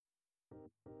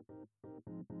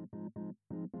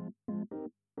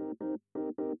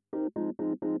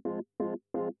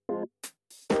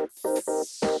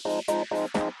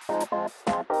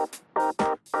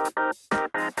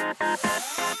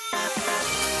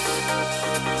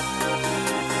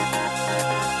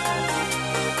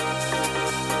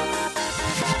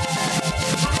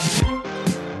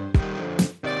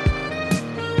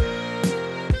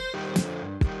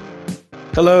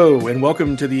Hello, and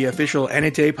welcome to the official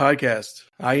AniTAY podcast.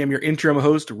 I am your interim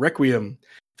host, Requiem,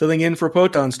 filling in for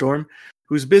Proton Storm,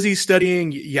 who's busy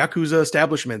studying Yakuza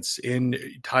establishments in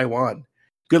Taiwan.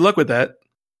 Good luck with that.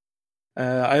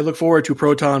 I look forward to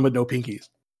Proton with no pinkies.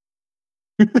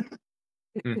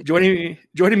 Joining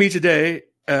me today,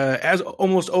 as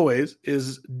almost always,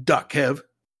 is Doc Kev.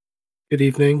 Good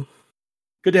evening.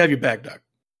 Good to have you back, Doc.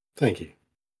 Thank you.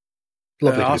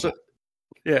 Lovely to be back.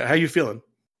 Yeah, how you feeling?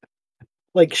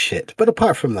 Like shit, but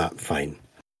apart from that, fine.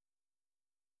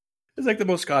 It's like the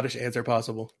most Scottish answer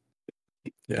possible.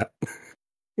 Yeah.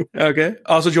 Okay.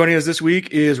 Also joining us this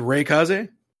week is Ray Kaze.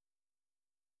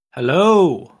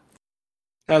 Hello.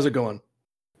 How's it going?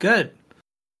 Good.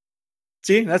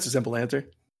 See, that's a simple answer.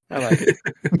 I like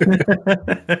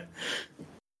it.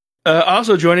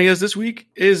 Also joining us this week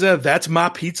is That's My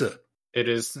Pizza. It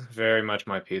is very much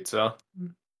my pizza.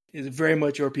 It's very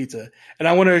much your pizza. And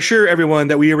I want to assure everyone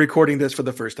that we are recording this for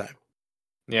the first time.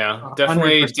 Yeah,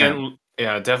 definitely 100%.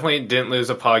 definitely didn't lose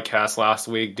a podcast last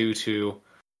week due to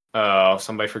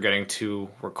somebody forgetting to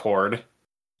record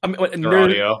their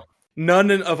audio.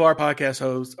 None of our podcast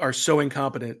hosts are so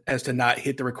incompetent as to not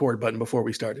hit the record button before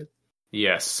we started.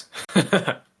 Yes.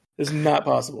 It's not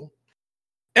possible.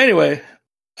 Anyway,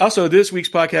 also this week's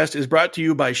podcast is brought to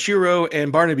you by Shiro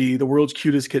and Barnaby, the world's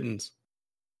cutest kittens.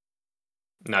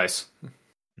 Nice.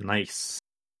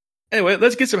 Anyway,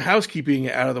 let's get some housekeeping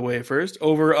out of the way first.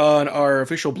 Over on our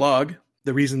official blog,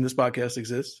 the reason this podcast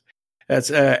exists, that's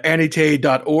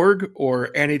anitay.org or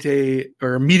anitay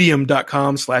or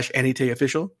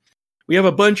medium.com/anitayofficial. We have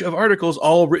a bunch of articles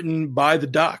all written by the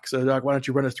Doc. So, Doc, why don't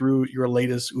you run us through your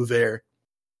latest ouvert?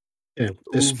 Yeah,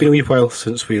 it's been a wee while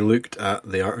since we looked at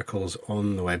the articles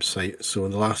on the website. So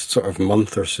in the last sort of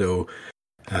month or so,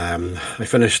 I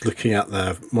finished looking at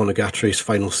the Monogatari's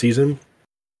final season.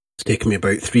 It's taken me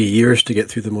about 3 years to get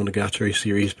through the Monogatari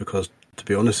series because, to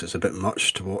be honest, it's a bit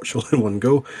much to watch all in one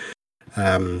go.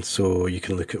 So you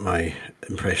can look at my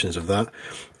impressions of that.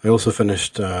 I also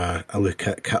finished a look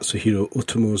at Katsuhiro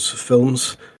Otomo's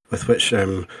films, with which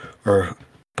our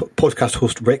podcast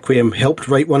host Requiem helped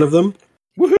write one of them.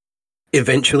 Woohoo!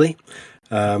 Eventually.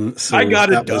 So I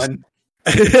got it done.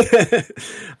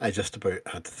 I just about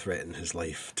had to threaten his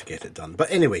life to get it done. But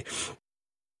anyway,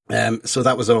 so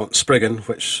that was on Spriggan,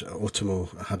 which Otomo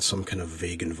had some kind of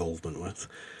vague involvement with.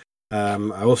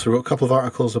 I also wrote a couple of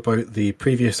articles about the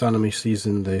previous anime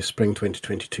season, the spring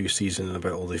 2022 season, and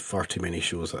about all the far too many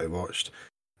shows that I watched.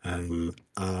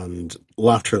 And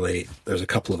laterally, there's a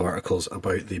couple of articles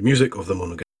about the music of the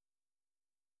Monogatari.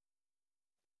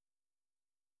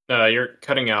 You're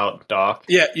cutting out, Doc.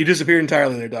 Yeah, you disappeared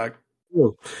entirely there, Doc.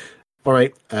 Oh, all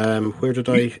right. Where did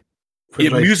I?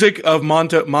 Music of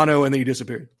Mono, and then you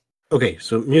disappeared. Okay,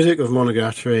 so music of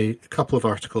Monogatari. A couple of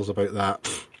articles about that.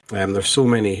 There's so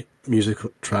many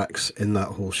musical tracks in that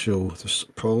whole show. There's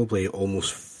probably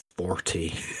almost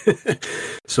 40.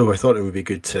 So I thought it would be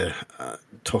good to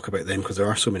talk about them because there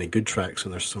are so many good tracks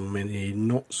and there's so many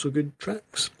not so good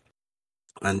tracks.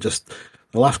 And just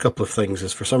the last couple of things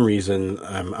is, for some reason,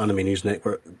 Anime News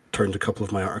Network turned a couple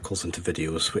of my articles into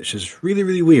videos, which is really,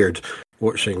 really weird,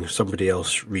 watching somebody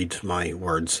else read my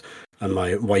words. And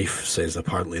my wife says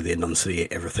apparently they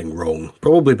enunciate everything wrong,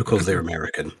 probably because they're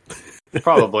American.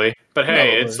 Probably. But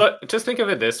hey, just think of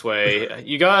it this way.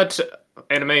 You got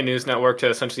Anime News Network to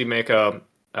essentially make an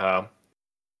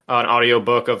audio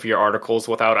book of your articles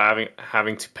without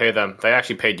having to pay them. They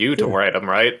actually paid you to write them,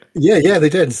 right? Yeah, they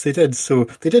did. So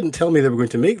they didn't tell me they were going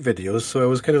to make videos, so I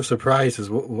was kind of surprised as,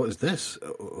 what is this?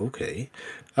 Okay.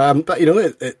 But, you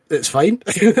know, it's fine.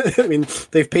 I mean,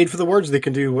 they've paid for the words. They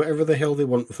can do whatever the hell they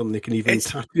want with them. They can even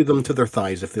tattoo them to their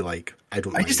thighs if they like. I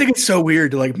just think it's so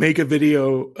weird to, like, make a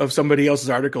video of somebody else's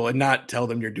article and not tell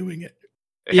them you're doing it.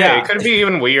 Yeah, it could be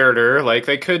even weirder. Like,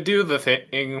 they could do the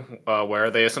thing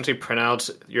where they essentially print out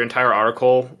your entire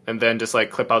article and then just,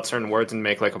 like, clip out certain words and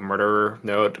make, like, a murder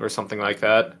note or something like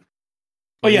that.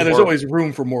 Oh, yeah, there's always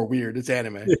room for more weird. It's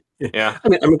anime. Yeah. I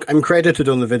mean, I'm credited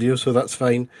on the video, so that's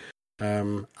fine.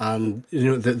 And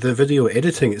the video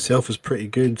editing itself is pretty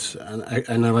good,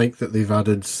 and I like that they've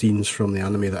added scenes from the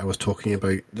anime that I was talking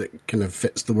about that kind of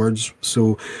fits the words.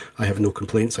 So I have no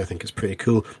complaints. I think it's pretty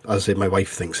cool. As I say, my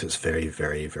wife thinks it's very,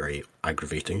 very, very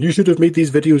aggravating. You should have made these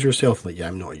videos yourself. Like, yeah,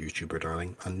 I'm not a YouTuber,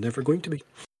 darling. I'm never going to be.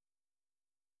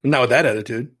 Not with that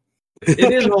attitude.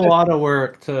 It is a lot of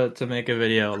work to make a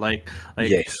video. Like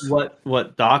yes.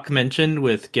 What Doc mentioned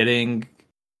with getting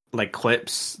like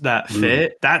clips that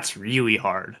fit, that's really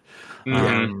hard.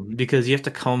 Because you have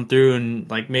to come through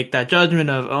and like make that judgment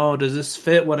of, oh, does this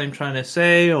fit what I'm trying to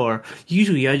say? Or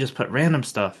usually I just put random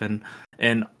stuff,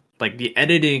 and like the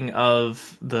editing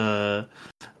of the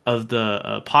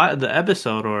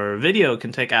episode or video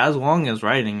can take as long as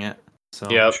writing it. So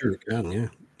yeah, sure it can. Yeah.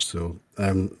 So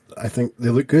I think they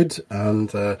look good,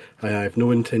 and I have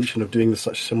no intention of doing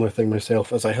such a similar thing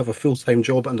myself, as I have a full-time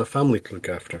job and a family to look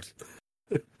after.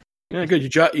 Yeah, good.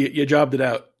 You jobbed it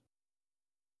out.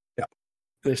 Yeah.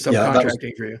 There's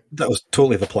subcontracting for you. That was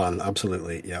totally the plan.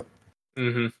 Absolutely. Yeah.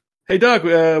 Mm-hmm. Hey, Doc,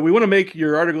 we want to make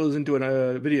your articles into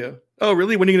a video. Oh,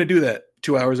 really? When are you going to do that?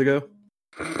 2 hours ago?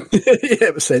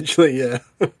 Yeah, essentially, yeah.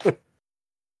 All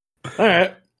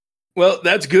right. Well,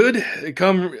 that's good.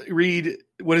 Come read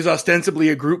what is ostensibly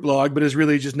a group blog, but is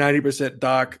really just 90%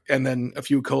 Doc and then a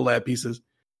few collab pieces.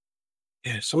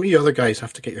 Yeah, some of you other guys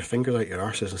have to get your fingers out your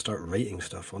arses and start writing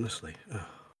stuff, honestly. Ugh.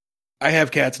 I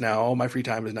have cats now. All my free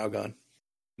time is now gone.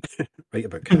 Write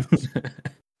about cats.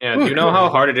 Yeah, do you know how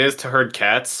hard it is to herd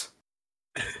cats?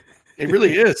 It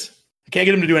really is. I can't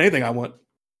get them to do anything I want.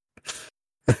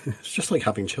 It's just like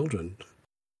having children.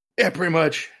 Yeah, pretty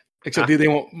much. Except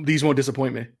these won't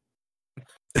disappoint me.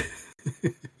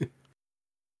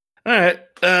 All right.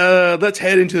 Let's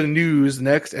head into the news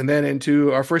next, and then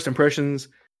into our first impressions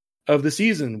of the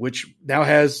season, which now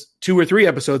has 2 or 3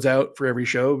 episodes out for every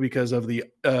show because of the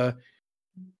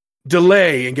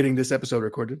delay in getting this episode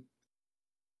recorded,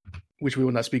 which we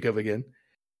will not speak of again.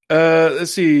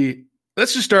 Let's see.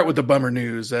 Let's just start with the bummer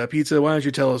news. Pizza, why don't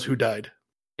you tell us who died?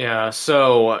 Yeah,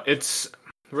 so it's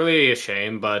really a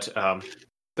shame, but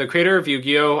the creator of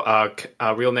Yu-Gi-Oh!,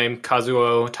 real name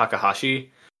Kazuo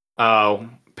Takahashi,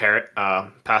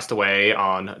 passed away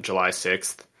on July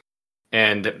 6th.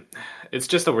 And it's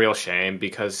just a real shame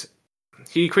because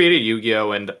he created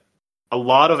Yu-Gi-Oh! And a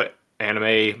lot of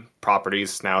anime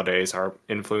properties nowadays are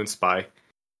influenced by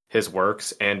his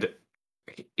works. And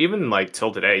even like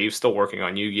till today, he's still working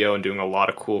on Yu-Gi-Oh! And doing a lot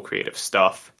of cool creative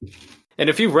stuff. And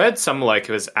if you read some like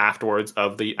his afterwards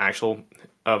of the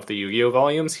Yu-Gi-Oh!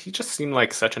 Volumes, he just seemed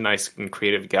like such a nice and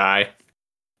creative guy.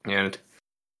 And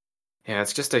yeah,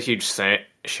 it's just a huge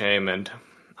shame, and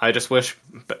I just wish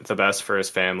the best for his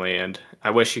family, and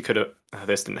I wish he could have.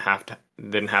 This didn't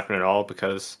happen at all,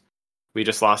 because we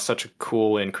just lost such a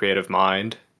cool and creative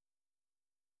mind.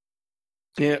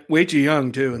 Yeah, way too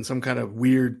young too, in some kind of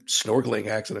weird snorkeling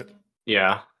accident.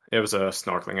 Yeah, it was a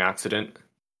snorkeling accident.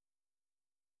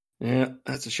 Yeah,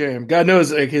 that's a shame. God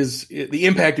knows, like the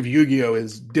impact of Yu-Gi-Oh!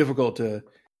 Is difficult to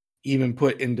even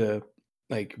put into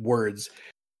like words.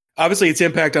 Obviously, its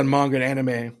impact on manga and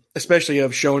anime, especially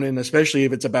of shonen, especially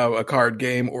if it's about a card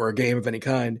game or a game of any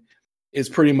kind, is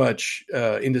pretty much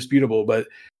indisputable. But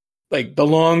like the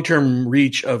long-term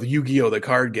reach of Yu-Gi-Oh! The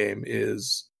card game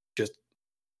is just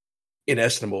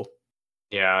inestimable.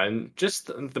 Yeah, and just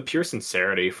the pure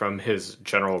sincerity from his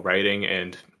general writing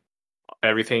and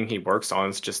everything he works on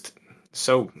is just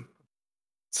so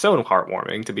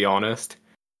heartwarming, to be honest.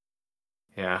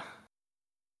 Yeah.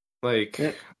 Like,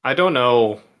 yeah. I don't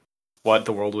know what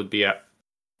the world would be at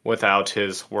without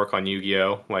his work on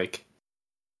Yu-Gi-Oh! Like,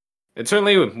 it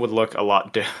certainly would look a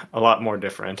lot more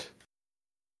different.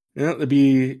 Yeah,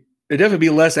 there'd definitely be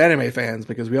less anime fans,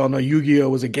 because we all know Yu-Gi-Oh!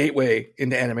 Was a gateway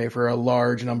into anime for a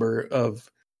large number of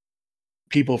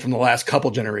people from the last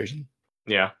couple generations.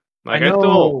 Yeah. Like, I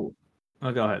know.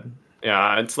 Oh, go ahead.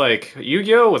 Yeah, it's like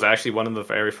Yu-Gi-Oh! Was actually one of the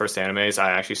very first animes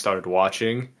I actually started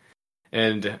watching.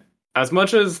 And as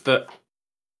much as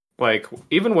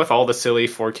even with all the silly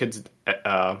 4Kids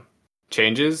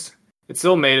changes, it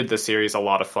still made the series a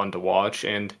lot of fun to watch.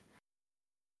 And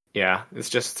yeah, it's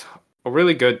just a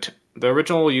really good. The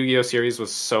original Yu-Gi-Oh! Series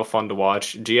was so fun to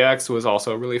watch. GX was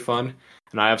also really fun.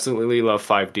 And I absolutely love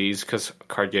 5Ds because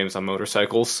card games on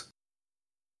motorcycles.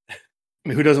 I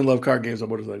mean, who doesn't love card games on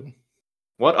motorcycles?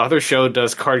 What other show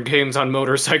does card games on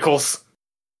motorcycles?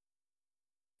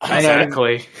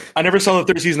 Exactly. I never saw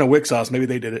the 3rd season of Wick Sauce. Maybe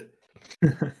they did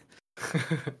it.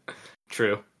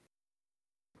 True.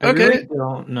 I really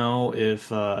don't know if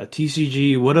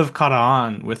TCG would have caught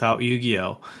on without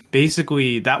Yu-Gi-Oh.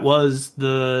 Basically, that was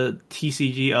the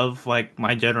TCG of like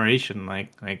my generation.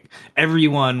 Like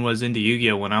everyone was into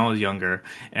Yu-Gi-Oh when I was younger,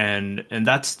 and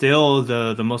that's still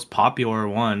the most popular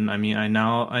one. I mean, I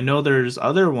know there's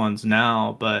other ones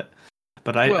now, but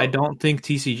I don't think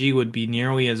TCG would be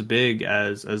nearly as big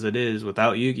as it is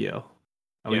without Yu-Gi-Oh.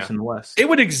 At least in the West. It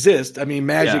would exist. I mean,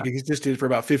 Magic existed for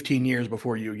about 15 years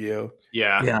before Yu-Gi-Oh.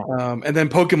 Yeah. And then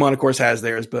Pokemon, of course, has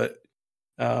theirs, but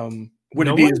would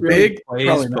it be as big?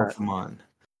 Probably not. Pokemon.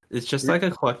 It's just like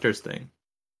a collector's thing.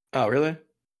 Oh, really?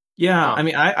 Yeah. I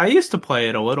mean, I used to play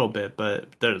it a little bit, but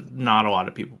there's not a lot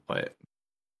of people play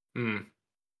it.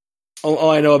 All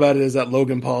I know about it is that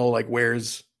Logan Paul like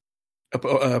wears a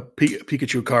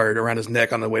Pikachu card around his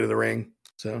neck on the way to the ring.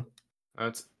 So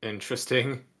that's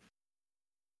interesting.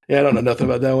 Yeah, I don't know nothing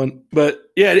about that one.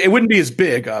 But yeah, it wouldn't be as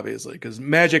big, obviously, because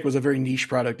Magic was a very niche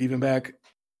product even back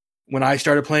when I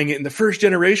started playing it in the first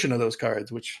generation of those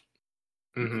cards, which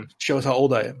shows how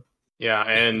old I am. Yeah,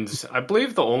 and I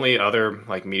believe the only other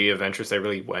like media ventures they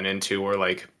really went into were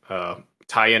like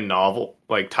tie-in YA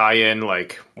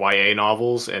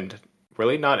novels, and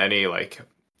really not any like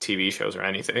TV shows or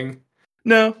anything.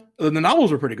 No, the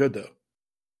novels were pretty good though.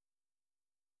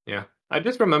 Yeah. I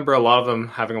just remember a lot of them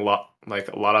having a lot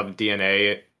of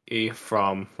DNA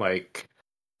from like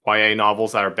YA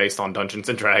novels that are based on Dungeons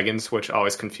and Dragons, which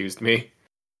always confused me.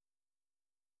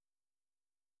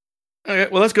 Okay,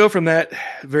 well, let's go from that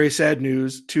very sad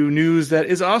news to news that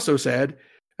is also sad.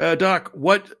 Doc,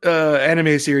 what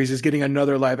anime series is getting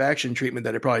another live action treatment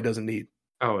that it probably doesn't need?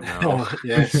 Oh no!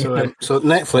 Yeah, so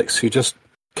Netflix, who just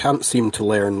can't seem to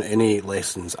learn any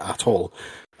lessons at all,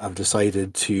 I've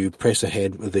decided to press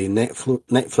ahead with a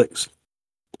Netflix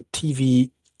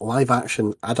TV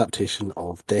live-action adaptation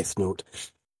of Death Note.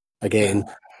 Again,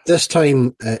 this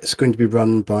time it's going to be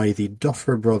run by the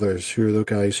Duffer Brothers, who are the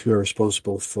guys who are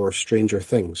responsible for Stranger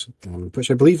Things, which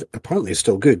I believe apparently is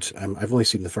still good. I've only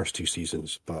seen the first 2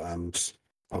 seasons, but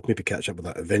I'll maybe catch up with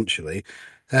that eventually.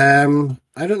 I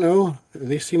don't know.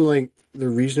 They seem like they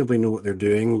reasonably know what they're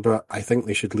doing, but I think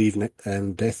they should leave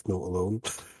Death Note alone.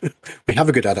 We have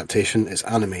a good adaptation. It's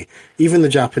anime. Even the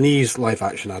Japanese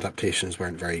live-action adaptations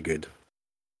weren't very good.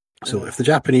 So if the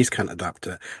Japanese can't adapt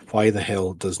it, why the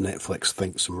hell does Netflix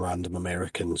think some random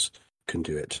Americans can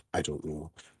do it? I don't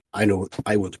know. I know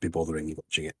I won't be bothering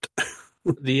watching it.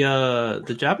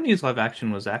 The Japanese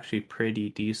live-action was actually pretty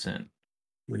decent.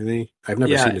 Really? I've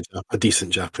never seen a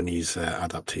decent Japanese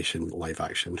adaptation live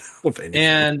action of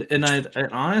anything. And I'd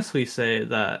honestly say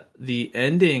that the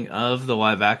ending of the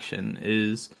live action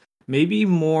is maybe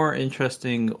more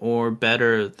interesting or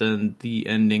better than the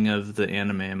ending of the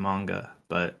anime and manga.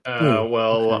 But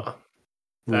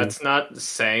that's not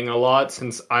saying a lot,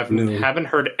 since I haven't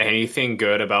heard anything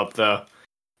good about the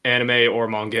anime or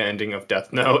manga ending of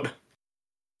Death Note.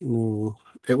 No,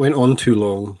 it went on too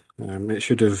long. It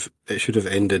should have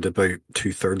ended about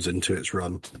 2/3 into its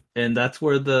run, and that's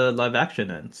where the live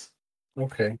action ends.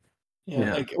 Okay.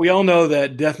 Yeah. Like, we all know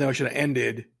that Death Note should have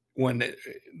ended when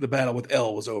the battle with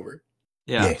L was over.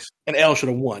 Yeah, yes. And L should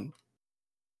have won.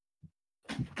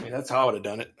 I mean, that's how I would have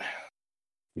done it.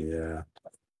 Yeah.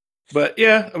 But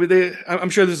yeah, I mean, I'm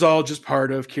sure this is all just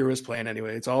part of Kira's plan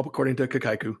anyway. It's all according to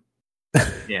Kakaiku.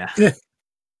 Yeah.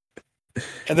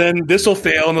 And then this will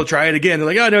fail, and they'll try it again. They're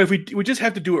like, "Oh no, if we just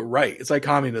have to do it right." It's like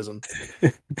communism.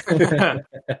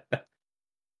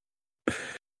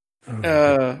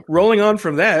 Rolling on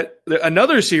from that,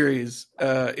 another series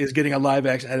is getting a live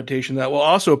action adaptation that will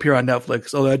also appear on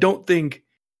Netflix. Although I don't think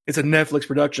it's a Netflix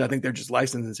production. I think they're just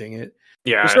licensing it.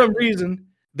 Yeah. For some reason,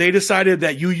 they decided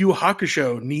that Yu Yu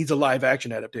Hakusho needs a live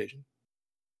action adaptation.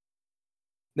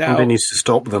 Now somebody needs to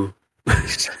stop them.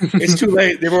 It's too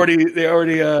late. They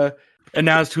already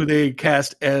announced who they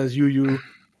cast as Yu Yu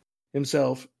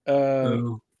himself,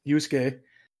 Yusuke.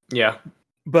 Yeah.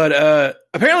 But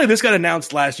apparently this got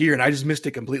announced last year, and I just missed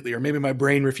it completely, or maybe my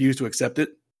brain refused to accept it.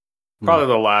 Probably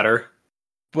the latter.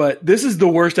 But this is the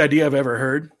worst idea I've ever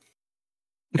heard,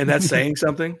 and that's saying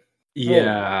something.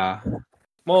 Yeah.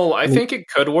 Well, I think it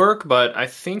could work, but I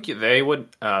think they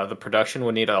would. The production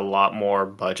would need a lot more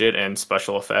budget and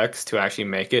special effects to actually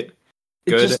make it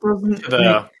good. It just doesn't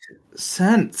make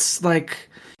sense. Like,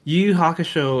 Yu Yu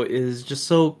Hakusho is just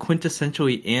so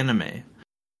quintessentially anime.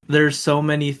 There's so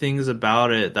many things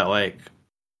about it that like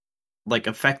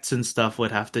effects and stuff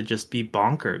would have to just be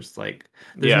bonkers. Like,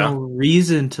 there's no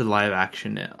reason to live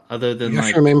action it other than you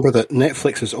have to remember that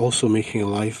Netflix is also making a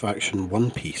live action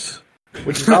One Piece,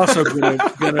 which is also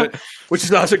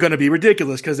gonna be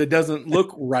ridiculous because it doesn't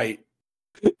look right.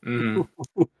 Mm.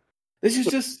 This is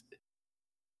just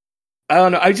I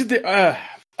don't know.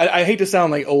 I hate to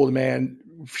sound like old man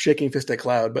shaking fist at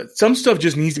cloud, but some stuff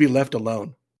just needs to be left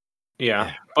alone.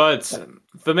 Yeah, but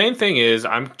the main thing is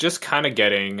I'm just kind of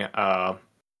getting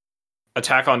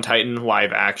Attack on Titan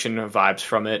live action vibes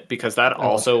from it, because that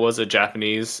also was a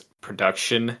Japanese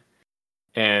production,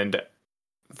 and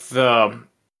the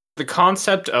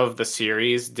concept of the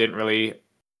series didn't really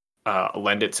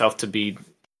lend itself to be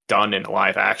done in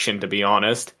live action, to be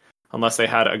honest, unless they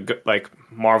had a good, like,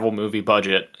 Marvel movie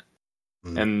budget.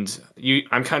 And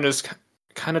I'm kind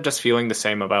of just feeling the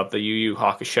same about the Yu Yu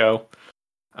Hakusho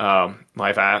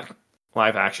live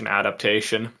action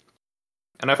adaptation.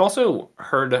 And I've also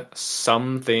heard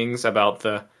some things about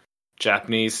the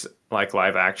Japanese like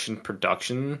live action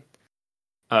production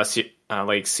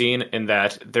scene, in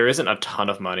that there isn't a ton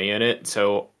of money in it,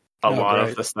 so a lot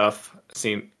of the stuff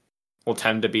will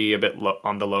tend to be a bit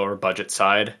on the lower budget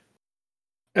side.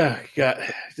 Oh God,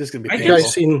 this is gonna be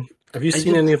painful. Have you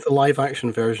seen any of the live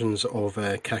action versions of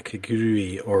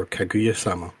Kakegurui or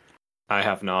Kaguya-sama? I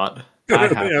have not. I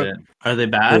haven't. Are they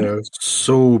bad? They're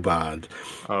so bad.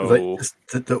 Oh, like,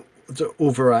 the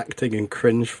overacting and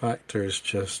cringe factor is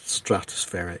just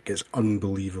stratospheric. It's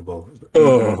unbelievable.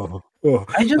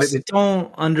 I just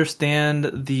don't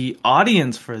understand the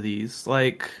audience for these.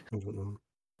 Like,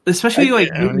 especially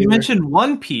you mentioned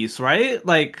One Piece, right?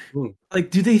 Like,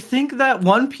 do they think that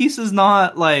One Piece is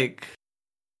not like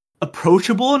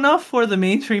approachable enough for the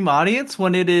mainstream audience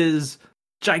when it is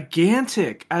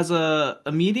gigantic as a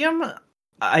medium?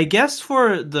 I guess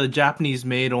for the Japanese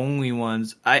made only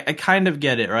ones, I kind of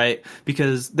get it, right?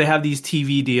 Because they have these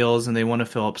TV deals and they want to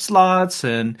fill up slots,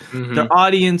 and their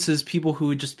audience is people who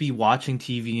would just be watching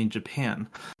TV in Japan.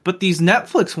 But these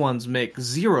Netflix ones make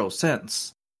 0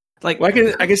 sense. Like, well,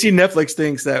 I can see Netflix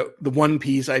thinks that the One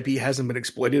Piece IP hasn't been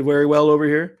exploited very well over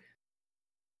here.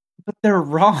 But they're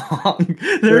wrong.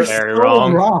 They're very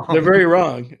so wrong. They're very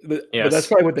wrong. But Yes. that's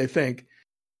probably what they think.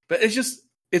 But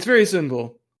it's very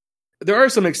simple. There are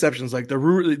some exceptions, like the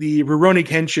Rurouni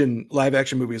Kenshin live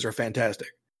action movies are fantastic.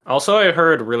 Also, I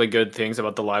heard really good things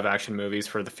about the live action movies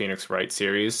for the Phoenix Wright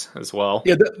series as well.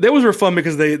 Yeah, those were fun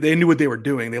because they knew what they were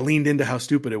doing. They leaned into how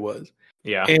stupid it was.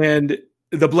 Yeah. And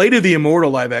the Blade of the Immortal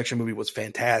live action movie was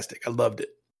fantastic. I loved it.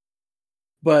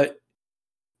 But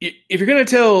if you're going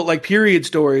to tell like period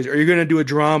stories, or you're going to do a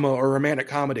drama or a romantic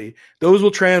comedy, those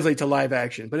will translate to live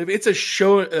action. But if it's a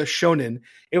shonen,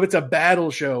 if it's a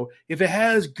battle show, if it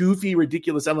has goofy,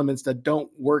 ridiculous elements that don't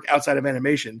work outside of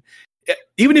animation,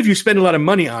 even if you spend a lot of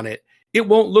money on it, it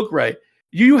won't look right.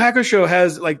 Yu Yu Hakusho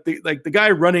has like the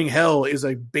guy running hell is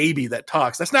a baby that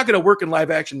talks. That's not going to work in live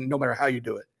action, no matter how you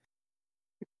do it.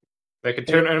 They could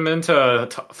turn him into a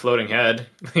floating head.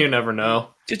 You never know.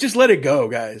 Just let it go,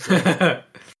 guys.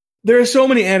 There are so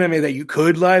many anime that you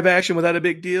could live action without a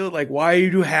big deal. Like, why do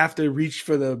you have to reach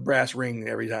for the brass ring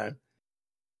every time?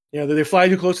 You know, they fly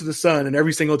too close to the sun, and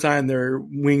every single time their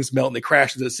wings melt and they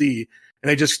crash into the sea, and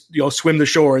they just swim the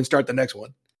shore and start the next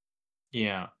one.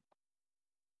 Yeah.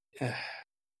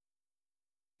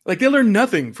 Like, they learned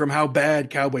nothing from how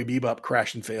bad Cowboy Bebop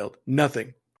crashed and failed.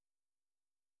 Nothing.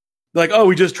 Like, oh,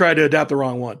 we just tried to adapt the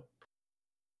wrong one.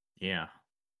 Yeah.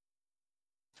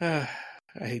 I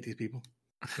hate these people.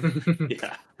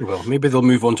 Yeah. Well, maybe they'll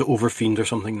move on to Overfiend or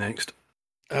something next.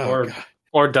 Oh, God.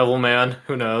 Or Devilman.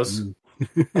 Who knows?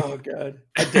 Oh, God.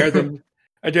 I dare them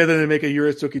to make a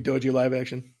Yuritsuki Doji live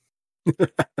action.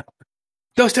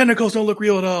 Those tentacles don't look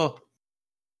real at all.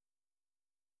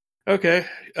 Okay.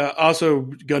 Also,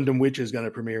 Gundam Witch is going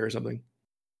to premiere or something.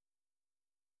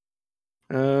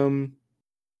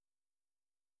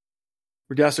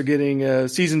 We're also getting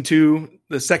season 2.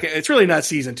 The second. It's really not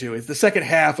season 2. It's the second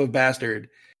half of Bastard.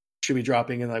 Should be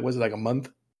dropping in like a month?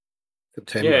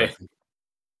 September. Yeah. I think.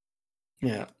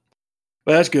 Yeah.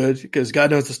 But that's good because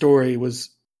God knows the story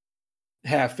was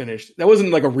half finished. That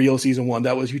wasn't like a real season 1.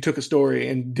 That was you took a story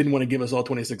and didn't want to give us all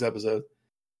 26 episodes.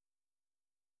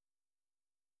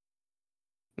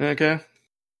 Okay.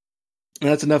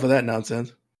 That's enough of that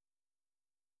nonsense.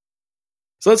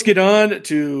 So let's get on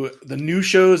to the new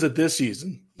shows of this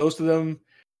season. Most of them,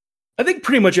 I think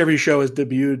pretty much every show has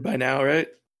debuted by now, right?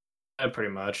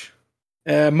 Pretty much.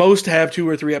 Most have 2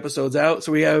 or 3 episodes out.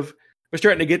 So we're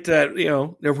starting to get to that,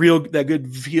 that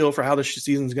good feel for how the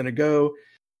season's going to go.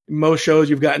 Most shows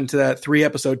you've gotten to that 3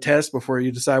 episode test before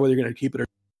you decide whether you're going to keep it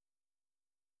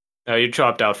or. You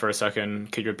chopped out for a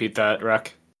second. Could you repeat that,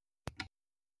 Rek?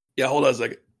 Yeah, hold on a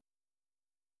second.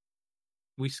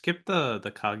 We skipped the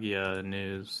Kaguya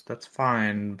news. That's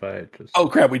fine, but just... Oh,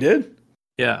 crap, we did?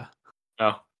 Yeah.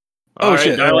 Oh. Oh, All right,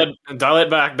 shit. Dial it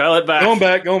back. Going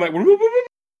back.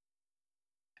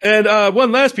 And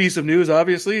one last piece of news,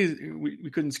 obviously, we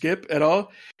couldn't skip at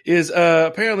all, is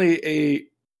apparently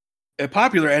a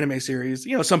popular anime series,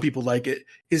 some people like it,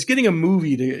 is getting a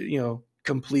movie to,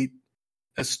 complete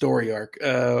a story arc.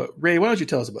 Ray, why don't you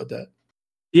tell us about that?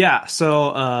 Yeah,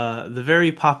 so the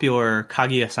very popular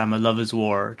Kaguya-sama Love is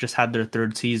War just had their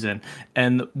third season,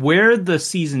 and where the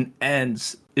season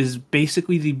ends is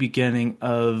basically the beginning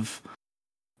of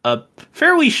a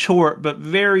fairly short but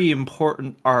very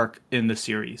important arc in the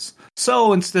series.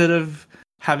 So instead of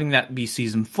having that be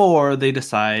season 4, they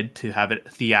decide to have it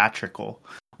theatrical,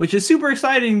 which is super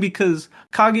exciting because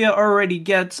Kaguya already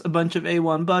gets a bunch of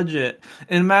A1 budget.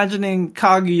 And imagining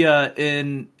Kaguya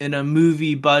in a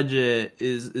movie budget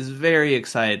is very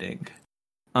exciting.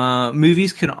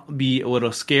 Movies can be a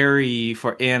little scary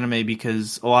for anime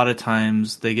because a lot of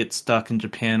times they get stuck in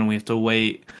Japan and we have to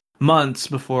wait months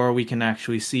before we can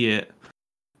actually see it.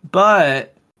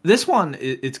 But this one,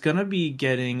 it's going to be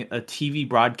getting a TV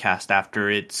broadcast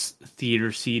after its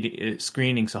theater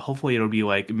screening, so hopefully it'll be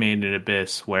like Made in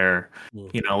Abyss, where,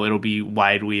 it'll be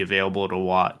widely available to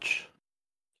watch.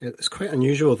 It's quite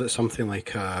unusual that something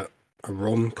like a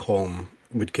rom-com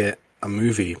would get a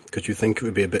movie, because you think it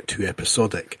would be a bit too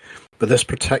episodic. But this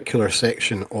particular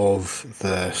section of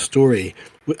the story,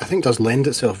 I think, does lend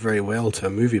itself very well to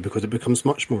a movie, because it becomes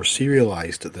much more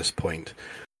serialized at this point,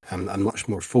 and much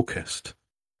more focused.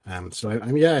 I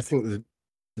think the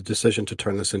decision to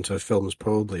turn this into a film is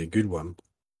probably a good one.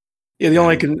 Yeah, the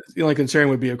only concern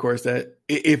would be, of course, that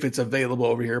if it's available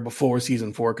over here before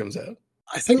season 4 comes out.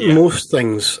 I think most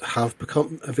things have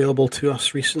become available to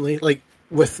us recently. Like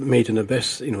with Made in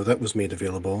Abyss, that was made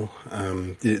available.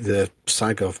 The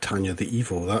saga of Tanya the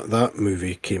Evil, that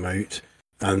movie came out.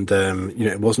 And,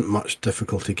 it wasn't much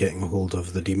difficulty getting a hold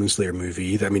of the Demon Slayer movie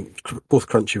either. I mean, both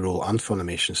Crunchyroll and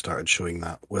Funimation started showing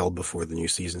that well before the new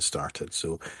season started.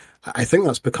 So I think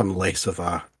that's become less of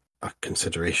a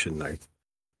consideration now.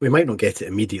 We might not get it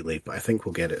immediately, but I think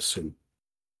we'll get it soon.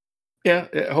 Yeah,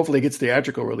 hopefully it gets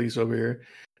theatrical release over here.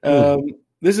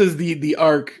 This is the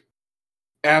arc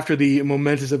after the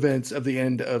momentous events of the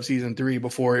end of season 3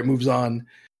 before it moves on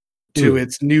to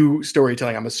its new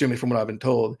storytelling, I'm assuming, from what I've been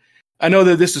told. I know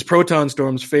that this is Proton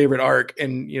Storm's favorite arc,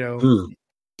 and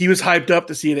he was hyped up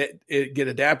to see it get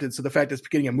adapted. So the fact that it's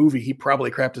getting a movie, he probably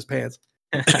crapped his pants.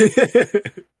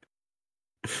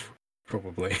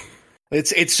 Probably.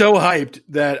 It's so hyped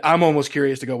that I'm almost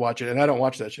curious to go watch it, and I don't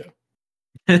watch that show.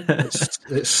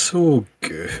 It's so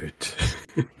good.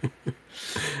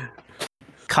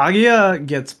 Kaguya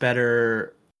gets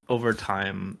better over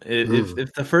time.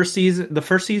 If the first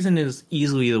season is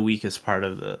easily the weakest part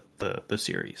of the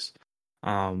series.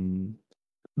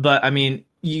 But I mean,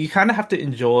 you kind of have to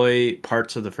enjoy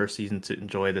parts of the first season to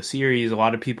enjoy the series. A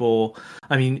lot of people,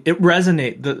 I mean,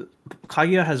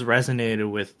 Kaguya has resonated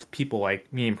with people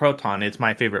like me and Proton. It's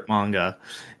my favorite manga.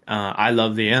 I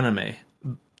love the anime.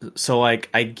 So like,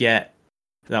 I get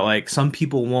that like some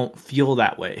people won't feel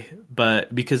that way,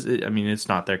 but because it's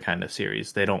not their kind of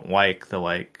series. They don't like the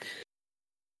like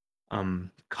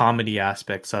comedy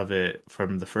aspects of it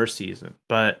from the first season.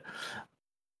 But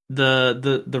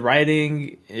the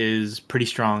writing is pretty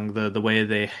strong. The way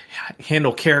they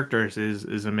handle characters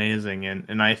is amazing,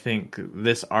 and I think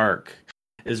this arc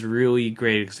is a really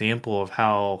great example of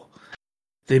how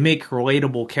they make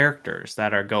relatable characters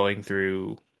that are going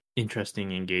through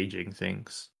interesting, engaging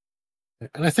things.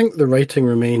 And I think the writing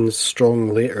remains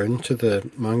strong later into the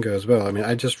manga as well. I mean,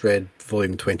 I just read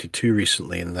volume 22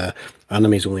 recently, and the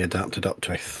anime's only adapted up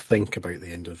to, I think, about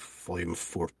the end of volume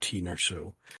 14 or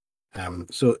so.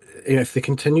 So if they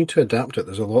continue to adapt it,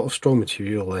 there's a lot of strong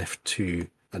material left to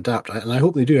adapt, and I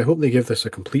hope they do. I hope they give this a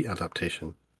complete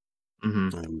adaptation.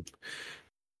 Mm-hmm.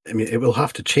 It will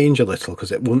have to change a little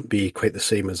because it won't be quite the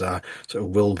same as a sort of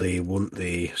will they, won't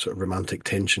they sort of romantic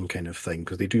tension kind of thing,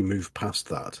 because they do move past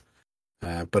that.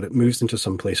 But it moves into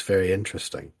someplace very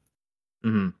interesting.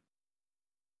 Mm-hmm.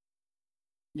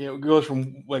 It goes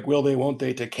from like will they, won't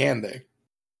they to can they.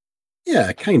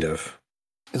 Yeah, kind of.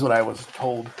 Is what I was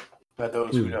told by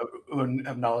those who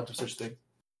have knowledge of such things.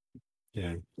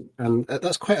 Yeah, and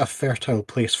that's quite a fertile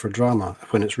place for drama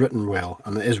when it's written well,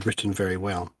 and it is written very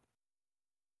well.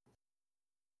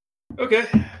 Okay,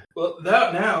 well,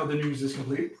 now the news is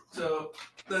complete, so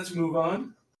let's move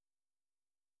on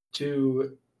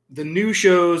to the new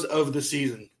shows of the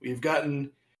season. We've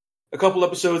gotten a couple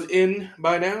episodes in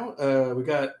by now. We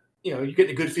got, you're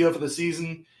getting a good feel for the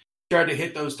season. Started to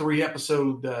hit those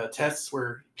 3-episode tests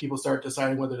where people start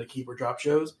deciding whether to keep or drop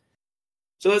shows.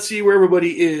 So let's see where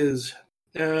everybody is.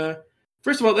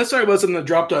 First of all, let's start about something that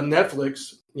dropped on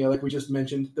Netflix. Like we just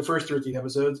mentioned, the first 13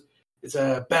 episodes. It's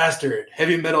a Bastard,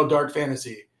 heavy metal dark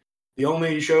fantasy. The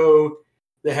only show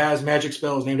that has magic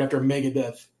spells named after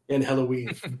Megadeth and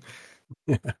Halloween.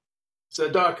 So,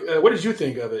 Doc, what did you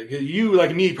think of it? 'Cause you,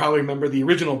 like me, probably remember the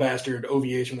original Bastard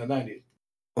OVAs from the 90s.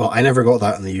 Well, I never got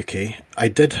that in the UK. I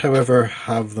did, however,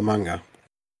 have the manga.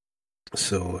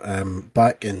 So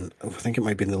back in, I think it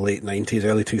might be in the late 90s,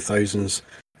 early 2000s,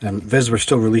 Viz were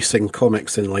still releasing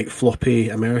comics in like floppy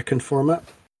American format.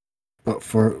 But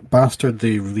for Bastard,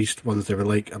 they released ones that were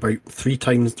like about 3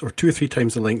 times or 2 or 3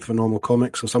 times the length of a normal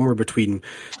comic, so somewhere between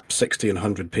 60 and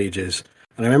 100 pages.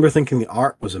 And I remember thinking the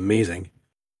art was amazing,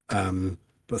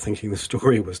 but thinking the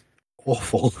story was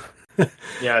awful.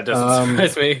 Yeah, it doesn't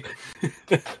surprise me.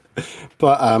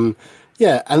 But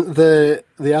yeah, and the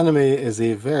anime is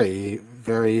a very,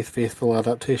 very faithful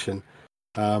adaptation.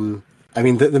 I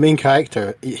mean, the main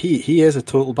character, he is a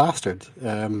total bastard.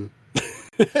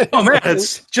 Oh man,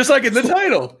 it's just like in the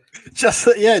title.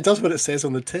 Yeah, it does what it says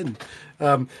on the tin.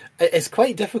 It's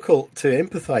quite difficult to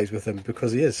empathise with him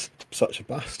because he is such a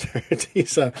bastard.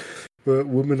 He's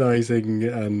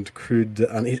womanizing and crude,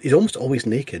 and he's almost always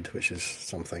naked, which is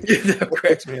something. That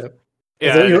cracks me up.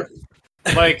 Yeah,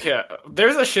 like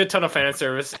there's a shit ton of fan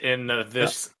service in in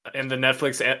the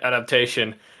Netflix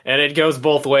adaptation, and it goes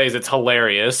both ways. It's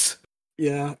hilarious.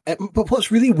 Yeah, but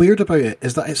what's really weird about it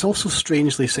is that it's also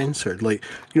strangely censored. Like,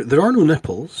 there are no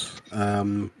nipples.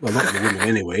 Well, not in the woman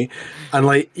anyway. And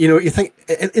like, you think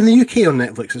in the UK on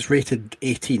Netflix it's rated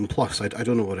 18 plus. I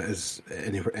don't know what it is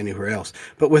anywhere else.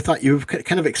 But with that, you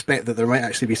kind of expect that there might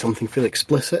actually be something fairly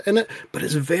explicit in it. But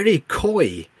it's very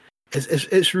coy.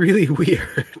 It's really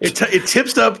weird. It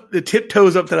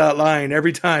tiptoes up to that line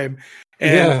every time,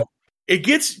 and it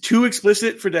gets too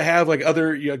explicit to have like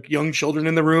other young children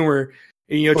in the room, or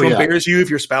to embarrass you if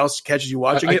your spouse catches you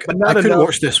watching it. But not I couldn't enough.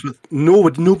 watch this with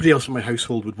nobody else in my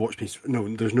household would watch me.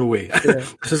 No, there's no way. Yeah.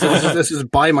 this is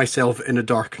by myself in a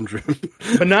darkened room,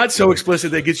 but not so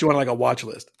explicit that it gets you on like a watch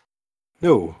list.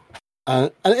 No,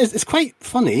 and it's quite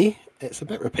funny. It's a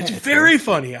bit repetitive. It's very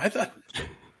funny. I thought.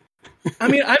 I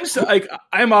mean,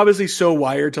 I'm obviously so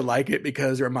wired to like it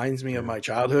because it reminds me of my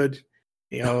childhood.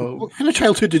 What kind of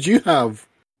childhood did you have?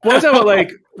 Well, I was talking about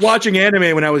like watching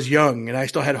anime when I was young, and I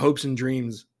still had hopes and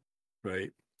dreams.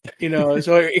 Right.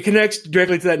 So it connects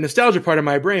directly to that nostalgia part of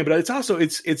my brain, but it's also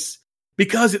it's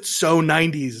because it's so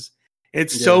 90s.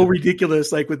 It's so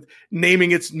ridiculous, like with naming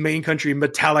its main country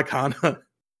Metallicana.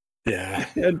 Yeah.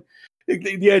 And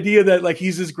the idea that like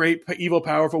he's this great evil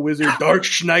powerful wizard, Dark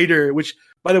Schneider, which,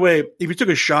 by the way, if you took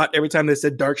a shot every time they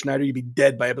said Dark Schneider, you'd be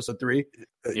dead by episode 3.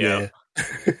 Yeah.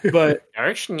 But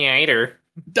Dark Schneider,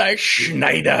 Dark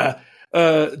Schneider,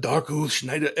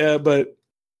 but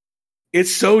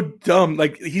it's so dumb.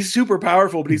 Like, he's super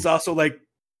powerful, but he's also like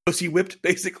pussy whipped,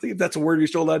 basically, if that's a word you're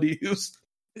still allowed to use.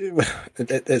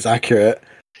 It's accurate.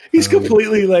 He's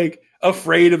completely like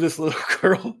afraid of this little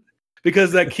girl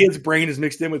because that kid's brain is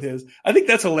mixed in with his. I think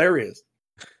that's hilarious.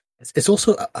 It's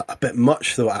also a bit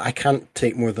much, though. I can't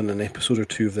take more than an episode or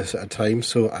 2 of this at a time,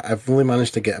 so I've only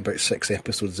managed to get about 6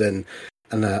 episodes in,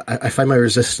 and I find my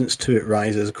resistance to it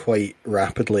rises quite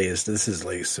rapidly. As this is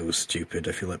like so stupid.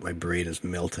 I feel like my brain is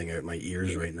melting out my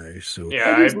ears right now. So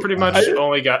yeah, I pretty much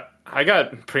I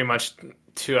got pretty much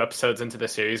 2 episodes into the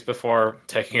series before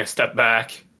taking a step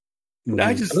back.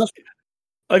 I just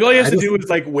like all he has to do is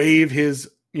like wave his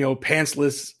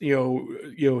pantsless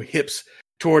hips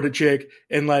toward a chick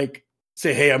and like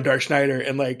say, "Hey, I'm Dark Schneider,"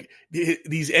 and like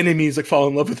these enemies like fall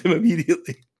in love with him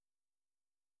immediately.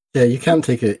 Yeah, you can't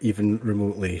take it even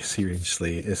remotely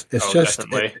seriously. It's just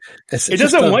definitely. It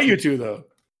doesn't want you to, though.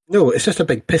 No, it's just a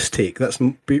big piss take. That's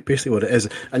basically what it is,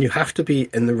 and you have to be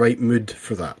in the right mood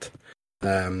for that.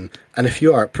 And if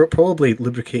you are probably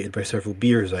lubricated by several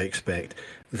beers, I expect,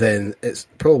 then it's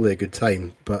probably a good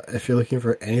time. But if you're looking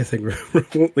for anything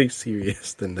remotely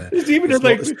serious, then it's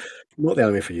not the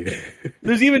anime for you.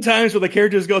 There's even times where the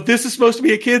characters go, "This is supposed to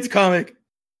be a kid's comic.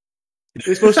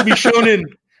 It's supposed to be shonen.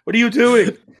 What are you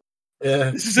doing?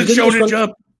 Yeah, this is a Shonen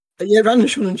Jump." Yeah, ran the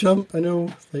Shonen Jump. I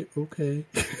know. Like, okay.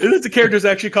 The characters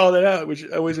actually call that out, which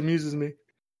always amuses me.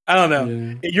 I don't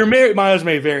know. Yeah. Your miles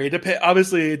may vary.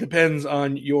 Obviously, it depends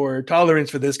on your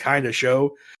tolerance for this kind of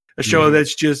show. A show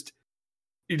that's just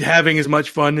having as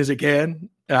much fun as it can.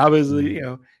 Obviously,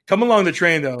 come along the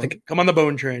train, though. Come on the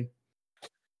bone train.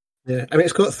 Yeah, I mean,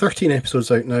 it's got 13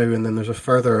 episodes out now, and then there's a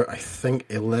further, I think,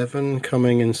 11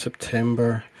 coming in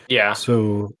September. Yeah.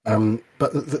 So,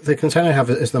 but the concern I have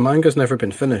is the manga's never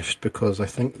been finished because I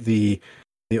think the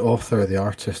author, the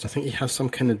artist, I think he has some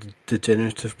kind of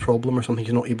degenerative problem or something.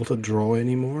 He's not able to draw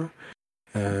anymore.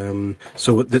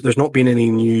 So there's not been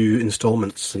any new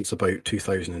installments since about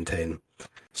 2010.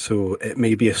 So it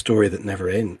may be a story that never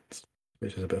ends,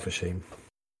 which is a bit of a shame.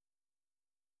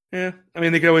 Yeah, I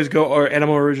mean they could always go or anime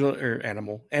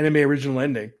original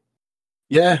ending.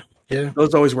 Yeah.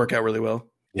 Those always work out really well.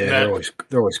 Yeah,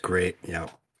 they're always great. Yeah.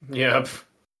 Yep.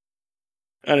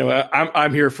 Anyway,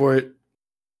 I'm here for it.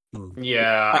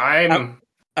 Yeah,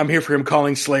 I'm here for him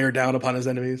calling Slayer down upon his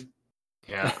enemies.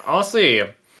 Yeah, honestly,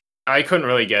 I couldn't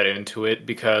really get into it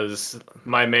because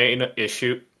my main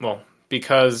issue,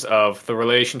 because of the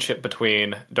relationship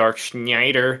between Dark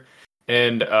Schneider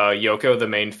and Yoko, the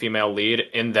main female lead,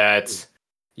 in that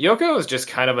Yoko is just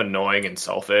kind of annoying and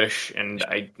selfish, and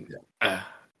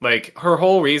like her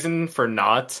whole reason for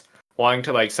not wanting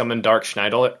to like summon Dark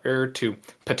Schneider to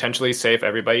potentially save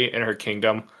everybody in her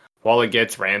kingdom while it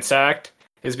gets ransacked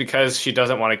is because she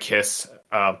doesn't want to kiss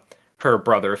her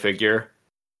brother figure.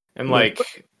 And like,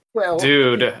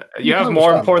 dude, you have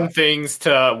more important things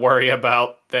to worry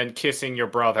about than kissing your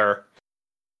brother.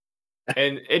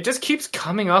 And it just keeps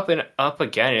coming up and up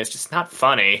again. It's just not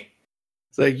funny.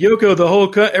 It's like,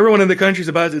 Yoko, everyone in the country's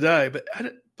about to die,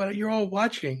 but you're all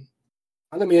watching.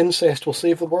 Enemy incest will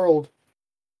save the world.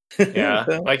 Yeah,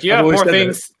 like you have more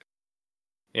things.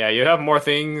 Yeah, you have more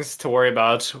things to worry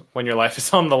about when your life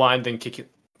is on the line than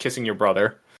kissing your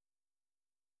brother.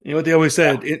 You know what they always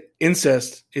said?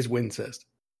 Incest is wincest.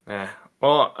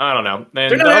 Well, I don't know.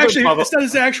 They're not actually. It's not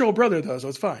his actual brother though, so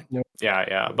it's fine.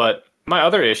 Yeah. But my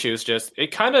other issue is just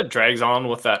it kind of drags on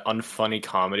with that unfunny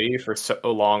comedy for so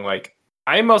long. Like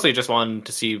I mostly just wanted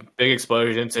to see big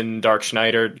explosions and Dark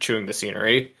Schneider chewing the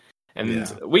scenery,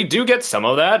 and we do get some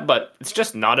of that, but it's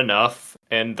just not enough.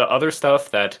 And the other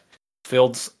stuff that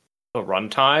fills the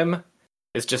runtime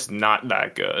is just not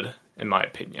that good, in my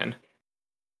opinion.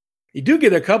 You do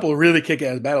get a couple really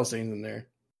kick-ass battle scenes in there.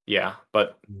 Yeah,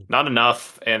 but not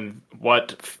enough. And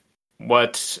what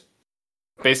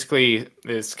basically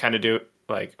is kind of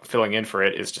filling in for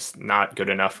it is just not good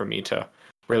enough for me to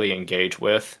really engage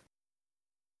with.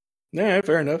 Yeah,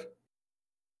 fair enough.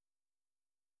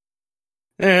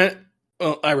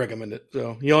 Well, I recommend it,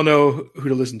 so you all know who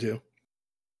to listen to.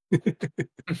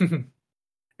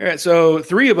 All right, so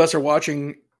 3 of us are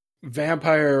watching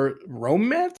Vampire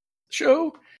Romance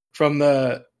show from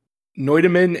the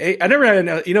Noidamin A. I never had,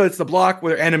 it's the block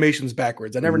where animation's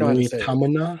backwards. I never know how to say it. I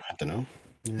don't know.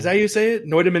 Yeah. Is that how you say it?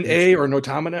 Noidamin A or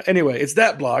Notamina? Anyway, it's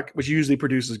that block, which usually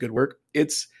produces good work.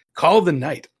 It's Call of the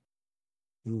Night.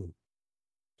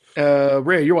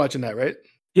 Ray, you're watching that, right?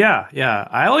 Yeah.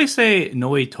 I always say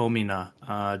Noi Tomina.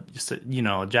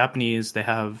 Japanese, they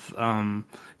have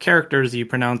characters, you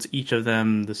pronounce each of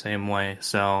them the same way.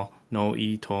 So,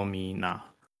 Noi Tomina.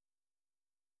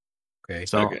 Okay.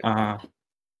 So,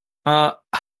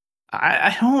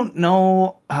 I don't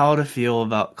know how to feel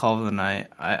about Call of the Night.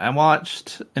 I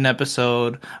watched an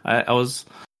episode. I was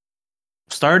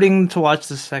starting to watch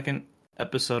the second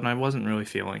episode, and I wasn't really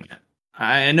feeling it.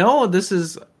 I know this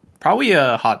is probably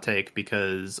a hot take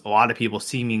because a lot of people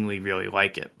seemingly really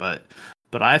like it, but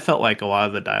I felt like a lot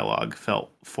of the dialogue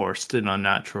felt forced and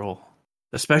unnatural,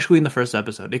 especially in the first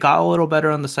episode. It got a little better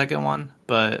on the second one,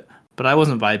 but I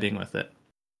wasn't vibing with it.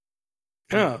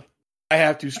 Yeah, I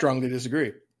have to strongly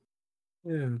disagree.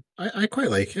 Yeah, I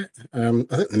quite like it. I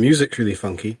think the music's really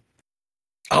funky.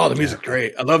 Oh, the music's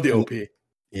great. I love the OP.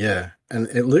 Yeah, and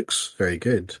it looks very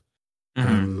good.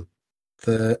 Mm-hmm.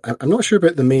 I'm not sure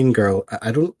about the main girl.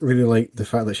 I don't really like the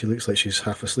fact that she looks like she's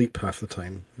half asleep half the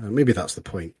time. Maybe that's the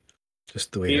point.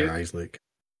 Just the way her eyes look.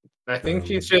 I think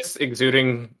she's just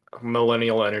exuding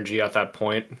millennial energy at that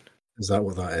point. Is that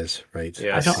what that is? Right.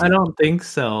 Yes. I don't think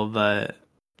so,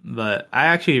 but I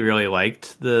actually really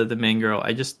liked the main girl.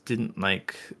 I just didn't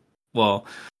like, the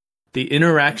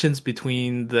interactions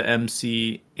between the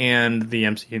MC and the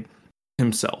MC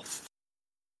himself.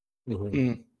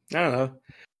 Mm-hmm. I don't know.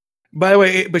 By the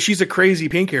way, but she's a crazy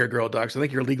pink hair girl, Doc, so I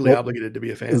think you're legally obligated to be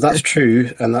a fan. That's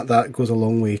true, and that goes a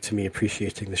long way to me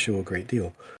appreciating the show a great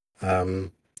deal.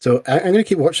 So I'm going to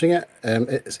keep watching it.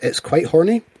 It's quite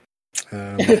horny.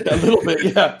 A little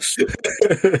bit, yeah.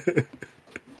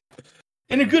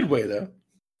 In a good way, though.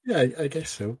 Yeah, I guess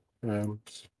so.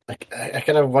 I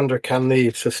kind of wonder, can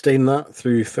they sustain that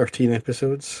through 13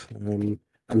 episodes?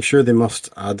 I'm sure they must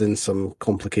add in some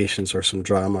complications or some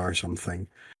drama or something.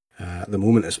 At the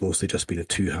moment, it's mostly just been a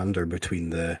two-hander between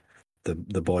the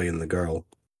boy and the girl.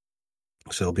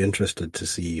 So I'll be interested to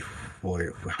see how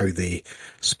they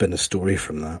spin a story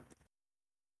from that.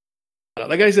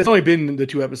 Like I said, it's only been the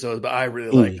 2 episodes, but I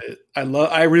really liked it.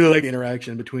 I really like the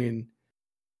interaction between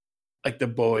like the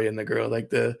boy and the girl.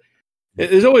 Like I'm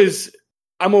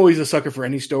always a sucker for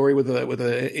any story with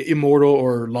a immortal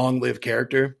or long-lived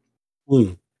character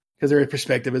because their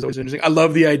perspective is always interesting. I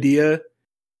love the idea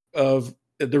of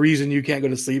the reason you can't go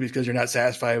to sleep is because you're not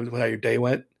satisfied with how your day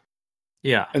went.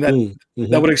 Yeah. And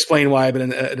that would explain why I've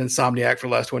been an insomniac for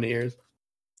the last 20 years.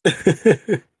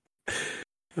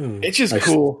 It's just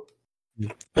cool.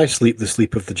 I sleep the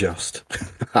sleep of the just.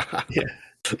 Yeah.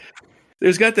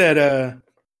 There's got that I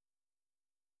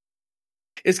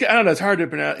don't know, it's hard to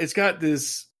pronounce. It's got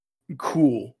this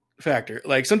cool factor.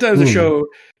 Like sometimes the show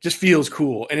just feels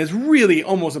cool, and it's really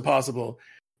almost impossible,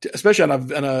 especially on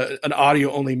an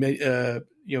audio only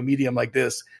medium like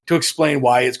this, to explain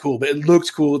why it's cool. But it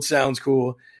looks cool, it sounds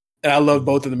cool, and I love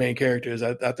both of the main characters.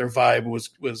 I thought their vibe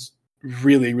was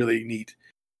really, really neat.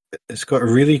 It's got a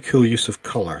really cool use of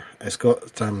color. It's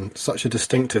got such a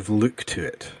distinctive look to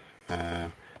it.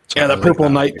 The purple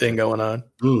night thing going on.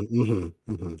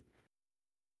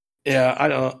 Yeah, I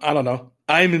don't know.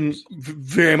 I'm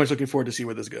very much looking forward to see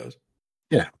where this goes.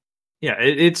 Yeah. Yeah,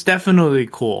 it's definitely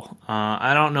cool.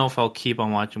 I don't know if I'll keep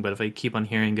on watching, but if I keep on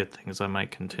hearing good things, I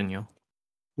might continue.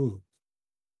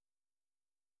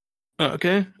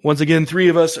 Okay. Once again, 3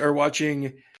 of us are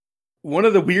watching one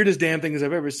of the weirdest damn things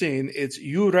I've ever seen. It's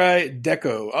Yurai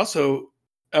Deco. Also,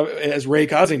 as Ray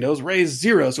Kazing knows, Ray is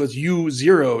 0, so it's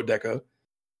U0 Deco.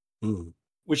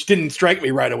 Which didn't strike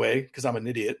me right away because I'm an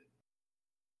idiot.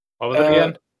 What was it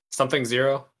again? Something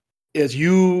 0? It's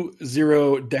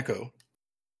U0 Deco.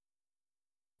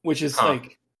 Which is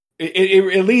like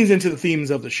it leans into the themes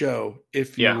of the show.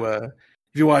 If you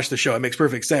watch the show, it makes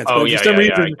perfect sense. Oh, but for some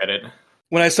reason, I get it.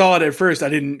 When I saw it at first, I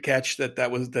didn't catch that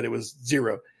it was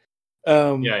 0.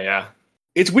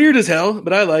 It's weird as hell,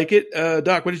 but I like it.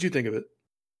 Doc, what did you think of it?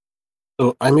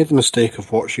 So I made the mistake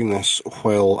of watching this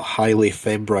while highly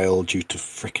febrile due to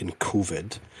frickin'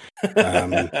 COVID,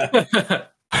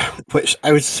 which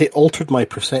I would say altered my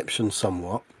perception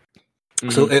somewhat.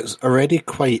 So it's already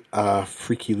quite a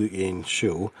freaky-looking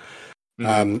show.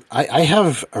 I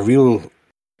have a real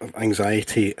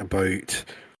anxiety about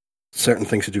certain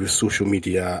things to do with social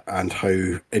media and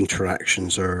how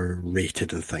interactions are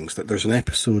rated and things. That there's an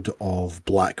episode of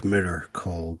Black Mirror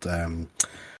called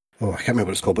I can't remember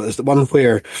what it's called, but it's the one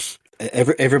where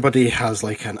everybody has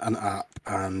like an app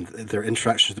and their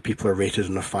interactions with people are rated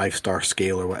on a 5-star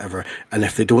scale or whatever, and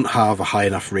if they don't have a high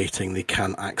enough rating, they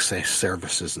can't access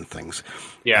services and things.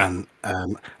 Yeah.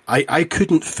 And I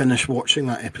couldn't finish watching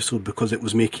that episode because it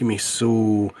was making me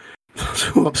so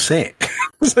upset.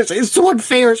 It's so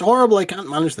unfair, it's horrible, I can't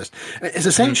manage this. It's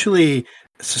essentially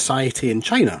society in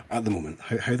China at the moment,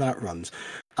 how that runs.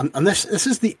 And this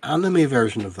is the anime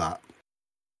version of that.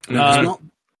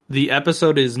 The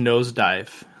episode is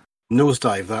Nosedive.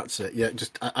 Nosedive, that's it. Yeah,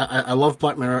 just I love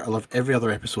Black Mirror. I love every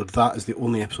other episode. That is the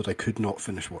only episode I could not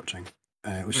finish watching.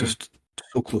 It was just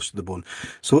so close to the bone.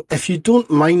 So if you don't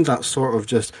mind that sort of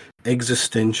just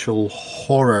existential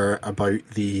horror about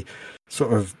the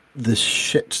sort of the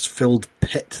shit-filled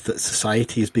pit that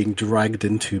society is being dragged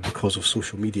into because of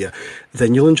social media,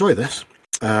 then you'll enjoy this.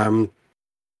 But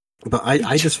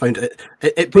I just found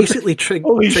it basically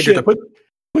triggered.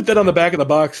 Put that on the back of the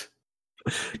box.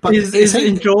 But is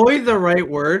enjoy the right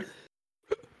word?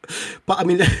 But I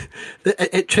mean,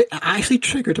 it actually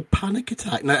triggered a panic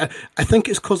attack. Now, I think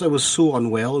it's because I was so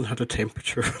unwell and had a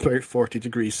temperature of about 40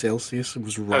 degrees Celsius and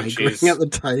was wriggling at the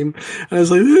time. And I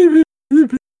was like,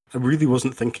 I really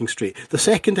wasn't thinking straight. The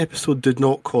second episode did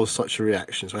not cause such a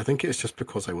reaction, so I think it's just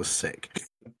because I was sick.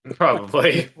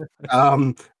 Probably.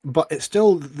 But it's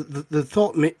still, the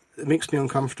thought makes me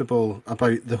uncomfortable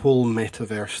about the whole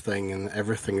metaverse thing, and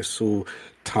everything is so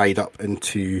tied up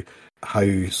into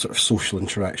how sort of social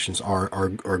interactions are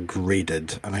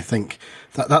graded. And I think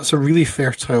that's a really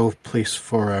fertile place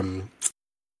for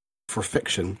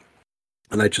fiction.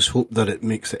 And I just hope that it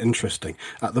makes it interesting.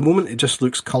 At the moment, it just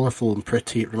looks colourful and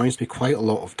pretty. It reminds me quite a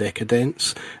lot of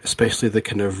Decadence, especially the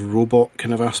kind of robot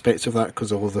kind of aspects of that,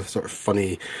 because of all the sort of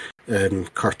funny,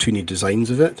 cartoony designs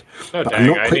of it. Oh, but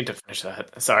dang, I need to finish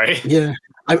that. Sorry. Yeah,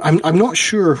 I'm not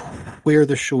sure where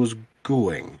the show's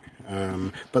going.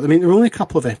 But I mean, there are only a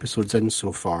couple of episodes in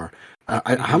so far.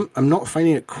 I'm not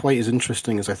finding it quite as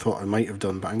interesting as I thought I might have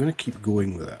done, but I'm going to keep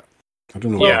going with it. I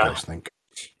don't know what you guys think.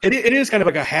 It is kind of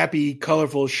like a happy,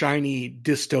 colorful, shiny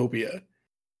dystopia.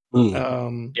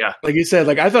 Like you said,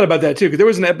 like I thought about that too, because there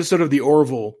was an episode of The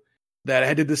Orville that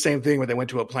I did the same thing where they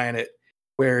went to a planet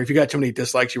where if you got too many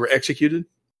dislikes, you were executed.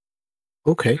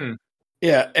 Okay.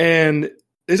 Yeah, and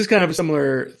this is kind of a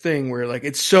similar thing where like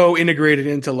it's so integrated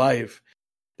into life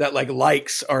that like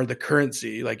likes are the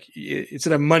currency. Like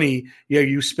instead of money,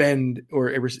 you spend or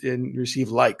receive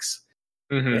likes.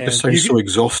 It sounds so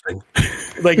exhausting.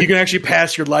 Like you can actually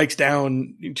pass your likes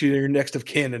down to your next of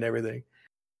kin and everything.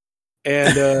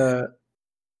 And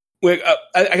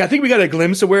I think we got a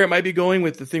glimpse of where it might be going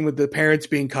with the thing with the parents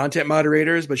being content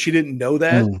moderators, but she didn't know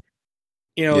that.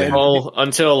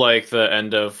 until like the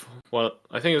end of I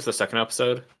think it was the second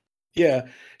episode. Yeah,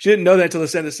 she didn't know that until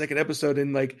the end of the second episode,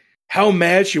 and like how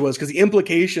mad she was because the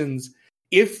implications,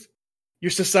 if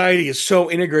your society is so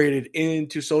integrated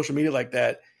into social media like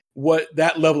that, what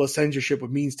that level of censorship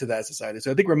would means to that society.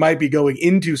 So I think we might be going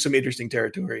into some interesting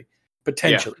territory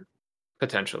potentially. Yeah,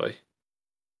 potentially.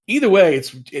 Either way,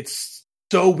 it's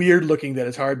so weird looking that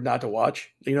it's hard not to watch.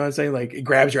 You know what I'm saying? Like it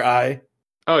grabs your eye.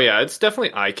 Oh yeah, it's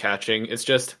definitely eye catching. It's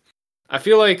just I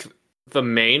feel like the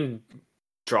main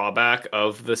drawback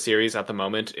of the series at the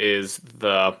moment is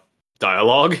the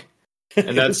dialogue,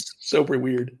 and that's super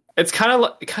weird. It kind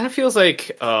of feels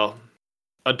like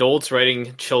adults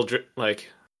writing children, like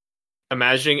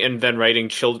imagining and then writing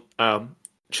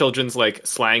children's like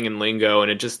slang and lingo,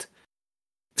 and it just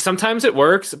sometimes it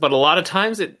works, but a lot of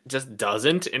times it just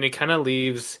doesn't, and it kind of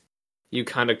leaves you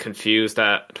kind of confused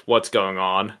at what's going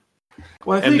on.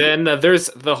 Well, and then there's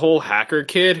the whole hacker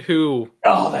kid who...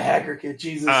 Oh, the hacker kid,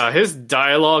 Jesus. His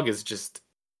dialogue is just...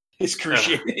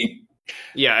 excruciating.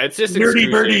 Yeah, it's just nerdy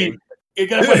birdie. It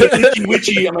got like itchy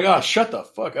witchy. I'm like, oh, shut the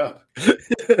fuck up.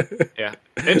 Yeah.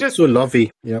 It just... So lovey.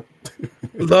 Yep.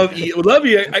 Lovey. What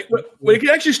it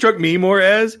actually struck me more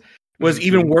as was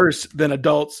even worse than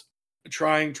adults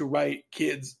trying to write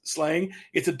kids slang.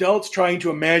 It's adults trying to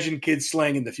imagine kids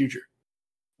slang in the future.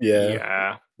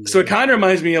 Yeah. So it kind of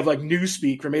reminds me of like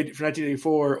Newspeak from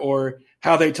 1984 or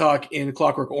how they talk in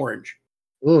Clockwork Orange.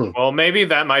 Mm. Well, maybe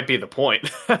that might be the point.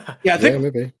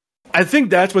 Maybe. I think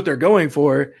that's what they're going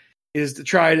for, is to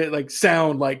try to like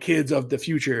sound like kids of the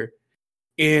future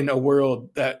in a world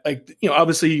that, like,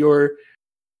 obviously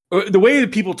the way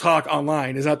that people talk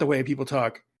online is not the way people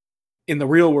talk in the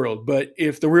real world. But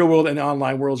if the real world and the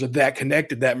online worlds are that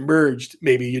connected, that merged,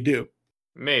 maybe you do.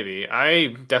 Maybe. I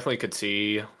definitely could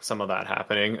see some of that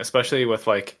happening, especially with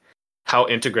like how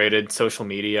integrated social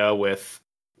media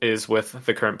is with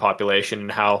the current population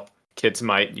and how kids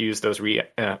might use those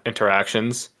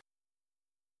interactions.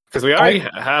 Because we already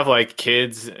have like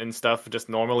kids and stuff just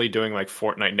normally doing like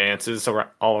Fortnite dances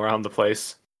all around the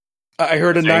place. I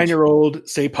heard a 9-year-old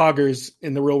say poggers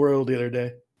in the real world the other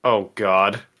day. Oh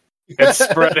God. It's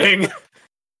spreading.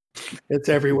 It's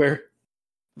everywhere.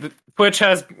 Twitch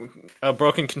has a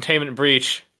broken containment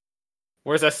breach.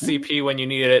 Where's SCP when you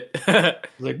need it?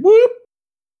 Like, whoop.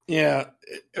 Yeah.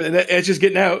 It's just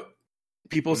getting out.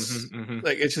 People's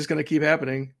like, it's just going to keep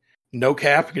happening. No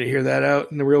cap. You're going to hear that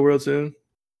out in the real world soon.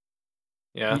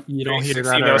 Yeah. You don't hear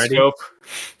that already.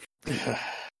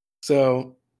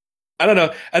 So, I don't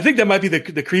know. I think that might be the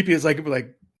creepiest,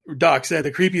 like Doc said,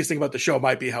 the creepiest thing about the show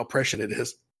might be how prescient it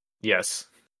is. Yes.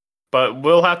 But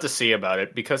we'll have to see about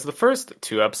it, because the first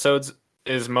 2 episodes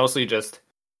is mostly just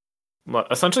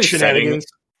essentially shenanigans.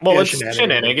 It's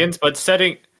shenanigans, but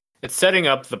it's setting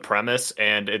up the premise,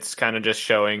 and it's kind of just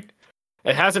showing.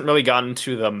 It hasn't really gotten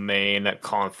to the main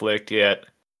conflict yet,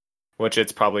 which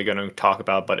it's probably going to talk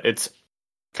about, but it's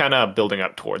kind of building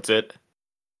up towards it.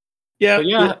 Yeah.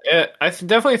 But I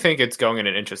definitely think it's going in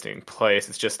an interesting place.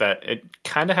 It's just that it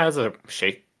kind of has a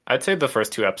shake. I'd say the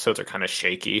first 2 episodes are kind of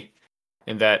shaky,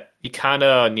 in that you kind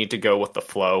of need to go with the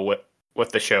flow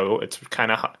with the show. It's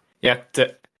kind of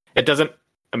it doesn't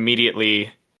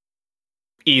immediately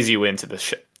ease you into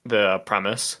the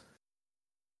premise.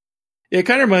 It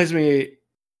kind of reminds me.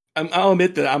 I'll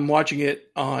admit that I'm watching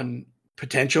it on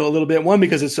potential a little bit. One,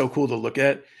 because it's so cool to look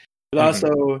at, but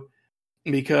also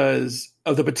because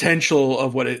of the potential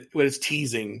of what it's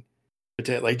teasing.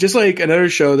 Like just like another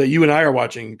show that you and I are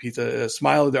watching, Pizza,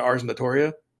 Smile of the Ars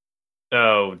Notoria.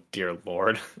 Oh dear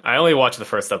Lord! I only watched the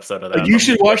first episode of that. You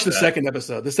should watch the second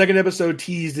episode. The second episode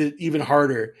teased it even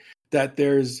harder. That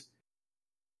there's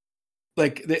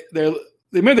like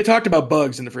remember they talked about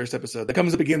bugs in the first episode. That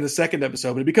comes up again in the second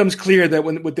episode, but it becomes clear that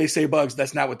when they say bugs,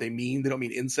 that's not what they mean. They don't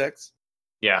mean insects.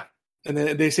 Yeah. And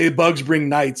then they say bugs bring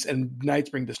knights and knights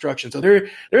bring destruction. So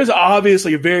there's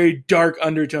obviously a very dark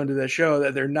undertone to that show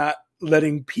that they're not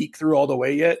letting peek through all the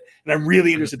way yet. And I'm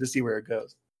really interested to see where it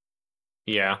goes.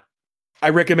 Yeah. I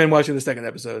recommend watching the second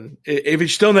episode. If you're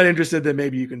still not interested, then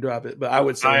maybe you can drop it. But I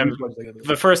would say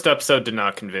the first episode did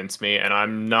not convince me, and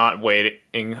I'm not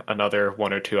waiting another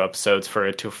 1 or 2 episodes for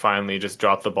it to finally just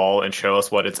drop the ball and show us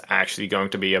what it's actually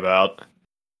going to be about.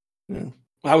 Yeah.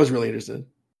 I was really interested.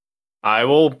 I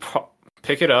will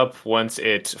pick it up once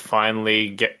it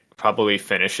finally probably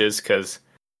finishes, because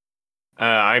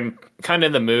I'm kind of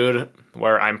in the mood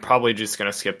where I'm probably just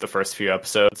going to skip the first few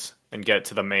episodes and get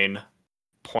to the main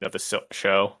point of the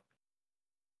show.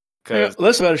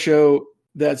 Less about a show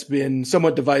that's been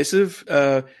somewhat divisive.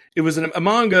 It was a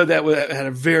manga that had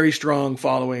a very strong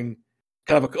following,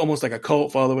 kind of almost like a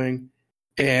cult following,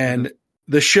 and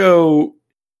the show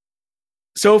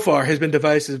so far has been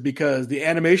divisive because the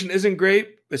animation isn't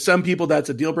great. For some people, that's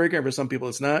a deal breaker, and for some people,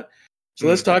 it's not. So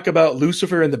let's talk about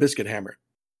Lucifer and the Biscuit Hammer.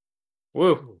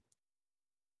 Woo.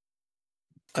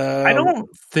 I don't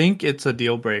think it's a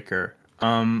deal breaker.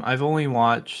 I've only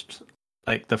watched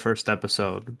like the first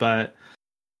episode, but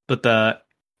the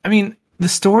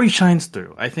story shines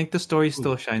through. I think the story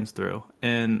still shines through,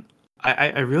 and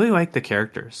I really like the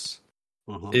characters.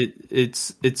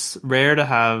 It's rare to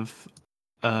have.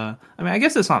 I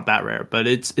guess it's not that rare, but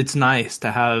it's nice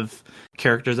to have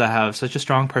characters that have such a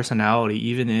strong personality,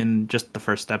 even in just the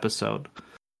first episode,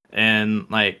 and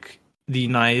like the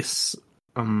nice,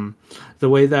 the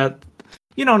way that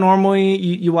normally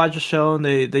you watch a show and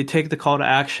they take the call to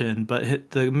action,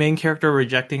 but the main character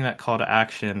rejecting that call to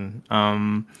action,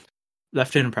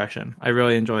 left an impression. I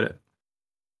really enjoyed it.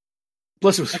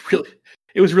 Plus,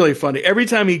 it was really funny. Every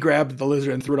time he grabbed the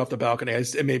lizard and threw it off the balcony,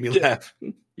 it made me laugh.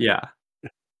 Yeah.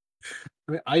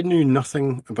 I knew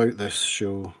nothing about this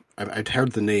show. I'd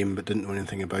heard the name but didn't know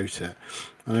anything about it.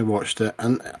 And I watched it,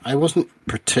 and I wasn't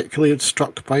particularly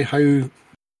struck by how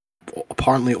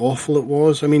apparently awful it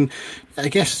was. I mean, I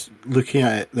guess looking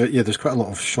at it, there's quite a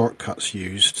lot of shortcuts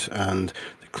used, and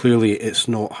clearly it's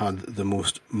not had the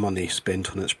most money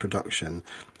spent on its production.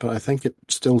 But I think it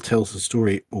still tells the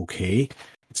story okay.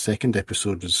 The second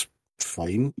episode is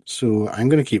fine, so I'm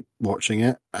going to keep watching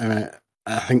it.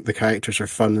 I think the characters are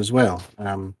fun as well.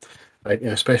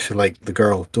 Especially like the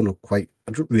girl. I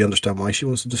don't really understand why she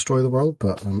wants to destroy the world,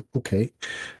 but okay.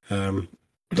 Did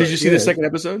you see the second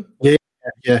episode?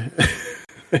 Yeah.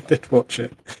 I did watch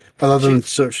it. Other than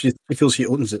she feels she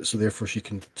owns it, so therefore she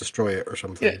can destroy it or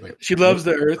something. Yeah, she loves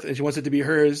the Earth and she wants it to be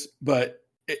hers, but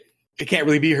it can't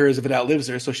really be hers if it outlives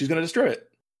her, so she's going to destroy it.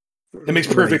 That makes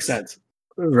perfect sense.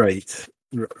 Right.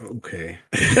 Okay.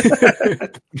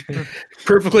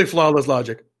 Perfectly flawless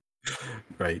logic.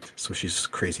 Right. So she's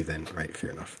crazy then. Right.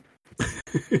 Fair enough.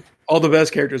 All the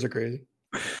best characters are crazy.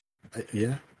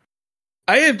 Yeah.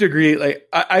 I have to agree. Like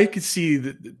I could see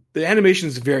the animation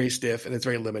is very stiff and it's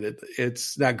very limited.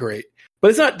 It's not great, but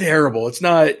it's not terrible. It's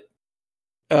not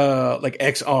like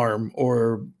X-Arm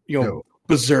or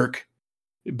Berserk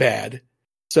bad.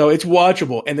 So it's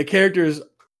watchable, and the characters,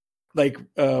 like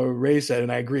Ray said,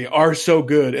 and I agree, are so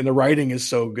good, and the writing is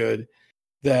so good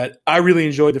that I really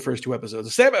enjoyed the first two episodes.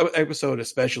 The second episode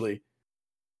especially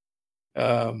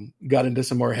got into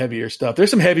some more heavier stuff.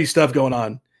 There's some heavy stuff going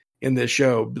on in this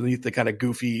show beneath the kind of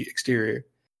goofy exterior.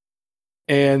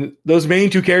 And those main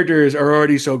two characters are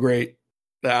already so great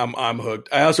that I'm hooked.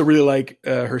 I also really like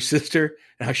her sister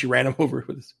and how she ran him over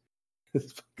with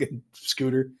this fucking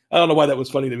scooter. I don't know why that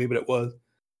was funny to me, but it was.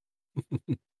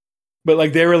 But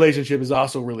like their relationship is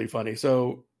also really funny.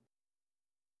 So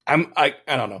I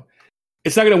don't know.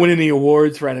 It's not going to win any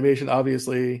awards for animation,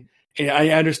 obviously. And I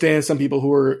understand some people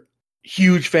who are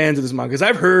huge fans of this manga, because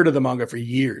I've heard of the manga for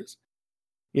years.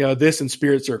 This and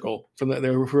Spirit Circle they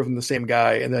were from the same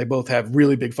guy, and they both have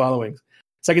really big followings.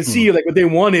 So I can see like what they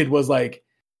wanted was like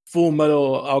Full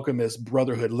Metal Alchemist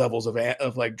Brotherhood levels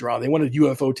of like drawn. They wanted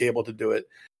UFO Table to do it.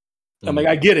 I'm like,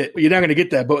 I get it, but you're not going to get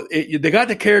that. But they got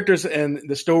the characters and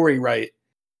the story right,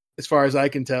 as far as I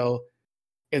can tell.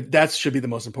 And that should be the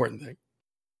most important thing.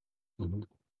 Mm-hmm.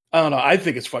 I don't know. I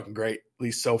think it's fucking great, at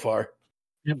least so far.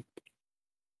 Yep.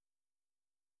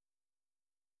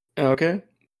 Okay.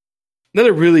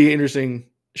 Another really interesting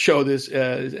show.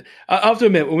 I'll have to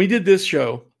admit, when we did this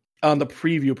show on the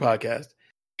preview podcast,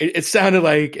 it sounded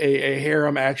like a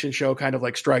harem action show, kind of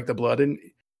like Strike the Blood. And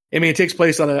I mean, it takes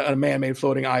place on a man-made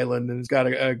floating island, and it's got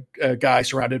a guy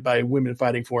surrounded by women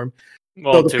fighting for him.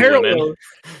 Well,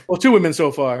 two women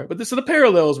so far. But so the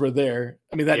parallels were there.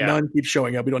 I mean, that nun keeps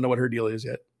showing up. We don't know what her deal is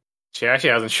yet. She actually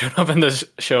hasn't shown up in this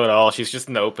show at all. She's just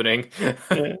in the opening.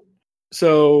 Yeah.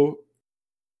 So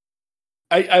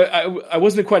I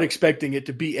wasn't quite expecting it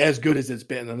to be as good as it's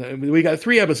been. And we got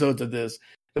 3 episodes of this.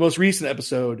 The most recent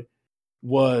episode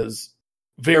was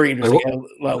very interesting.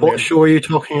 What show are you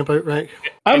talking about, Rick?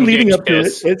 I'm leading up to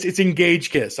it. It's Engage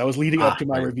Kiss. I was leading up to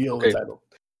my reveal of the title.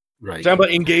 Right. Talking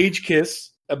about Engage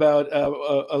Kiss. About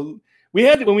we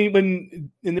had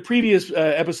when in the previous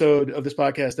episode of this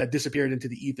podcast that disappeared into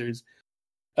the ethers.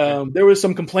 There was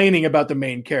some complaining about the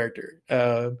main character.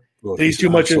 That he's too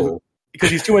much because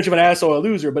he's too much of an asshole, a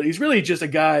loser. But he's really just a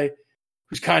guy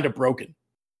who's kind of broken.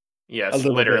 Yes,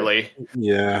 literally. Bit.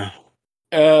 Yeah.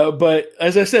 But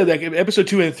as I said, like episode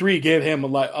 2 and 3 gave him a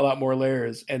lot more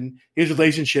layers, and his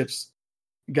relationships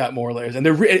got more layers. And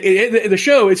the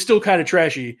show is still kind of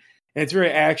trashy, and it's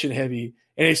very action heavy,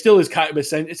 and it still is kind of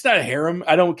it's not a harem.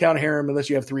 I don't count harem unless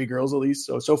you have 3 girls at least.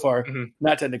 So far,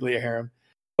 not technically a harem,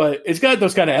 but it's got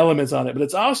those kind of elements on it. But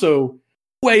it's also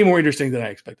way more interesting than I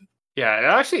expected. Yeah, it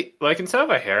actually, like, instead of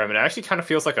a harem, it actually kind of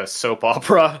feels like a soap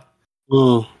opera.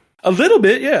 Mm. A little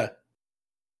bit, yeah.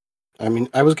 I mean,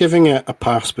 I was giving it a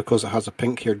pass because it has a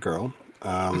pink-haired girl,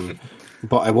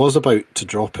 but I was about to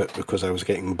drop it because I was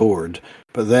getting bored.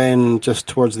 But then, just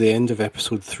towards the end of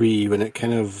episode 3, when it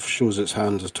kind of shows its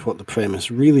hand as to what the premise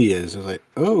really is, I was like,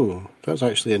 oh, that's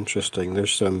actually interesting.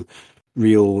 There's some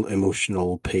real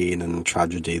emotional pain and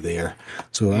tragedy there.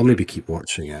 So I'll maybe keep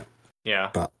watching it. Yeah.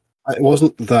 But I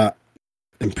wasn't that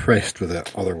impressed with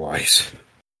it otherwise.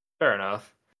 Fair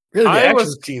enough. Really, the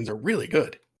action scenes are really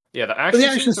good. Yeah, the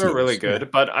action scenes are really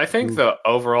good, but I think the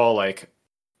overall, like,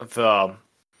 the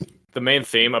main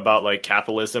theme about, like,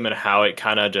 capitalism and how it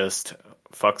kind of just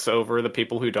fucks over the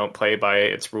people who don't play by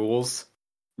its rules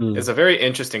is a very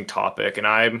interesting topic, and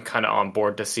I'm kind of on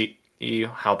board to see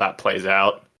how that plays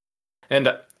out. And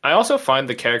I also find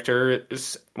the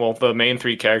characters, well, the main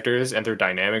 3 characters and their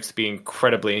dynamics to be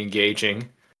incredibly engaging.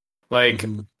 Like,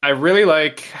 I really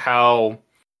like how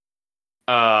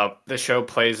the show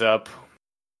plays up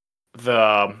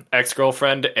the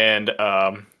ex-girlfriend and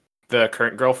the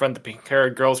current girlfriend, the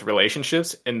pink-haired girl's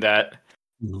relationships, in that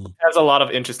it has a lot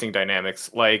of interesting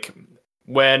dynamics. Like,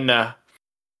 when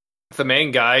the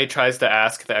main guy tries to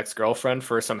ask the ex-girlfriend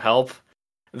for some help,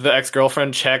 the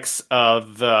ex-girlfriend checks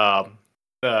the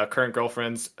current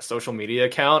girlfriend's social media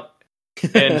account,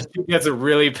 and she gets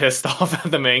really pissed off at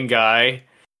the main guy.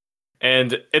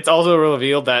 And it's also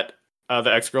revealed that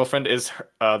the ex-girlfriend is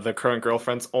the current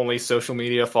girlfriend's only social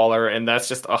media follower, and that's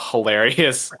just a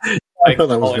hilarious I thought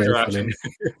that was very interaction.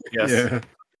 Funny. Yes. Yeah.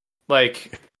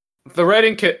 Like, the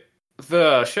writing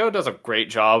the show does a great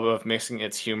job of mixing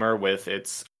its humor with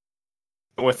its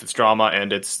drama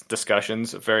and its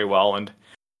discussions very well, and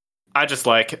I just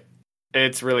like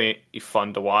it's really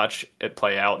fun to watch it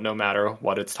play out no matter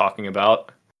what it's talking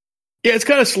about. Yeah, it's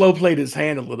kind of slow played his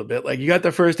hand a little bit. Like, you got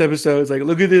the first episode, it's like,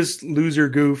 look at this loser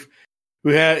goof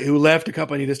who left a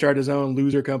company to start his own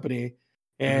loser company,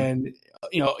 and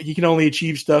he can only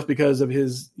achieve stuff because of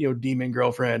his demon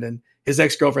girlfriend, and his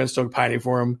ex-girlfriend's still pining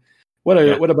for him. What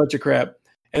a bunch of crap.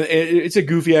 And it's a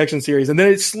goofy action series, and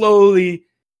then it slowly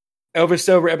over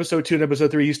episode 2 and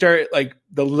episode 3, you start, like,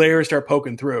 the layers start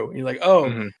poking through, and you're like,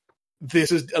 oh,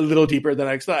 this is a little deeper than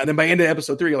I thought. And then by the end of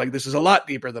episode 3, you're like, this is a lot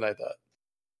deeper than I thought.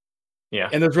 Yeah.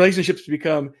 And those relationships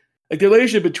become, like, the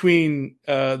relationship between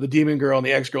the demon girl and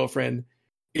the ex-girlfriend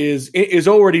is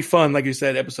already fun, like you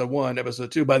said, episode 1,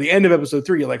 episode 2. By the end of episode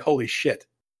 3, you're like, holy shit.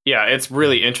 Yeah, it's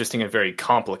really interesting and very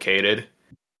complicated.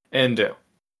 And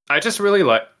I just really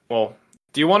like, well,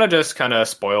 do you want to just kind of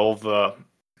spoil the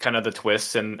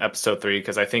twists in episode 3?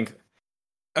 Because I think...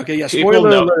 Okay, yeah, spoiler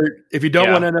alert. If you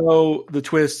don't want to know the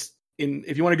twists,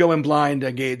 if you want to go in blind to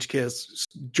engage Kiss,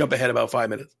 jump ahead about 5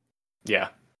 minutes. Yeah.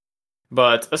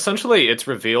 But essentially, it's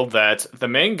revealed that the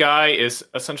main guy is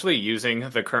essentially using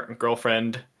the current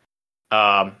girlfriend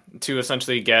to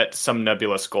essentially get some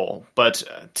nebulous goal. But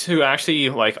to actually,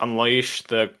 like, unleash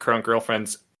the current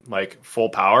girlfriend's, like, full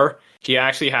power, he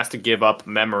actually has to give up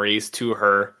memories to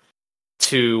her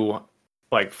to,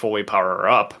 like, fully power her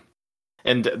up.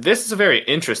 And this is very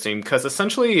interesting because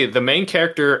essentially the main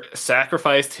character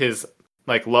sacrificed his,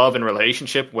 like, love and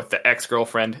relationship with the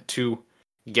ex-girlfriend to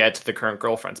get the current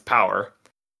girlfriend's power.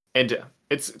 And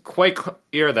it's quite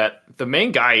clear that the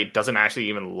main guy doesn't actually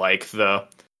even like the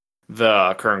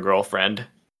current girlfriend.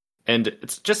 And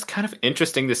it's just kind of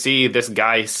interesting to see this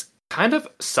guy kind of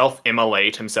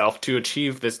self-immolate himself to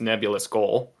achieve this nebulous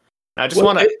goal. And I just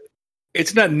want to...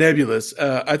 It's not nebulous.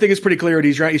 I think it's pretty clear that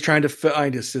he's trying to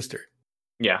find his sister.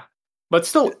 Yeah. But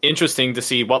still interesting to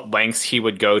see what lengths he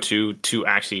would go to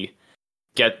actually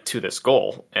get to this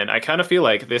goal. And I kind of feel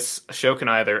like this show can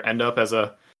either end up as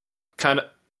a kind of...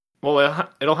 Well,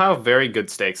 it'll have very good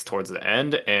stakes towards the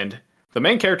end, and the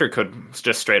main character could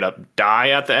just straight up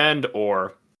die at the end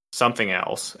or something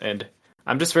else. And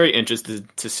I'm just very interested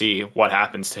to see what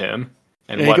happens to him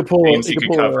and what themes he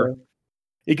could cover.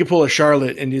 He could pull a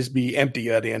Charlotte and just be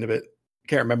empty at the end of it.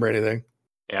 Can't remember anything.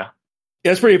 Yeah.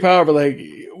 Yeah, it's pretty powerful. Like,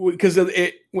 because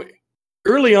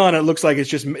early on, it looks like it's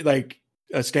just like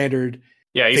a standard.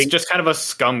 Yeah, he's just kind of a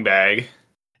scumbag.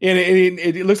 And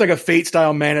it looks like a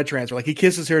Fate-style mana transfer. Like, he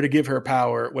kisses her to give her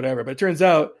power, whatever. But it turns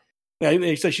out,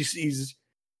 he's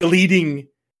deleting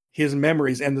his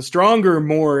memories. And the stronger,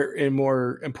 more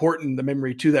important the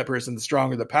memory to that person, the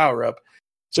stronger the power up.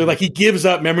 So, like, he gives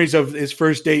up memories of his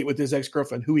first date with his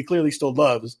ex-girlfriend, who he clearly still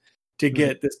loves, to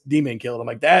get this demon killed. I'm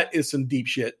like, that is some deep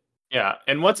shit. Yeah,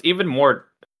 and what's even more,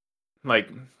 like,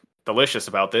 delicious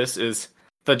about this is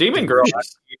the demon girl...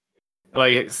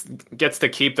 like, gets to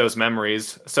keep those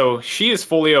memories. So she is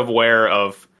fully aware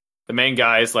of the main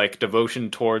guy's like devotion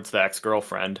towards the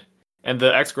ex-girlfriend, and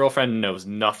the ex-girlfriend knows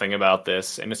nothing about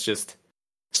this, and it's just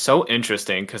so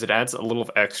interesting because it adds a little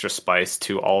extra spice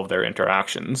to all of their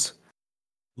interactions.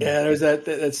 Yeah, there's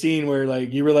that scene where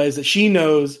like you realize that she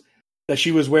knows that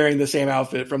she was wearing the same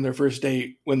outfit from their first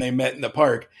date when they met in the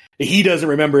park. He doesn't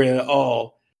remember it at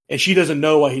all, and she doesn't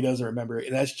know why he doesn't remember it,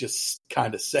 and that's just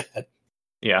kind of sad.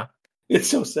 Yeah. It's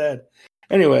so sad.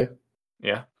 Anyway.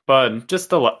 Yeah, but just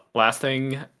the last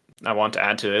thing I want to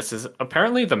add to this is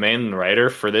apparently the main writer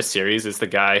for this series is the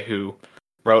guy who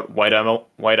wrote White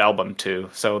Album 2,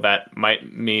 so that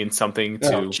might mean something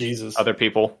to other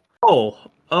people. Oh,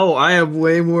 I am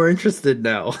way more interested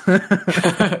now.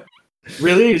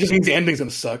 Really? It just means the ending's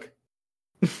gonna suck.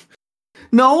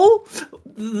 No,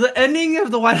 the ending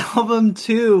of the White Album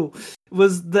 2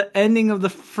 was the ending of the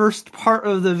first part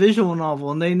of the visual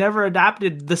novel, and they never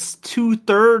adapted this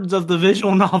 2/3 of the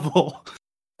visual novel.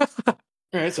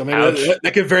 All right, so maybe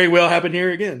that could very well happen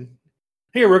here again.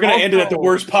 Here, we're going to end it at the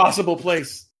worst possible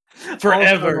place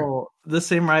forever. Also, the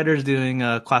same writer's doing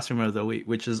Classroom of the Week,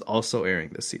 which is also airing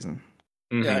this season.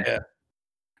 Mm-hmm. Yeah.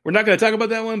 We're not going to talk about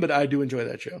that one, but I do enjoy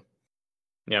that show.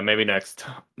 Yeah, maybe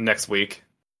next week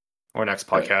or next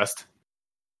podcast.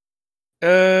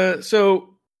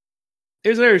 So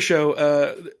there's another show.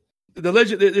 The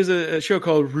legend. There's a show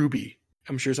called Ruby.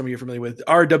 I'm sure some of you are familiar with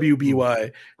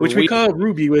RWBY, which we call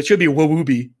Ruby, but it should be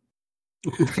Wawooby.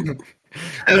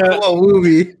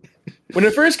 Wawooby. When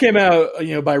it first came out,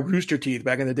 by Rooster Teeth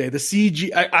back in the day, the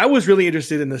CG. I was really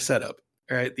interested in the setup.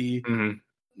 Right,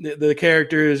 the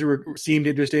characters seemed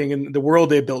interesting, and the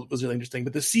world they built was really interesting.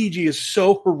 But the CG is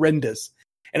so horrendous,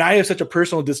 and I have such a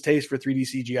personal distaste for 3D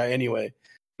CGI anyway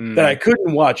that I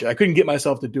couldn't watch it. I couldn't get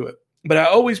myself to do it. But I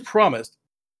always promised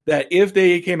that if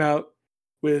they came out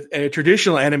with a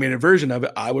traditional animated version of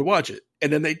it, I would watch it.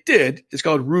 And then they did. It's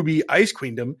called Ruby Ice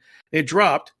Queendom. It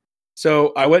dropped.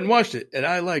 So I went and watched it, and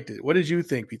I liked it. What did you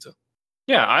think, Pizza?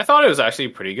 Yeah, I thought it was actually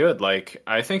pretty good. Like,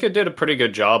 I think it did a pretty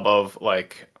good job of,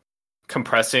 like,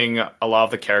 compressing a lot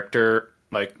of the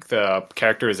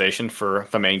characterization for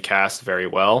the main cast very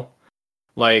well.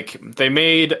 Like,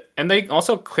 they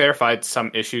also clarified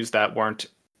some issues that weren't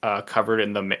covered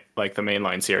in the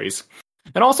mainline series.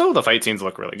 And also, the fight scenes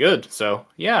look really good. So,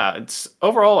 yeah,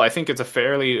 overall, I think it's a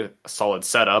fairly solid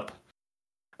setup.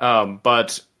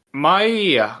 But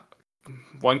my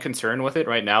one concern with it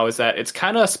right now is that it's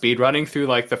kind of speedrunning through,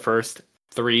 like, the first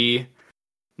 3,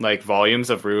 like, volumes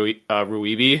of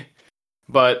Ruibi.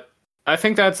 But I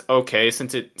think that's okay,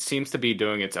 since it seems to be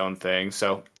doing its own thing.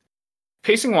 So,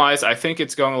 pacing-wise, I think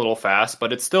it's going a little fast,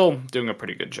 but it's still doing a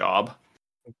pretty good job.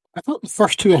 I thought the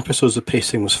first 2 episodes of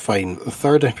pacing was fine. The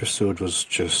 3rd episode was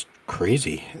just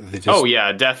crazy. Oh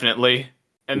yeah, definitely.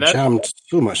 And that jammed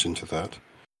so much into that.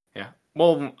 Yeah.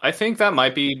 Well, I think that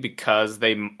might be because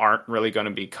they aren't really going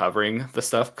to be covering the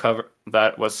stuff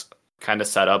that was kind of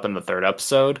set up in the 3rd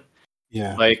episode.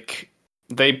 Yeah. Like,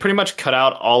 they pretty much cut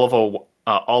out all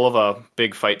of a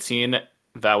big fight scene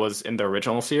that was in the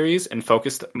original series and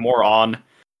focused more on,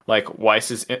 like,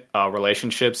 Weiss's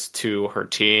relationships to her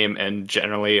team and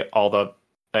generally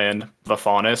the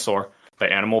faunus, or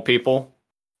the animal people.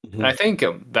 Mm-hmm. And I think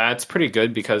that's pretty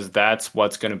good because that's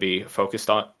what's going to be focused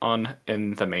on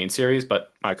in the main series,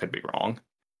 but I could be wrong.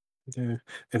 Yeah,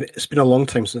 and it's been a long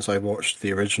time since I watched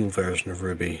the original version of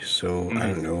Ruby, so I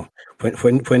don't know.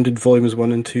 When did volumes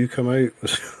 1 and 2 come out?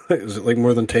 Was it like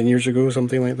more than 10 years ago,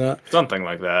 something like that? Something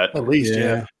like that. At least,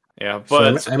 yeah. Yeah,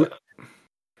 but...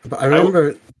 But I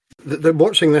remember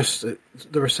watching this,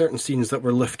 there were certain scenes that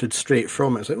were lifted straight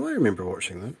from it. It's like, I remember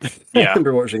watching that. Yeah. I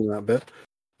remember watching that bit,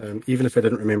 even if I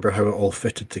didn't remember how it all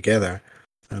fitted together.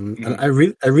 And I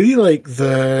really like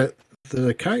the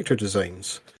character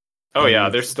designs. Oh yeah,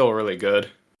 they're still really good.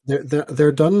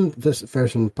 They're done this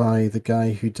version by the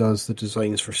guy who does the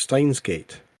designs for Steins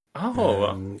Gate.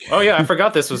 Oh, yeah, I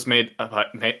forgot this was made.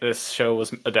 This show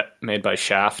was made by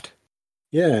Shaft.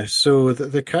 Yeah, so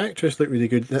the characters look really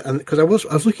good, and because I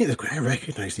was looking at this, I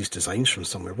recognize these designs from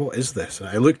somewhere. What is this? And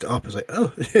I looked it up. I was like,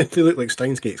 oh, they look like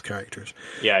Steins Gate's characters.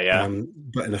 Yeah.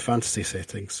 But in a fantasy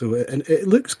setting. So it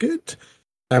looks good.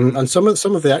 And some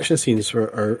of the action scenes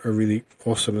are really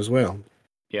awesome as well.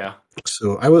 Yeah.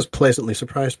 So I was pleasantly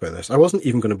surprised by this. I wasn't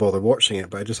even going to bother watching it,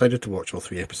 but I decided to watch all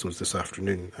 3 episodes this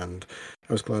afternoon, and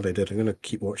I was glad I did. I'm going to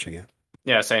keep watching it.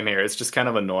 Yeah, same here. It's just kind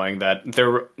of annoying that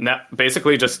they're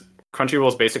basically just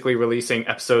Crunchyroll's basically releasing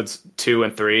episodes 2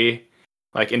 and 3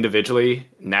 like individually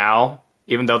now,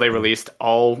 even though they released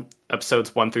all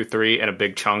episodes 1 through 3 in a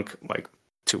big chunk like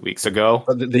 2 weeks ago.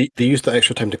 But they used that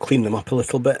extra time to clean them up a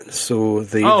little bit. So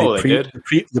They did?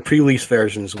 The pre-release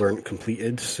versions weren't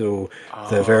completed. So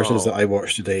the versions that I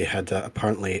watched today had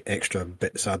apparently extra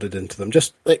bits added into them,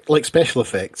 just like special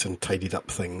effects and tidied up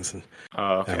things. And,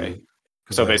 okay.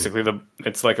 So basically,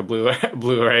 it's like a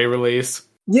Blu-ray release.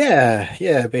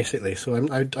 Yeah, basically. So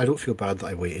I don't feel bad that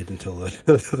I waited until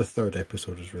the third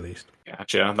episode was released.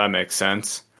 Gotcha, that makes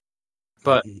sense.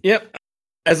 But yep,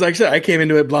 as like I said, I came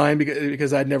into it blind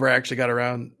because I'd never actually got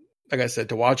around, like I said,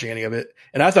 to watching any of it,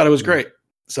 and I thought it was great.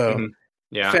 So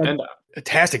and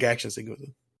fantastic action sequence.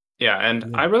 Yeah,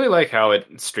 and I really like how it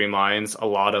streamlines a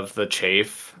lot of the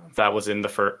chafe that was in the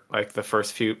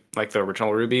first few, like the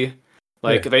original RWBY.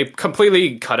 Like they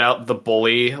completely cut out the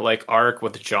bully arc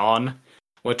with John,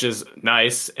 which is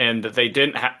nice, and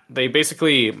they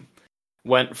basically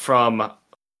went from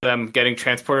them getting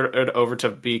transported over to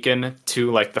Beacon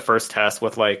to the first test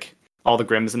with all the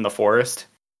Grims in the forest.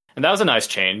 And that was a nice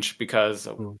change because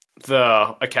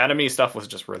the Academy stuff was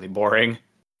just really boring.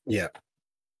 Yeah.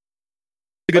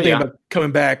 The good thing about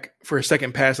coming back for a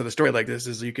second pass of the story like this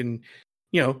is you can,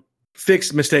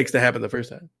 fix mistakes that happened the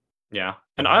first time. Yeah.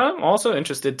 And I'm also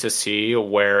interested to see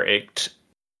where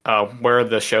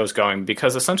the show's going,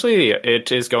 because essentially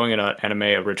it is going in an anime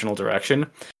original direction,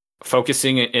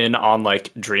 focusing in on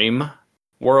dream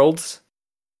worlds.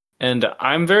 And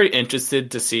I'm very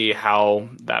interested to see how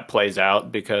that plays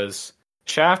out, because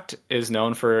Shaft is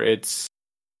known for its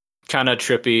kind of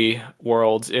trippy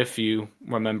worlds, if you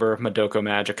remember Madoka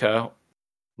Magica.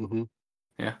 Mm-hmm.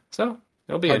 Yeah, so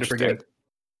it'll be Hard interesting.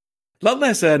 A lot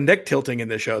less neck tilting in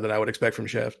this show than I would expect from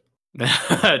Shaft.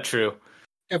 True.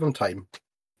 Give him time.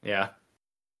 Yeah.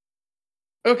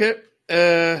 Okay.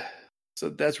 So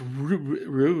that's Ruby.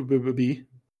 Ruby.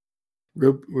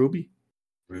 Ruby.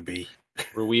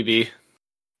 Ruby.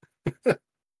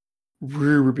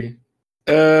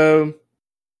 I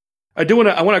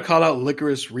want to call out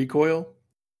Licorice Recoil.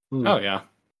 Oh yeah,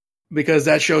 because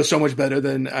that show is so much better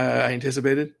than I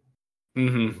anticipated.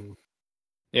 Mm-hmm.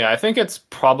 Yeah, I think it's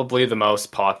probably the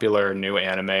most popular new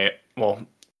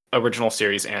original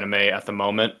series anime at the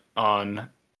moment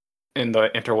in the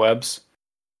interwebs.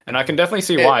 And I can definitely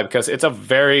see why, because it's a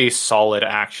very solid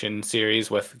action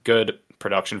series with good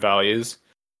production values.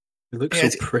 It looks so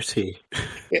pretty.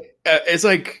 It's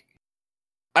like,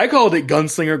 I called it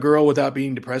Gunslinger Girl without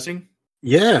being depressing.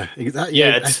 Yeah, I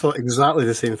thought exactly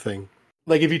the same thing.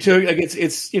 Like if you took,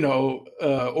 it's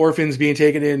orphans being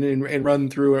taken in and run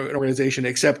through an organization,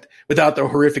 except without the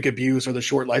horrific abuse or the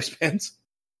short lifespans.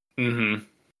 Mm-hmm.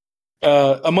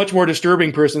 A much more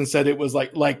disturbing person said it was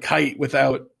like Kite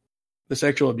without the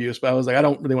sexual abuse, but I was like, I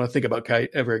don't really want to think about Kite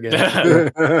ever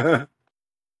again.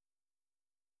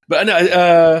 But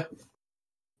no,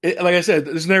 like I said,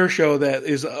 there's another show that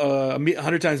is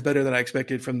 100 times better than I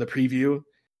expected from the preview.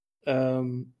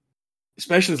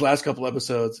 Especially these last couple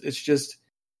episodes, it's just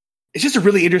a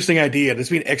really interesting idea that's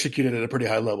being executed at a pretty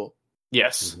high level.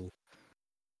 Yes,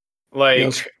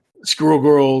 Squirrel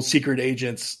Girl, secret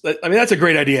agents. I mean, that's a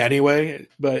great idea anyway,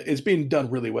 but it's being done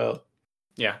really well.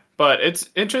 Yeah, but it's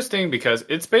interesting because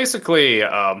it's basically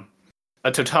a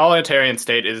totalitarian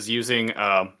state is using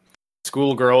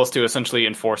schoolgirls to essentially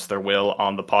enforce their will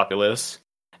on the populace,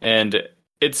 and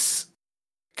it's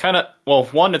kind of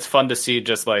it's fun to see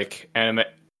just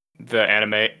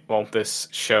this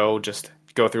show just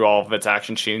go through all of its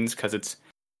action scenes because it's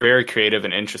very creative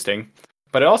and interesting.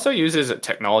 But it also uses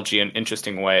technology in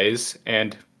interesting ways,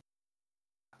 and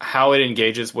how it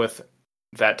engages with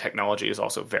that technology is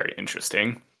also very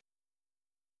interesting.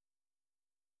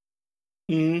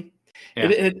 Mm-hmm. Yeah.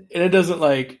 It doesn't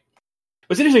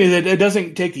what's interesting is that it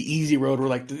doesn't take the easy road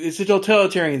where it's a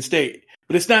totalitarian state,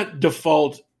 but it's not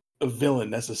default a villain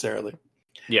necessarily.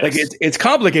 Yes. It's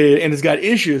complicated and it's got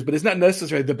issues, but it's not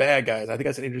necessarily the bad guys. I think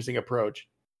that's an interesting approach.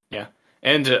 Yeah,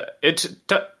 and it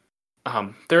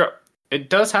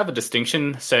does have a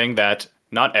distinction saying that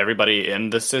not everybody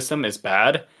in the system is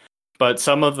bad, but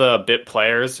some of the bit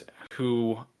players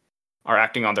who are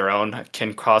acting on their own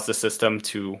can cause the system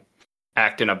to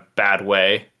act in a bad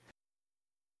way.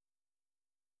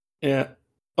 Yeah,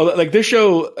 this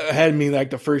show had me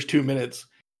the first 2 minutes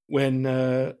when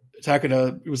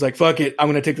Takada was like, "Fuck it, I'm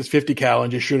going to take this 50 cal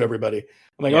and just shoot everybody."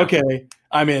 I'm like, "Okay,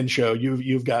 I'm in. Show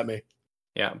you've got me."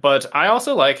 Yeah, but I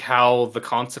also like how the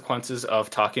consequences of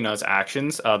Takina's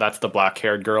actions, that's the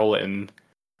black-haired girl in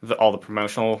all the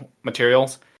promotional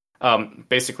materials,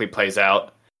 basically plays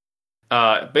out.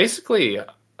 Basically,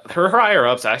 her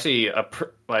higher-ups actually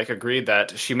agreed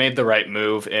that she made the right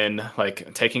move in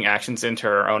taking actions into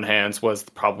her own hands was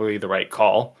probably the right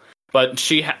call. But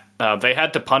they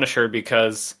had to punish her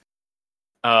because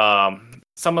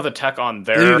some of the tech on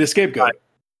They needed their a scapegoat.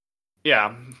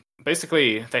 yeah,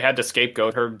 basically they had to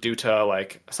scapegoat her due to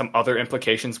like some other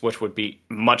implications, which would be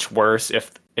much worse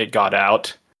if it got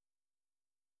out.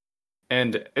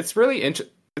 And it's really engaged.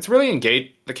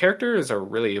 The characters are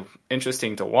really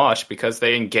interesting to watch because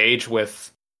they engage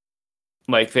with,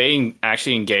 like, they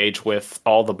actually engage with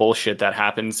all the bullshit that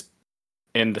happens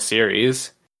in the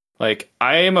series. Like,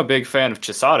 I am a big fan of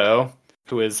Chisato,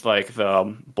 who is like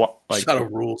the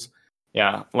Chisato rules.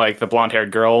 Yeah, like the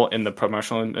blonde-haired girl in the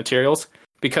promotional materials,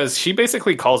 because she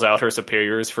basically calls out her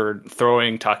superiors for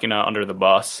throwing Takina under the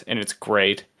bus, and it's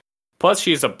great. Plus,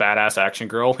 she's a badass action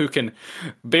girl who can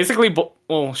basically,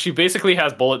 she basically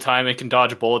has bullet time and can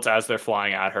dodge bullets as they're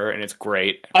flying at her, and it's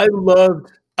great. I love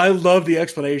the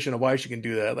explanation of why she can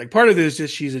do that. Like, part of it is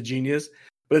just she's a genius,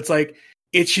 but it's like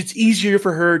it's easier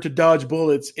for her to dodge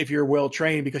bullets if you're well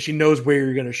trained because she knows where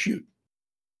you're going to shoot.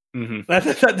 Mm-hmm.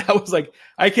 That was like,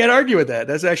 I can't argue with that.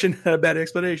 That's actually not a bad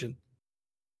explanation.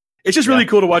 It's just really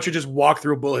cool to watch her just walk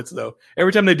through bullets, though.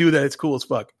 Every time they do that, it's cool as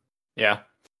fuck. Yeah.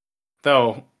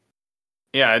 Though,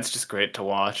 yeah, it's just great to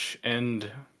watch.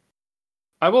 And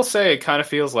I will say it kind of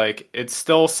feels like it's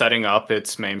still setting up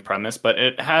its main premise, but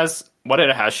what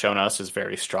it has shown us is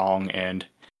very strong, and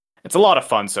it's a lot of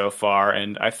fun so far.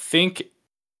 And I think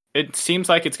it seems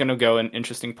like it's going to go in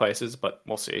interesting places, but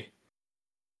we'll see.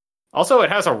 Also, it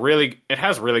has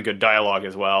really good dialogue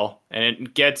as well, and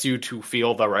it gets you to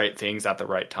feel the right things at the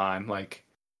right time. Like,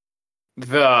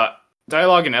 the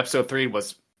dialogue in episode 3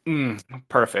 was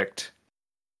perfect.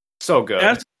 So good.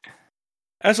 I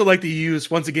also like to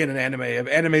use, once again, an anime of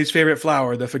anime's favorite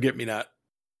flower, the forget-me-not.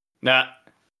 Nah.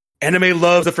 Anime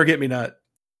loves the forget-me-not.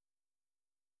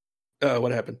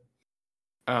 What happened?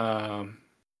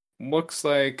 Looks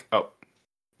like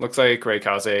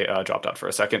Reikaze dropped out for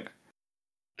a second.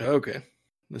 Okay.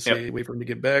 Let's see. Wait for him to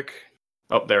get back.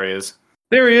 Oh, there he is.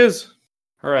 There he is.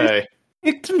 Hooray.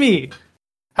 It's me.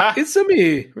 Ha! It's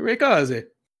me, Reikaze.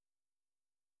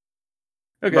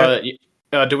 Okay.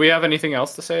 But do we have anything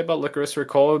else to say about Licorice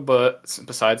Recall, but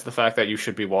besides the fact that you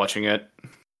should be watching it?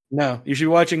 No, you should be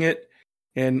watching it,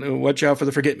 and watch out for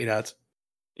the forget-me-nots.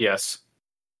 Yes.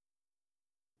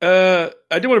 I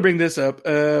do want to bring this up.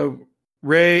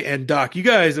 Ray and Doc, you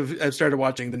guys have started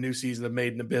watching the new season of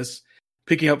Made in Abyss,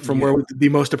 picking up from where the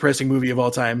most depressing movie of all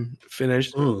time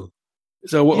finished. So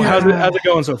how's it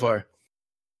going so far?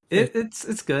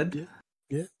 It's good.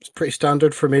 Yeah, it's pretty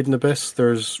standard for Made in Abyss.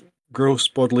 There's gross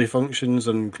bodily functions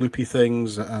and gloopy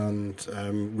things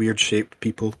and weird shaped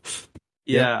people.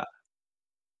 Yeah.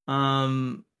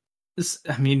 I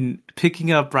mean,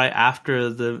 picking up right after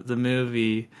the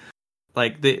movie,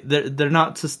 like they're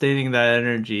not sustaining that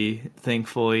energy,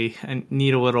 thankfully. I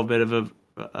need a little bit of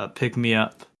a pick me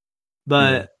up.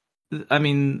 But I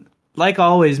mean, like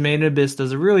always, Made in Abyss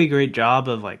does a really great job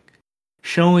of like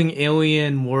showing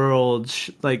alien worlds,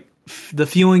 like the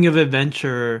feeling of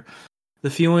adventure,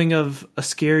 the feeling of a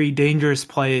scary, dangerous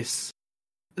place.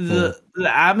 The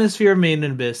atmosphere of Made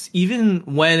in Abyss, even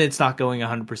when it's not going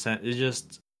 100%, is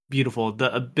just beautiful.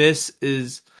 The Abyss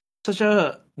is such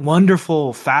a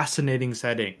wonderful, fascinating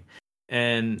setting,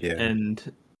 and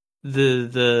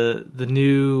the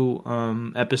new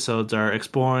episodes are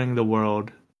exploring the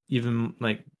world, even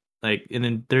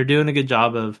and they're doing a good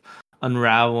job of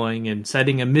unraveling and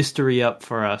setting a mystery up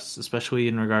for us, especially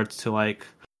in regards to like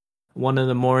one of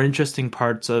the more interesting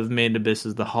parts of Made in Abyss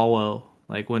is the hollow.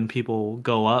 Like when people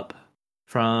go up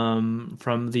from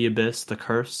the abyss, the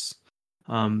curse,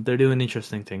 they're doing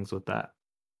interesting things with that.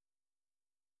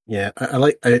 Yeah,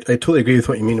 I totally agree with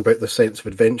what you mean about the sense of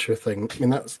adventure thing. I mean,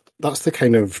 that's the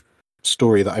kind of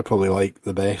story that I probably like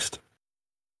the best.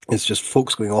 It's just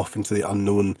folks going off into the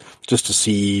unknown just to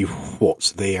see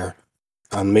what's there.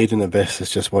 And Made in Abyss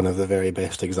is just one of the very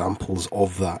best examples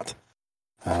of that.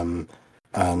 And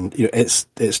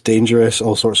it's dangerous.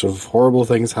 All sorts of horrible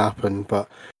things happen, but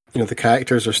the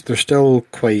characters they're still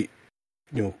quite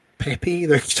peppy.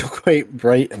 They're still quite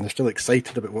bright, and they're still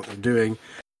excited about what they're doing.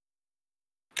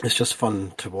 It's just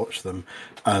fun to watch them.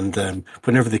 And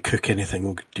whenever they cook anything,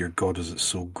 oh dear God, is it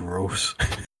so gross?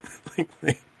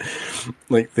 They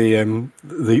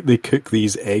cook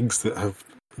these eggs that have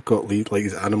got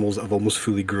these animals that have almost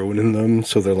fully grown in them,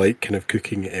 so they're like kind of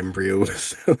cooking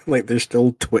embryos. Like they're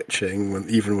still twitching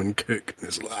even when cooked.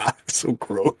 It's so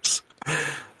gross.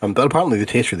 But apparently they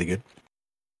taste really good.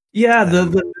 Yeah,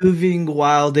 the moving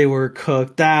while they were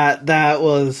cooked, that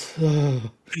was.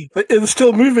 It's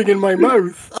still moving in my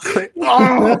mouth. Like,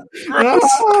 the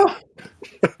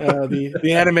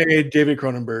anime David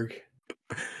Cronenberg.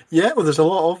 Yeah, well, there's a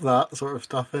lot of that sort of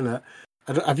stuff in it.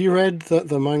 Have you read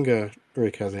the manga,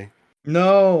 Rikaze?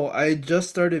 No, I just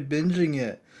started binging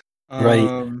it.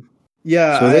 Right.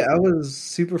 Yeah, So I was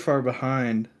super far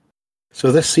behind.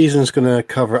 So this season's going to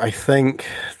cover, I think,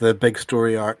 the big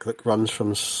story arc that runs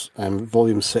from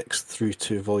Volume 6 through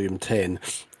to Volume 10.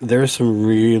 There is some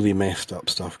really messed up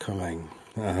stuff coming.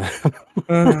 Yeah,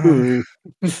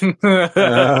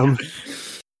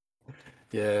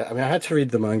 I mean, I had to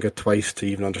read the manga twice to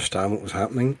even understand what was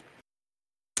happening.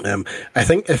 I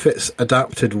think if it's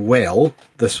adapted well,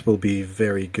 this will be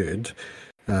very good.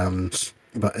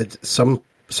 But some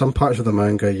parts of the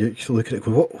manga, you look at it,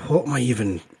 and go, what am I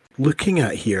even looking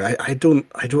at here? I don't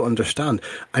understand.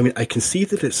 I mean, I can see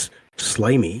that it's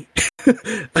slimy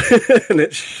and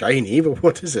it's shiny, but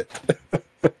what is it?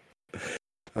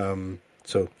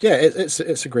 So yeah, it's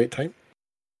a great time.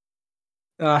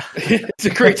 It's a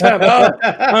great time.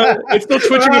 It's still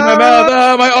twitching in my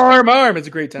mouth. My arm. It's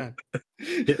a great time.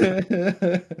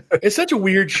 It's such a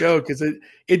weird show because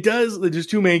it does. There's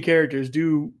two main characters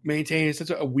do maintain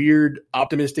such a weird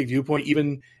optimistic viewpoint,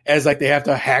 even as like they have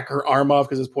to hack her arm off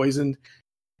because it's poisoned,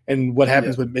 and what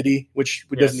happens with Mitty, which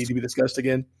doesn't need to be discussed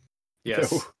again. Yes.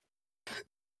 So,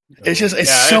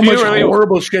 it's so much really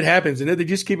horrible shit happens, and they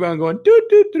just keep on going doo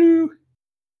doo doo.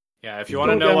 Yeah, if you want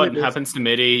to know what happens to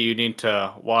Mitty, you need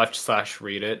to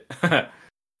watch/read it. Yeah,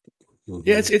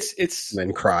 it's and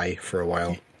then cry for a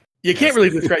while. You can't really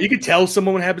describe. You can tell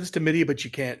someone what happens to Mitty, but you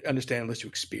can't understand unless you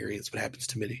experience what happens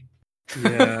to Mitty.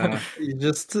 Yeah,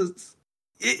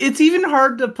 it's even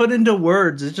hard to put into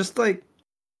words. It's just like,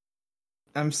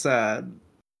 I'm sad.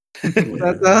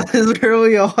 That is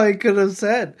really all I could have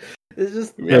said. It's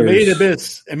just made in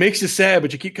abyss. It makes you sad,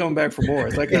 but you keep coming back for more.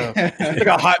 It's like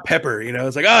a hot pepper, you know.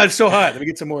 It's like, it's so hot. Let me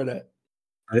get some more of that.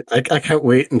 I can't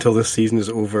wait until this season is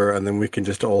over, and then we can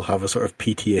just all have a sort of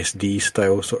PTSD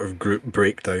style sort of group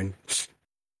breakdown.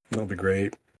 That'll be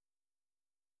great.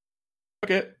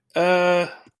 Okay, I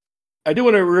do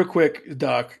want to real quick,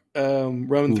 Doc,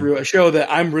 run through a show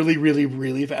that I'm really, really,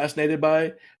 really fascinated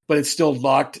by, but it's still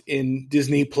locked in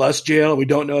Disney Plus jail. We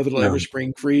don't know if it'll ever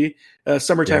spring free.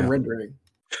 Summertime Rendering.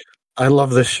 I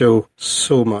love this show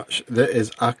so much. That is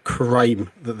a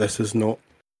crime that this is not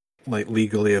like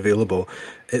legally available.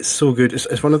 It's so good.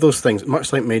 It's one of those things,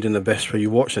 much like Made in Abyss, where you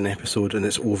watch an episode and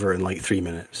it's over in like 3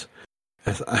 minutes.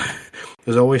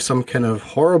 There's always some kind of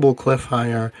horrible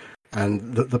cliffhanger,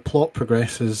 and the plot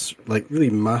progresses like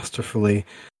really masterfully,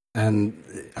 and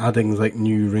adding like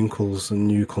new wrinkles and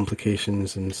new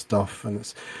complications and stuff,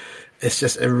 and it's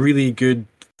just a really good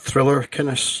thriller kind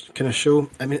of show.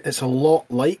 I mean, it's a lot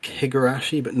like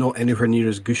Higurashi, but not anywhere near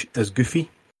as goofy.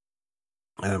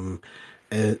 And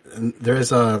there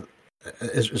is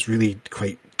it's really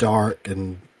quite dark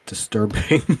and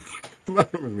disturbing.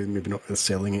 Maybe not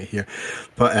selling it here,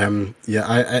 but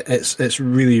it's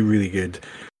really, really good.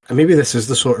 And maybe this is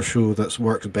the sort of show that's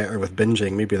worked better with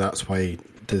binging. Maybe that's why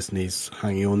Disney's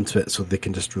hanging on to it, so they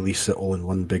can just release it all in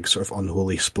one big sort of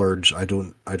unholy splurge. I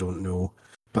don't know.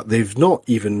 But they've not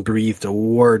even breathed a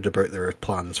word about their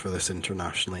plans for this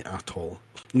internationally at all.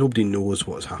 Nobody knows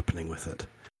what's happening with it.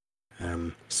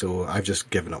 So I've just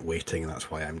given up waiting, and that's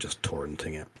why I'm just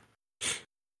torrenting it.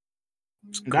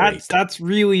 That's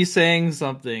really saying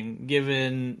something,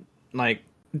 given like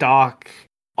Doc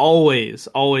always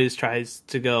tries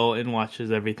to go and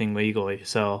watches everything legally.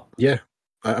 So yeah,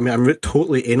 I mean, I'm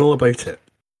totally anal about it,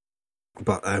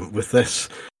 but with this,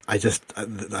 I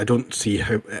don't see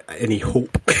any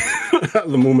hope at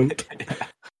the moment.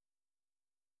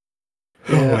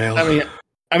 Yeah, well.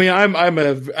 I mean,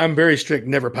 I'm very strict,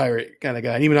 never pirate kind of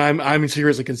guy. And even I'm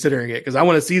seriously considering it because I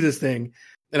want to see this thing,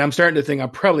 and I'm starting to think I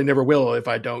probably never will if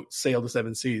I don't sail the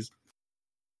 7 seas.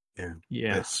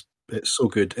 Yeah. It's so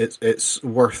good. It's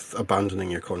worth abandoning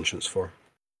your conscience for.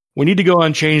 We need to go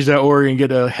on change.org and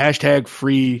get a hashtag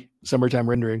free summertime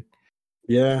rendering.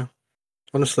 Yeah.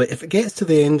 Honestly, if it gets to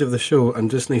the end of the show and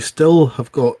Disney still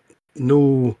have got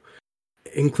no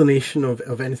inclination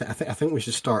of anything, I think we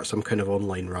should start some kind of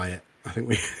online riot. I think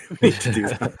we need to do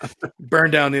that.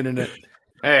 Burn down the internet.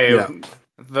 Hey,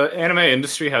 the anime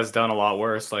industry has done a lot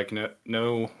worse. Like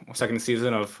no second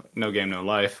season of No Game No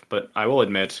Life, but I will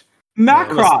admit,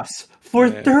 Macross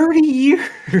for 30 years.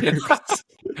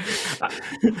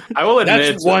 I will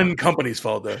admit that's one company's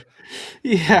fault, though.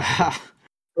 Yeah.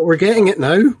 But we're getting it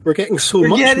now. We're getting so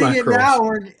much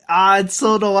Macross. It now. It's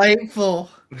so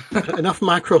delightful. Enough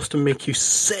Macross to make you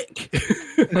sick.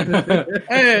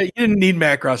 Hey, you didn't need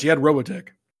Macross. You had Robotech.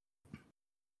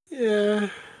 Yeah.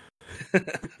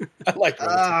 I like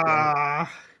Robotech.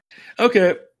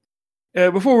 Okay.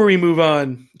 Before we move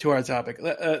on to our topic,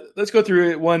 let's go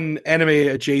through one anime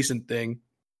adjacent thing.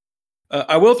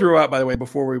 I will throw out, by the way,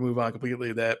 before we move on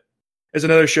completely, that There's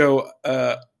another show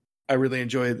I really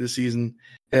enjoyed this season.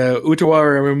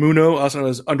 Utawara Ramuno, also known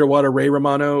as Underwater Ray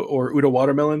Romano or Uta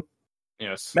Watermelon.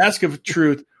 Yes. Mask of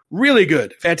Truth, really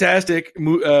good. Fantastic.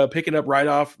 Picking up right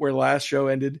off where the last show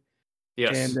ended.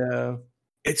 Yes. And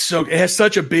it has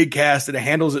such a big cast and it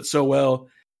handles it so well.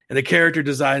 And the character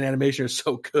design and animation are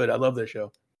so good. I love this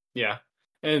show. Yeah.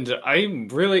 And I'm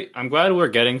glad we're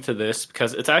getting to this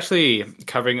because it's actually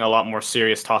covering a lot more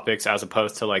serious topics as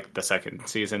opposed to like the second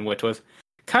season, which was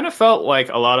kind of felt like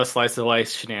a lot of slice of life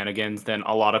shenanigans. Then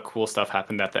a lot of cool stuff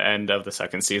happened at the end of the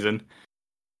second season.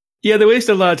 Yeah, they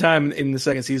wasted a lot of time in the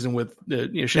second season with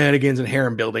shenanigans and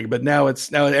harem building, but now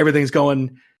everything's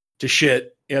going to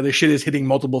shit. Yeah, the shit is hitting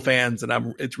multiple fans,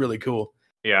 and it's really cool.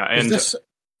 Yeah, and is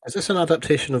this an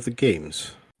adaptation of the games?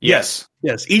 Yes.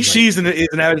 Each season is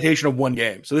an adaptation of one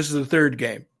game, so this is the third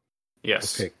game.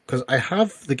 Yes. Okay, because I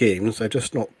have the games, I've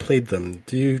just not played them.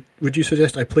 Would you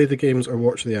suggest I play the games or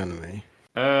watch the anime?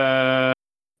 I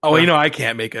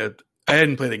can't make I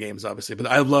hadn't played the games obviously, but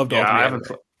I loved all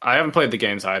three. I haven't played the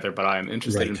games either, but I am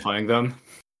interested in playing them.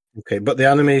 Okay, but the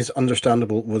anime is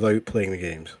understandable without playing the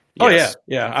games. Oh yeah,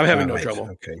 I'm having no trouble.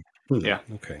 Okay. Yeah.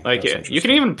 Okay. Like you can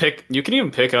even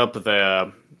pick up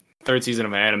the third season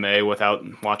of anime without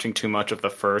watching too much of the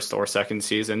first or second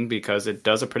season because it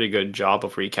does a pretty good job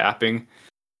of recapping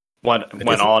what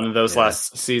went on in those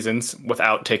last seasons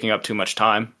without taking up too much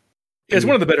time. It's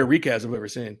one of the better recaps I've ever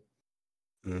seen.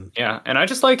 Yeah, and I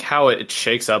just like how it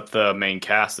shakes up the main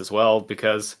cast as well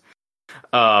because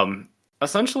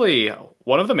essentially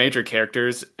one of the major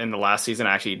characters in the last season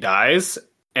actually dies,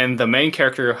 and the main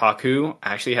character Haku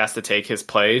actually has to take his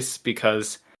place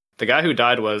because the guy who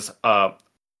died was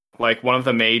like one of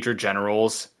the major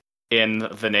generals in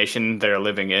the nation they're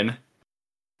living in.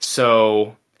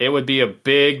 So it would be a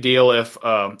big deal if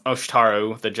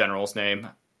Oshitaru, the general's name,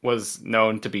 was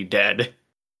known to be dead.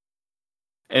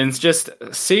 And it's just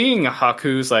seeing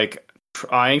Haku's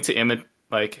trying to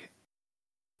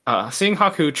seeing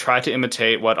Haku try to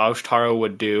imitate what Oshitaru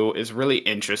would do is really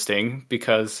interesting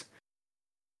because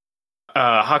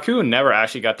Haku never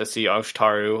actually got to see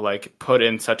Oshitaru put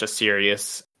in such a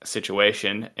serious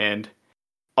situation, and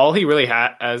all he really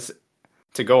has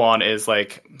to go on is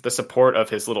the support of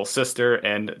his little sister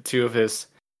and two of his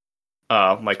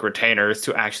retainers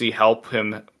to actually help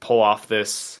him pull off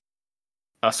this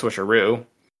switcheroo.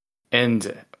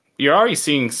 And you're already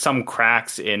seeing some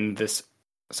cracks in this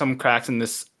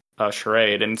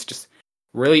charade, and it's just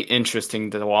really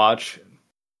interesting to watch.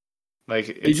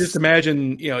 You just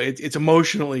imagine, it's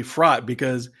emotionally fraught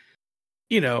because,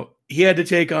 he had to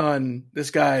take on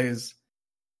this guy's,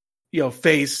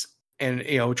 face and,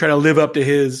 try to live up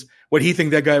to what he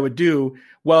think that guy would do,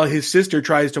 while his sister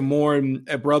tries to mourn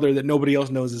a brother that nobody else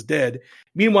knows is dead.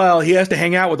 Meanwhile, he has to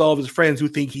hang out with all of his friends who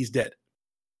think he's dead.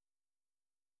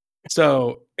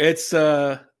 So it's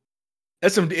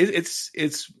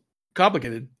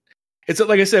complicated. It's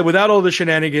like I said, without all the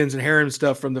shenanigans and harem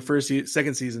stuff from the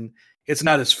second season, it's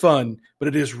not as fun, but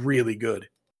it is really good.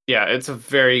 Yeah, it's a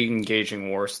very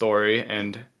engaging war story,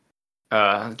 and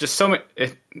just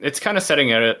it's kind of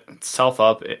setting itself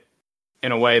up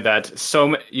in a way that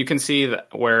you can see that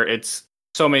where it's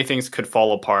so many things could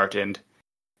fall apart, and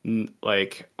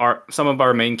some of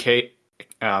our main cast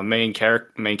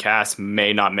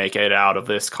may not make it out of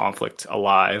this conflict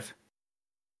alive.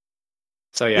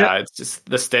 So yeah, It's just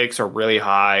the stakes are really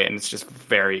high, and it's just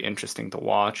very interesting to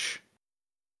watch.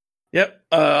 Yep.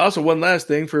 Also, one last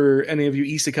thing for any of you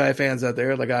Isekai fans out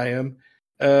there, like I am,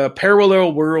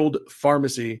 Parallel World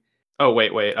Pharmacy. Oh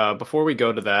wait! Before we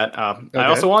go to that, okay. I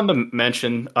also wanted to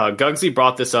mention Gugsy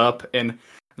brought this up in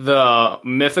the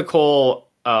mythical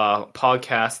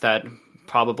podcast that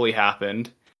probably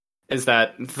happened. Is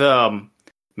that the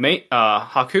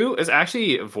Haku is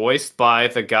actually voiced by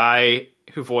the guy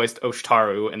who voiced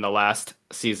Oshitaru in the last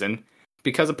season,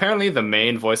 because apparently the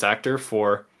main voice actor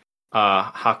for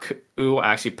Haku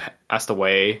actually passed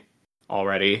away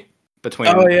already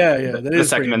between the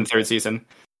second and third season.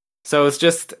 So it's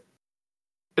just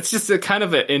a kind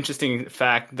of an interesting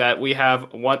fact that we have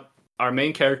our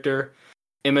main character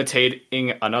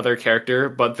imitating another character,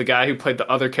 but the guy who played the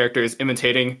other character is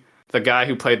imitating the guy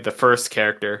who played the first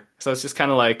character. So it's just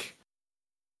kind of like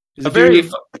a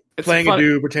dude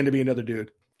pretend to be another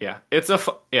dude. Yeah, it's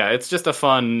just a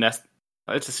fun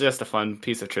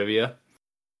piece of trivia.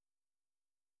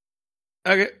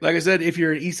 Okay, like I said, if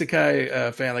you're an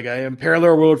Isekai fan like I am,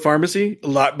 Parallel World Pharmacy, a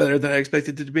lot better than I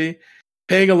expected it to be.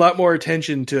 Paying a lot more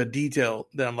attention to detail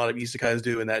than a lot of Isekais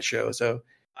do in that show. So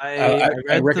I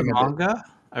read the manga.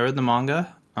 I read the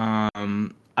manga. I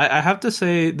have to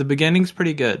say the beginning's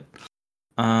pretty good.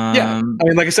 Yeah, I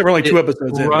mean, like I said, we're only 2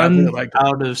 episodes in. I really liked it.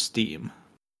 Out of steam.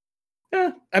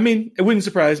 Yeah, I mean, it wouldn't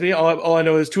surprise me. All I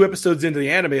know is 2 episodes into the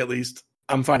anime, at least,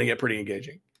 I'm finding it pretty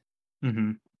engaging.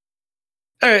 Mm-hmm.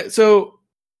 All right, so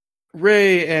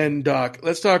Ray and Doc,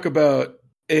 let's talk about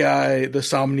AI, the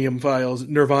Somnium Files,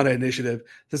 Nirvana Initiative,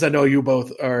 since I know you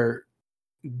both are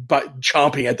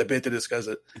chomping at the bit to discuss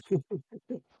it.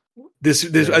 This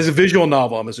as a visual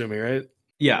novel, I'm assuming, right?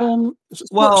 Yeah.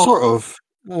 Well, sort of.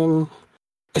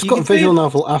 It's got visual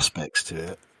novel aspects to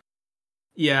it.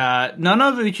 Yeah, none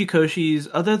of Uchikoshi's,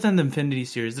 other than the Infinity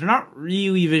series, they're not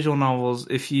really visual novels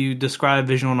if you describe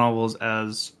visual novels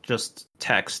as just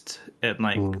text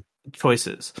and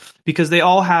choices, because they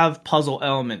all have puzzle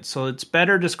elements, so it's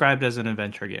better described as an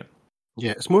adventure game.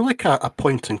 Yeah, it's more like a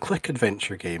point-and-click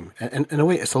adventure game. In a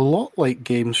way, it's a lot like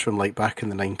games from like back in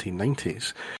the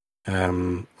 1990s.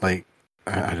 Like,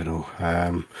 I don't know.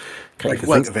 Can't like even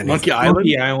what? think of any. Monkey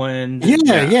Island.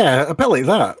 Yeah, a bit like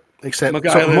that. Except Monkey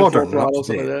sort of Island, modern. Full Throttle,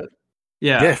 something like that.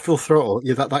 Yeah, Full Throttle.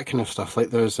 Yeah, that kind of stuff. Like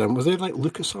there's was there like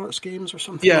LucasArts games or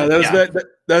something? Yeah, that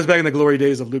was back in the glory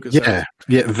days of LucasArts.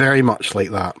 Yeah, very much like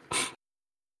that.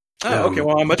 Oh, okay.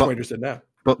 Well, I'm much more interested now.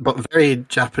 But very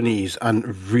Japanese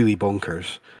and really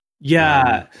bonkers.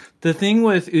 Yeah, the thing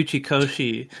with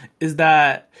Uchikoshi is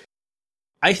that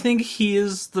I think he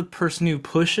is the person who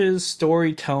pushes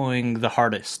storytelling the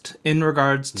hardest in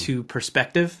regards to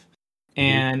perspective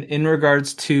and in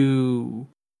regards to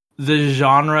the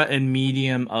genre and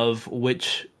medium of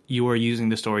which you are using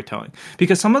the storytelling.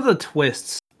 Because some of the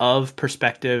twists of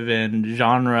perspective and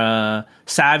genre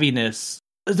savviness,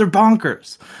 they're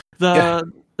bonkers. They're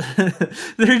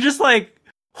just like,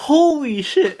 holy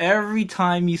shit, every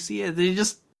time you see it,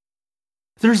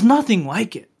 there's nothing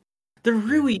like it. There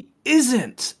really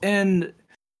isn't. And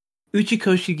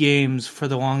Uchikoshi games for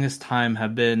the longest time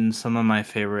have been some of my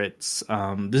favorites.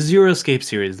 The Zero Escape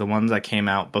series, the ones that came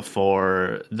out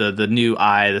before the new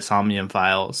the Somnium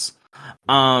Files,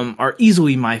 are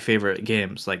easily my favorite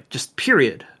games, like just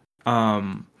period.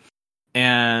 And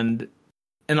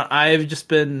I've just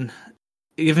been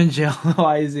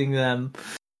evangelizing them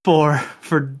for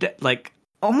like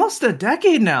almost a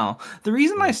decade now. The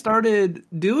reason I started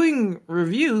doing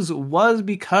reviews was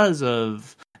because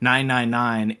of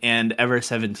 999 and Ever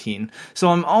 17. So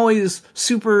I'm always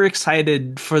super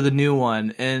excited for the new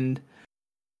one. And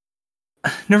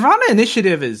Nirvana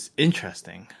Initiative is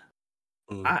interesting.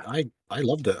 I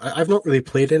loved it. I've not really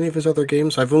played any of his other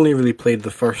games. I've only really played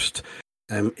the first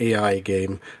AI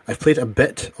game. I've played a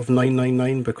bit of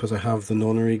 999 because I have the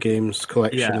Nonary Games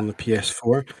collection on the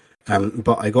PS4.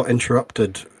 But I got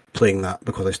interrupted playing that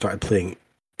because I started playing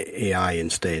AI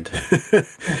instead.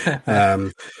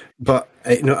 But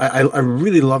I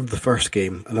really loved the first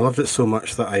game, and I loved it so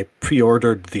much that I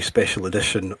pre-ordered the special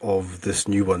edition of this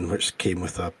new one, which came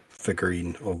with a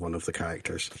figurine of one of the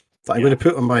characters that I'm going to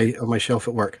put on my shelf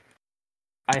at work.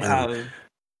 I have.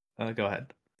 Go ahead.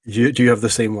 Do you have the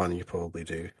same one? You probably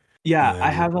do. Yeah,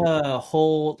 I have a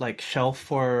whole like shelf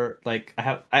for like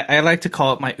I like to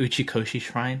call it my Uchikoshi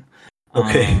shrine.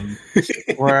 Okay.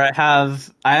 Where I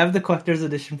have the collector's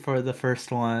edition for the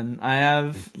first one. I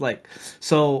have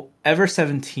Ever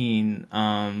 17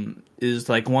 is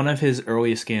like one of his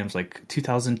earliest games, like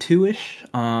 2002-ish.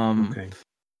 Okay.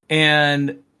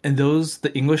 And those,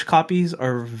 the English copies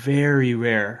are very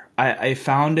rare. I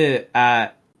found it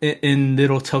in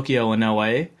Little Tokyo in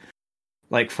LA,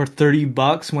 like for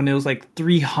 $30 when it was like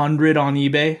 $300 on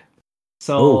eBay.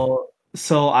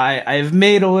 So I've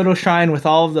made a little shrine with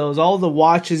all of those, all the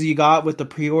watches you got with the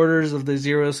pre-orders of the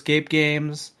Zero Escape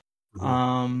games,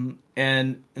 and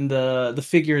the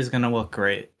figure is gonna look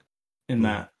great in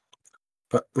that.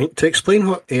 But I mean, to explain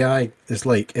what AI is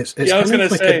like, it's I was gonna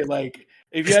say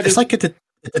if you had it's like a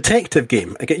detective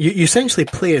game. Again, you essentially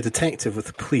play a detective with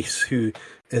the police who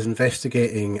is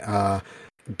investigating a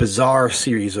bizarre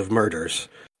series of murders.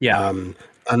 Yeah.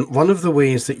 And one of the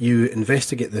ways that you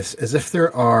investigate this is if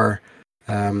there are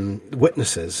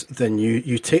witnesses, then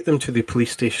you take them to the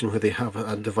police station where they have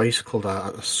a device called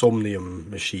a somnium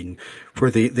machine,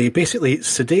 where they basically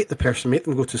sedate the person, make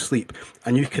them go to sleep,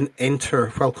 and you can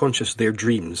enter, while conscious, their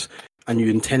dreams, and you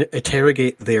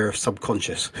interrogate their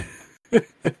subconscious.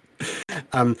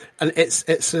 And it's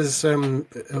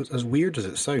as weird as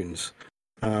it sounds.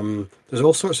 There's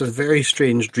all sorts of very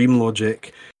strange dream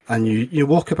logic, and you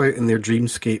walk about in their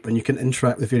dreamscape, and you can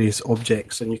interact with various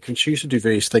objects, and you can choose to do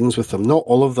various things with them. Not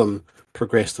all of them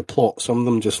progress the plot. Some of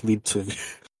them just lead to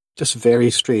just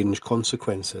very strange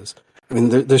consequences. I mean,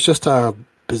 there's just a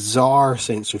bizarre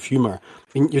sense of humour.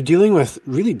 I mean, you're dealing with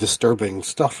really disturbing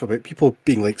stuff about people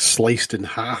being like sliced in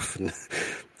half and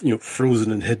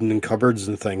frozen and hidden in cupboards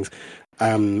and things.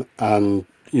 and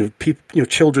people,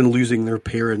 children losing their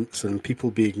parents and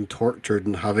people being tortured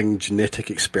and having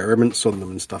genetic experiments on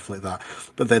them and stuff like that.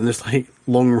 But then there's like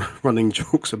long-running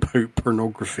jokes about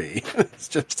pornography.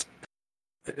 It's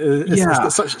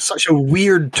such a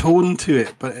weird tone to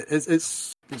it, but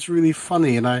it's really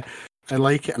funny, and I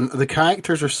like it. And the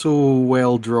characters are so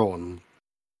well drawn.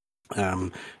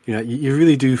 You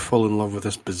really do fall in love with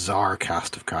this bizarre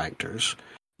cast of characters.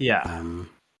 Yeah.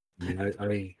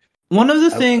 One of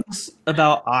the things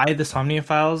about the Somnium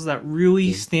Files that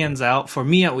really stands out for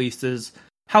me, at least, is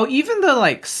how even the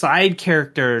like side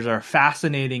characters are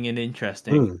fascinating and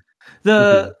interesting.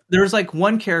 There's like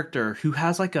one character who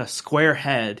has like a square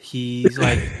head. He's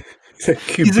like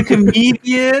he's a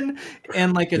comedian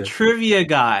and like a trivia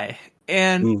guy,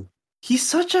 and he's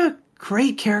such a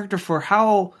great character for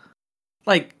how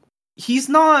like he's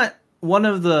not one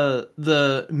of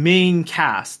the main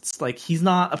casts. Like he's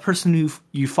not a person who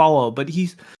you follow, but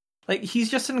he's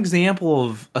just an example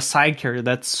of a side character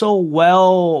that's so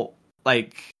well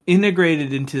like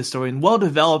integrated into the story and well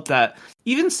developed that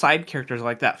even side characters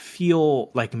like that feel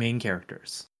like main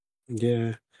characters.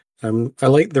 Yeah. I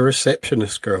like the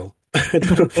receptionist girl. I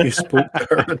don't know if you spoke to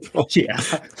her at all. Yeah.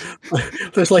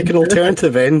 There's like an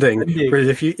alternative ending where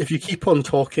if you keep on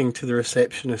talking to the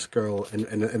receptionist girl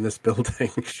in this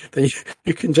building, then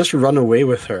you can just run away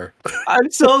with her.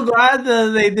 I'm so glad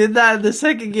that they did that in the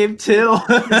second game too.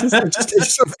 It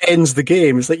sort of ends the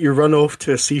game. It's like you run off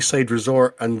to a seaside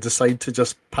resort and decide to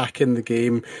just pack in the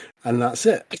game, and that's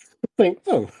it. Think,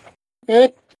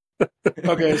 okay.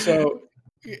 Okay, so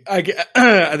I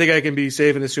think I can be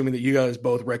safe in assuming that you guys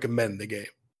both recommend the game.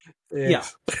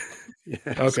 Yes. Yeah.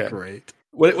 Okay. Great.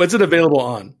 What's it available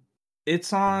on?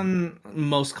 It's on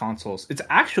most consoles. It's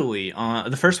actually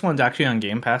the first one's actually on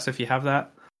Game Pass if you have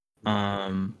that.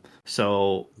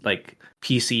 So like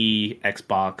PC,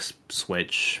 Xbox,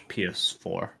 Switch,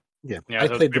 PS4. Yeah, I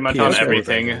so played pretty much on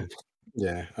everything. Version.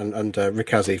 Yeah, and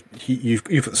Rikazi, you've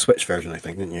got the Switch version, I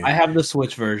think, didn't you? I have the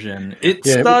Switch version. It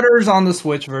stutters on the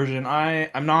Switch version.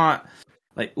 I'm not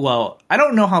I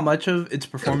don't know how much of its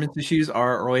performance issues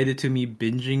are related to me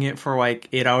binging it for like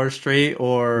 8 hours straight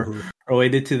or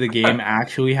related to the game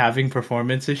actually having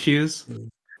performance issues.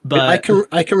 But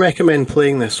I can recommend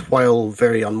playing this while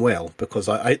very unwell, because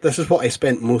this is what I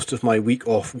spent most of my week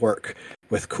off work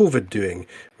with COVID doing,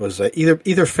 was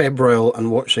either febrile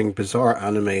and watching bizarre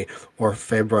anime, or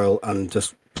febrile and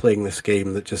just playing this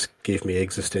game that just gave me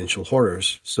existential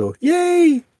horrors. So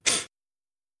yay!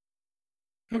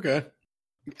 Okay.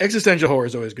 Existential horror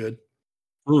is always good.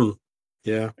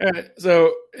 Yeah. All right,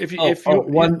 so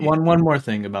one more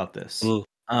thing about this.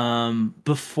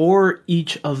 Before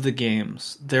each of the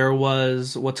games, there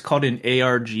was what's called an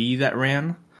ARG that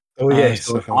ran. Oh yes,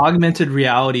 so augmented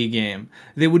reality game.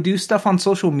 They would do stuff on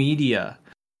social media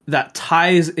that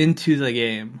ties into the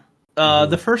game.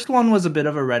 The first one was a bit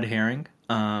of a red herring,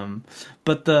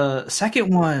 but the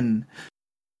second one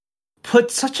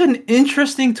put such an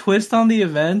interesting twist on the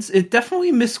events. It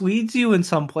definitely misleads you in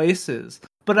some places,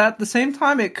 but at the same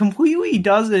time, it completely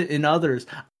does it in others.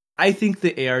 I think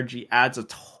the ARG adds a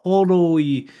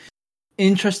totally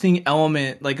interesting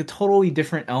element, like a totally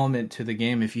different element to the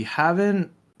game. If you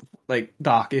haven't,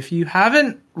 Doc, if you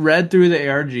haven't read through the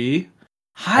ARG,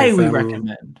 highly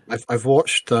recommend. I've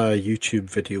watched a YouTube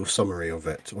video summary of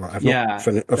it, or I've not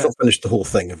finished the whole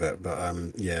thing of it, but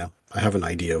I have an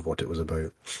idea of what it was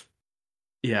about.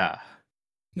 Yeah.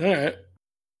 All right.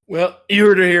 Well, you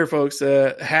heard it here, folks.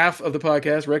 Half of the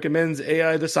podcast recommends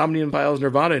AI the Somnium Files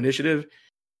Nirvana Initiative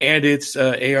and its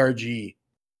ARG.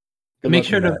 Make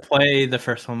sure to play the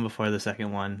first one before the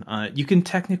second one. You can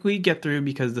technically get through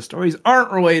because the stories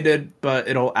aren't related, but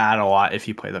it'll add a lot if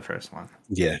you play the first one.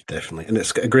 Yeah, definitely. And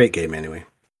it's a great game anyway.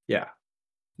 Yeah.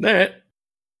 All right.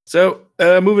 So,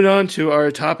 moving on to our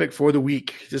topic for the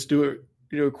week. Just do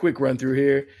a quick run through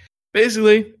here.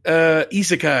 Basically,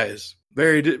 isekais.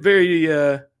 Very,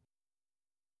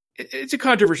 it's a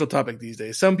controversial topic these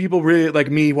days. Some people really, like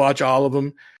me, watch all of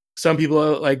them. Some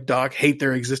people, like Doc, hate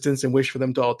their existence and wish for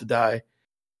them all to die.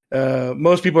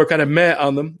 Most people are kind of meh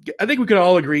on them. I think we can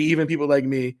all agree, even people like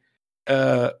me,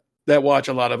 that watch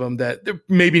a lot of them, that there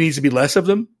maybe needs to be less of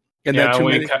them. And we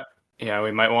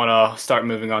might want to start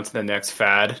moving on to the next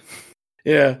fad.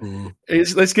 Yeah.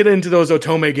 Let's get into those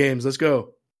Otome games. Let's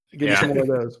go. Give me some more of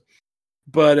those.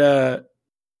 But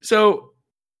so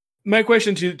my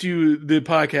question to the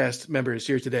podcast members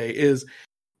here today is,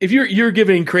 if you're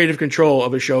given creative control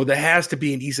of a show that has to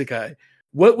be an isekai,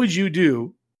 what would you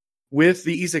do with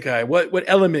the isekai? What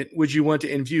element would you want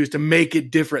to infuse to make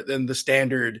it different than the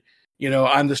standard,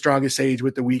 I'm the strongest sage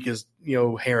with the weakest,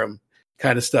 harem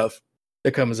kind of stuff?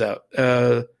 that comes out.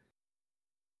 I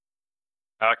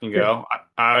can go.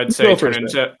 I would say I'd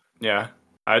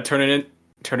turn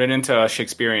it into a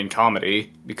Shakespearean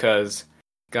comedy because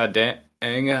god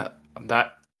dang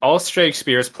that all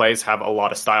Shakespeare's plays have a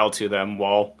lot of style to them,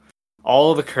 while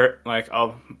all of the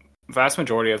a vast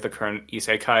majority of the current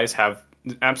isekais have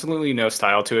absolutely no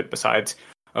style to it besides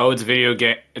it's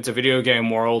a video game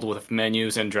world with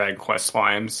menus and Dragon Quest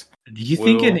slimes. Do you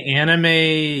think an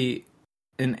anime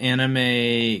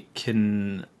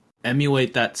can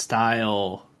emulate that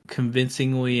style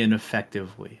convincingly and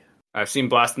effectively? I've seen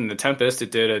Blast in the Tempest.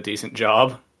 It did a decent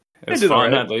job. It was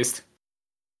fun, at least.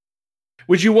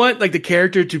 Would you want like the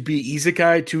character to be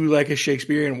isekai to like a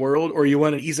Shakespearean world, or you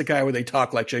want an isekai where they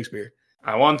talk like Shakespeare?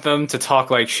 I want them to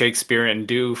talk like Shakespeare and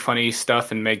do funny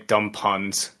stuff and make dumb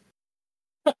puns.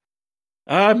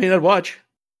 I mean, I'd watch.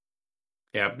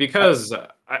 Yeah, because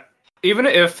even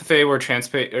if they were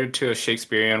transported to a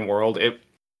Shakespearean world,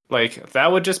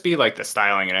 that would just be like the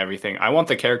styling and everything. I want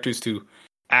the characters to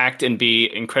act and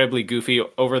be incredibly goofy,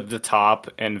 over the top,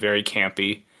 and very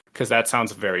campy, because that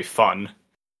sounds very fun.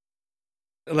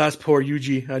 Alas, poor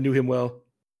Yuji. I knew him well.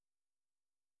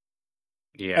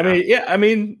 Yeah. I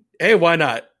mean, hey, why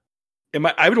not?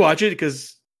 I would watch it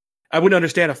because I wouldn't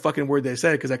understand a fucking word they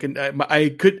said because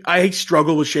I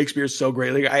struggle with Shakespeare so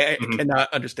greatly. I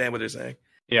cannot understand what they're saying.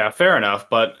 Yeah, fair enough.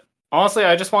 But honestly,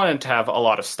 I just wanted to have a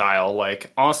lot of style.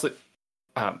 Like, honestly,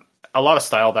 a lot of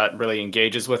style that really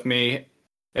engages with me,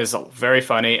 is very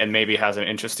funny, and maybe has an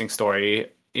interesting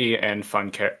story and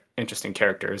fun, interesting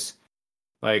characters.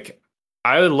 Like,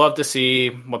 I would love to see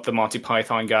what the Monty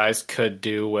Python guys could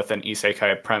do with an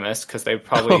isekai premise, because they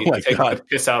probably take the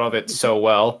piss out of it so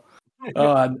well.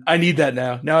 I need that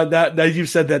now. Now that you've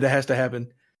said that has to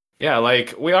happen. Yeah,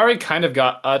 like, we already kind of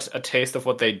got a taste of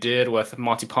what they did with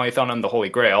Monty Python and the Holy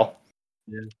Grail.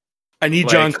 Yeah. I need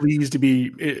John Cleese to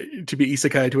be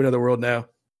isekai to another world now.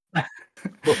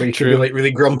 Well, he should be like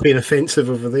really grumpy and offensive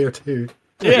over there too.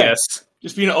 Yeah. Yes,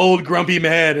 just be an old grumpy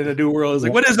man in a new world. It's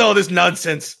like, what is all this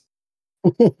nonsense?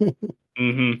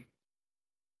 Mm-hmm.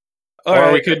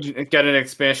 Or we could get an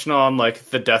expansion on like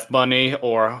the Death Bunny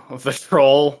or the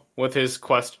Troll with his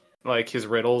quest, like his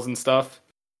riddles and stuff.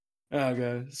 Oh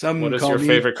god! What is your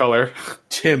favorite color?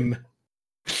 Tim.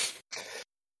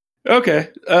 Okay,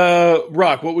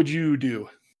 Rock. What would you do?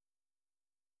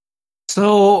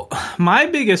 So my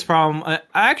biggest problem, I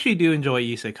actually do enjoy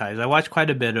isekais. I watch quite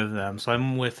a bit of them, so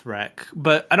I'm with Rek.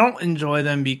 But I don't enjoy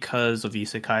them because of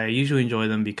isekai. I usually enjoy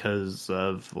them because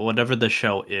of whatever the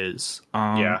show is.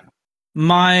 Yeah.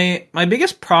 My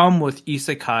biggest problem with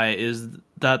isekai is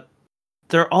that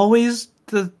they're always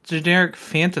the generic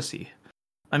fantasy.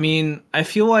 I mean, I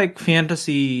feel like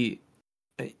fantasy,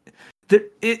 it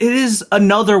is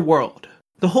another world.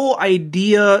 The whole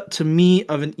idea to me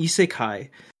of an isekai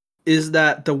is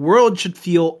that the world should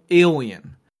feel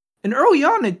alien. And early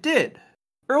on it did.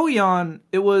 Early on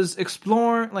it was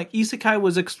exploring, like isekai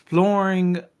was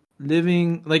exploring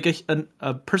living like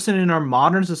a person in our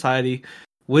modern society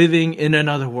living in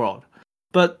another world.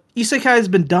 But isekai has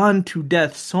been done to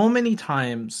death so many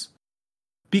times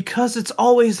because it's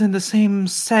always in the same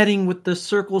setting with the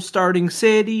circle starting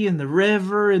city and the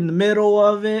river in the middle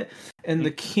of it and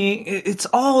the king. It's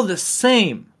all the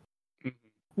same.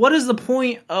 What is the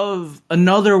point of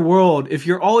another world if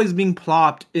you're always being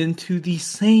plopped into the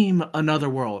same another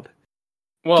world?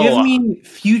 Well, give me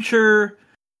future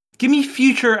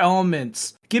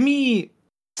elements. Give me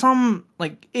some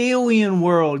like alien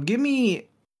world. Give me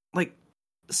like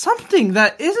something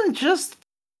that isn't just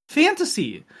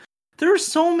fantasy. There are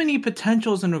so many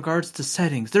potentials in regards to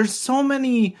settings. There's so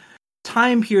many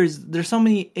time periods. There's so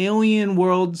many alien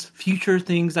worlds, future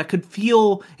things that could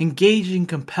feel engaging,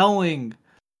 compelling.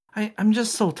 I'm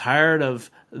just so tired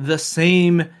of the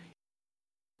same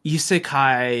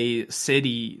isekai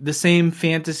city, the same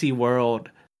fantasy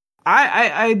world.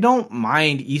 I don't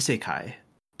mind isekai,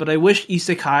 but I wish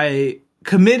isekai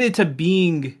committed to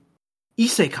being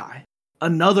isekai,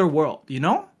 another world, you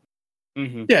know?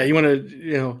 Mm-hmm. Yeah, you want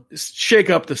to, shake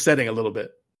up the setting a little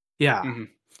bit. Yeah. Mm-hmm.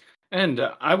 And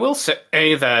I will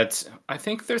say that I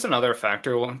think there's another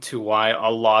factor to why a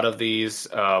lot of these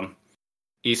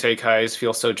isekais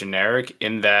feel so generic,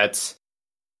 in that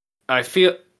I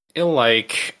feel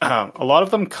like a lot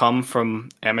of them come from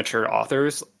amateur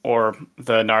authors or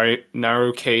the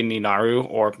Naruke ni Naru,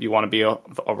 or you want to be a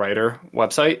writer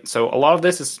website. So a lot of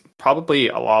this is probably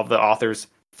a lot of the author's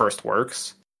first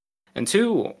works. And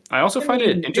two, I also find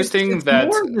it interesting that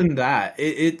more than that.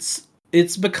 It's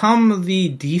become the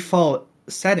default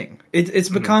setting. It's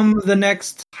become the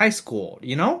next high school,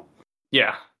 you know?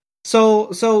 Yeah.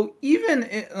 So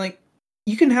even like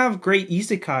you can have great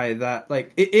isekai that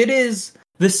like it is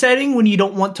the setting when you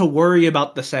don't want to worry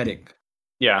about the setting.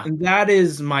 Yeah. And that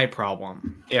is my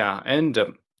problem. Yeah, and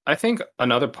I think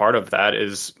another part of that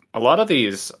is a lot of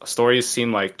these stories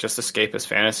seem like just escapist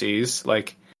fantasies.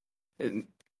 Like,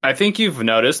 I think you've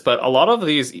noticed, but a lot of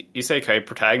these isekai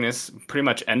protagonists pretty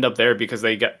much end up there because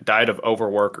they died of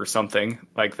overwork or something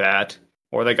like that,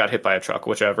 or they got hit by a truck,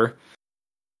 whichever.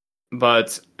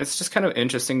 But it's just kind of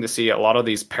interesting to see a lot of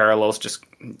these parallels just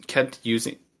kept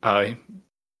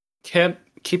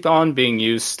keep on being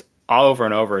used all over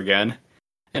and over again.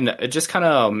 And it just kind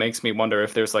of makes me wonder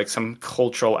if there's like some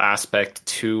cultural aspect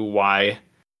to why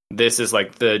this is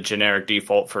like the generic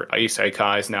default for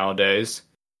isekais nowadays.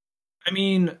 I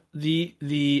mean,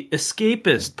 the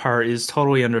escapist part is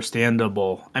totally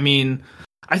understandable. I mean,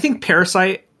 I think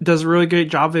Parasite does a really great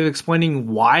job of explaining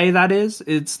why that is.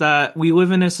 It's that we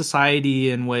live in a society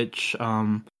in which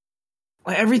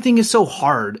everything is so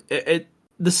hard.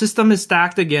 The system is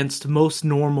stacked against most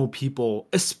normal people,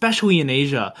 especially in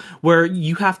Asia, where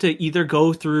you have to either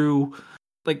go through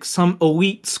like some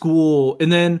elite school,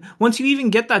 and then once you even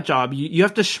get that job, you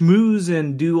have to schmooze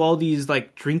and do all these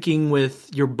like drinking with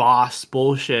your boss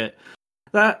bullshit.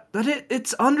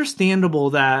 It's understandable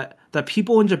that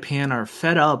people in Japan are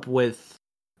fed up with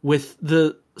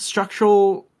the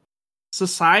structural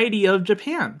society of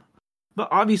Japan. But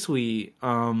obviously,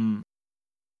 the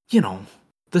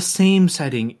same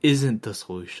setting isn't the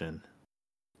solution.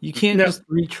 You can't just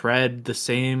retread the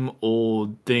same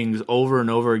old things over and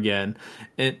over again.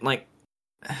 And like,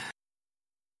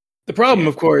 the problem,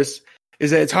 of course,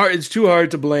 is that it's too hard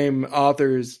to blame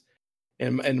authors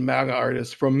and manga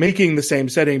artists from making the same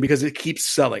setting because it keeps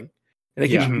selling and it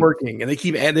keeps working and they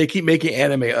keep making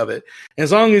anime of it. And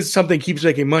as long as something keeps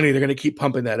making money, they're going to keep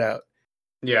pumping that out.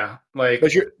 Yeah, like,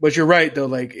 but you're right though.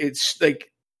 Like, it's like,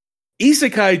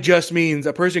 isekai just means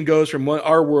a person goes from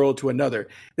our world to another.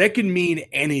 That can mean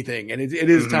anything, and it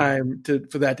is time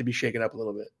for that to be shaken up a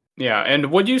little bit. Yeah,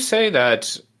 and would you say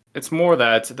that it's more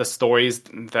that the stories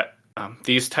that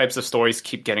these types of stories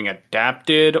keep getting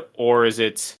adapted, or is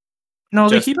it? No,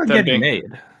 they keep on getting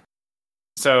made.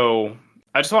 So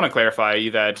I just want to clarify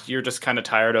that you're just kind of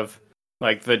tired of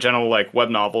like the general like web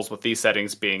novels with these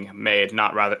settings being made,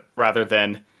 not rather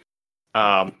than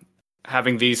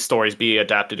having these stories be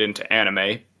adapted into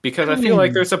anime, because I feel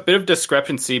like there's a bit of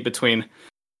discrepancy between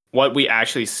what we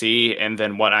actually see and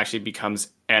then what actually becomes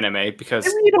anime. Because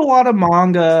I read a lot of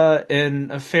manga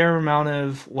and a fair amount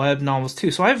of web novels too,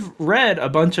 so I've read a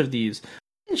bunch of these.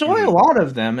 I enjoy a lot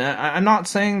of them. I'm not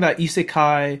saying that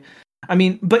isekai. I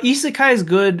mean, but isekai is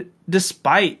good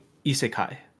despite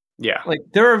isekai. Yeah. Like,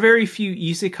 there are very few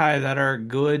isekai that are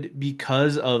good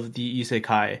because of the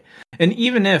isekai. And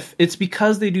even if it's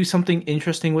because they do something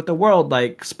interesting with the world,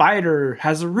 like Spider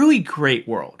has a really great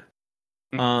world.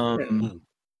 Or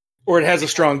it has a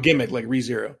strong gimmick like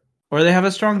ReZero. Or they have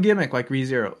a strong gimmick like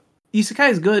ReZero.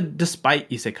 Isekai is good despite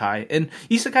isekai. And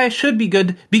isekai should be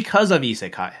good because of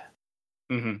isekai.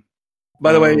 Mm-hmm.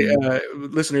 By the way,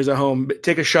 listeners at home,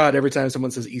 take a shot every time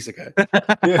someone says isekai.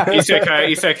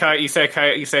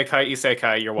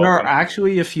 Isekai. You're welcome. There are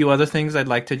actually a few other things I'd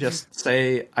like to just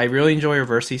say. I really enjoy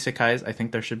reverse isekais. I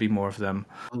think there should be more of them.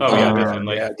 Oh, yeah,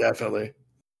 definitely. Yeah, definitely.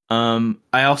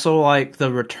 I also like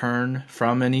the return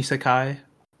from an isekai.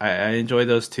 I enjoy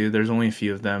those too. There's only a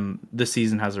few of them. This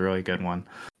season has a really good one.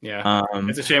 Yeah.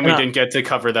 It's a shame we didn't get to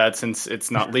cover that since it's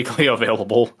not legally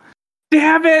available.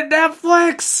 Damn it,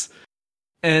 Netflix!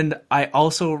 And I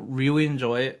also really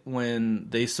enjoy it when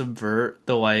they subvert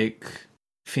the like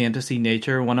fantasy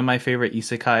nature. One of my favorite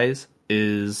isekais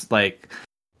is like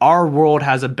our world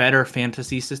has a better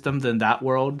fantasy system than that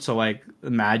world. So like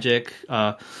magic,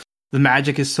 the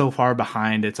magic is so far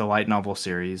behind. It's a light novel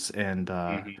series, and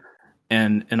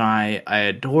I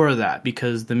adore that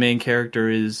because the main character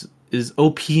is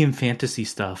OP in fantasy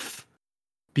stuff.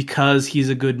 Because he's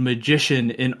a good magician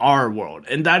in our world,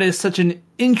 and that is such an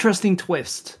interesting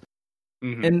twist.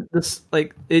 And this,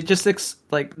 like, it just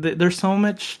there's so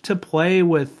much to play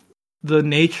with the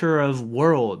nature of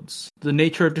worlds, the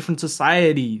nature of different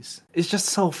societies. It's just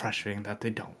so frustrating that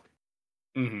they don't.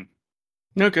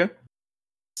 Okay,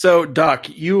 so Doc,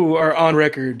 you are on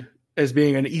record as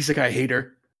being an isekai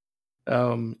hater.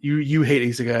 You hate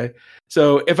isekai.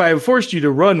 So if I forced you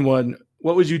to run one,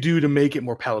 what would you do to make it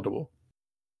more palatable?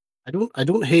 I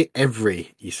don't hate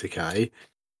every isekai.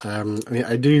 I mean,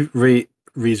 I do rate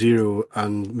ReZero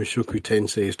and Mushoku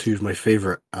Tensei as two of my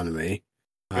favorite anime.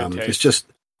 It's just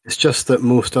that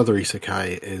most other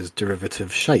isekai is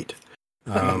derivative shite.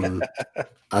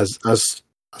 As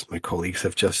my colleagues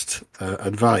have just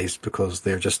advised, because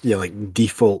they're just like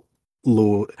default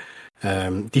low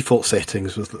default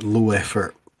settings with low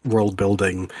effort world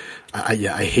building.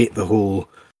 I hate the whole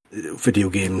video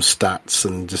game stats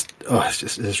and it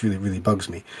just really, really bugs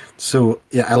me. So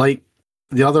yeah, I like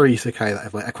the other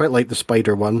isekai that I quite like the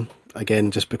spider one,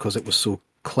 again, just because it was so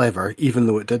clever, even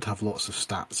though it did have lots of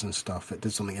stats and stuff. It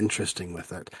did something interesting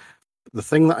with it. The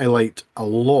thing that I liked a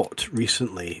lot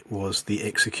recently was the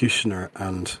Executioner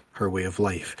and Her Way of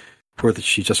Life, where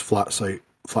she just flat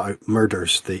out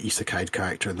murders the isekai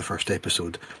character in the first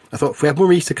episode. I thought if we had more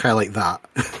isekai like that,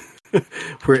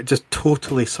 where it just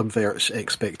totally subverts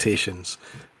expectations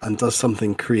and does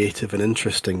something creative and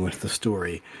interesting with the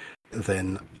story,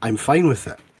 then I'm fine with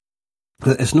it.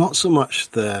 It's not so much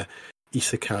the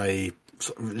isekai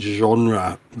sort of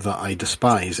genre that I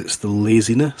despise, it's the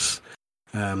laziness.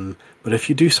 But if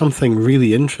you do something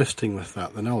really interesting with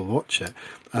that, then I'll watch it.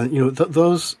 And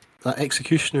that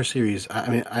Executioner series,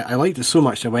 I liked it so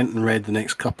much I went and read the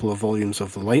next couple of volumes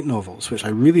of the light novels, which I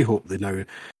really hope they now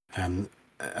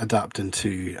adapt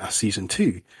into a season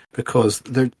 2, because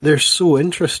they're so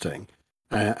interesting.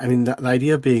 The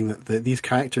idea being that these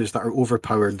characters that are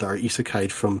overpowered, that are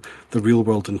isekai'd from the real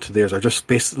world into theirs, are just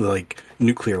basically like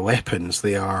nuclear weapons.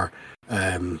 They are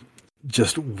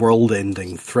just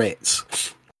world-ending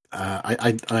threats.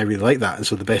 I really like that, and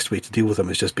so the best way to deal with them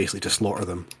is just basically to slaughter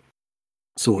them.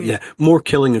 So yeah, more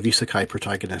killing of isekai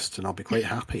protagonists, and I'll be quite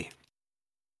happy.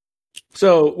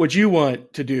 So what you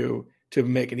want to do to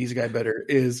make an isekai better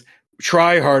is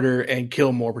try harder and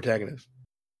kill more protagonists.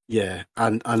 Yeah,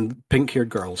 and pink-haired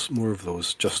girls, more of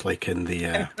those, just like in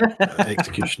the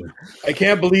Executioner. I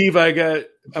can't believe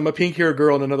I'm a pink-haired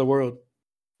girl in another world.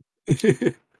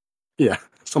 Yeah,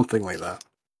 something like that.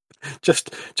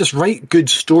 Just write good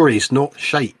stories, not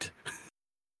shite.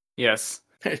 Yes.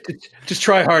 Just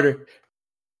try harder.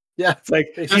 Yeah. It's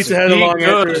like Pizza had a long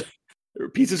answer.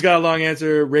 Pizza's got a long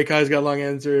answer. Reikai's got a long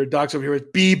answer. Doc's over here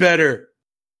with be better.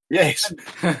 Yes.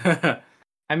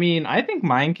 I mean, I think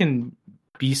mine can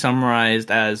be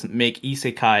summarized as make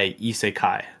isekai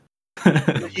isekai.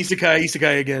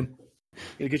 Isekai again.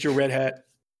 You get your red hat.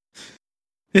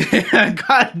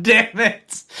 God damn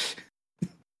it.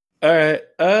 All right.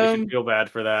 You should feel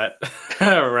bad for that.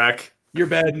 Wreck. You're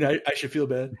bad and I should feel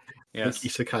bad. Yes.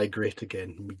 Make isekai great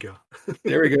again. We go.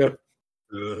 There we go.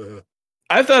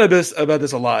 I've thought about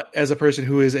this a lot as a person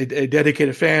who is a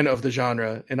dedicated fan of the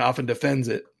genre and often defends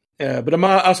it. But I'm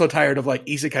also tired of like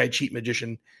isekai cheat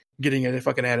magician getting in a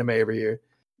fucking anime every year.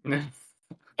 And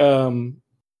I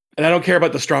don't care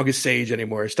about the strongest sage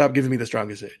anymore. Stop giving me the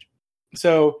strongest sage.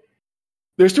 So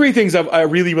there's 3 things I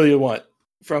really, really want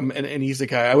from an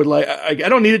isekai. I would like. I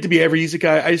don't need it to be every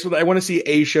isekai. I want to see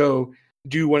a show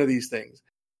do one of these things.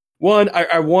 One,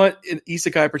 I want an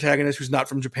isekai protagonist who's not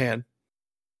from Japan.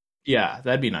 Yeah,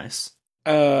 that'd be nice.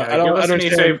 I don't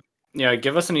understand.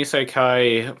 Give us an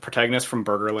isekai protagonist from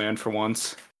Burgerland for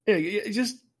once. Yeah,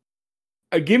 just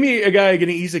give me a guy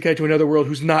getting isekai to another world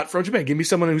who's not from Japan. Give me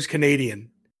someone who's Canadian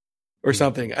or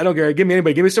something. I don't care. Give me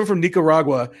anybody. Give me someone from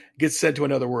Nicaragua gets sent to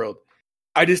another world.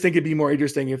 I just think it'd be more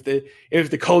interesting if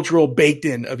the cultural baked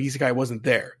in of isekai wasn't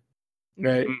there,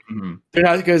 right? Mm-hmm. They're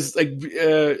not, because like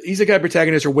isekai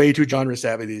protagonists are way too genre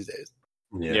savvy these days.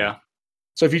 Yeah.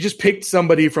 So if you just picked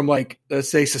somebody from like let's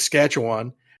say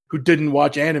Saskatchewan who didn't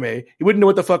watch anime, you wouldn't know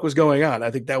what the fuck was going on.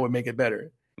 I think that would make it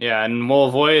better. Yeah, and we'll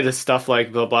avoid stuff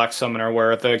like the Black Summoner,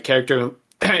 where the character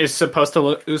is supposed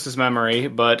to lose his memory,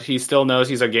 but he still knows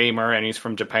he's a gamer and he's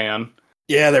from Japan.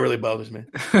 Yeah, that really bothers me.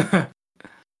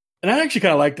 And I actually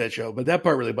kind of like that show, but that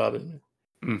part really bothers me.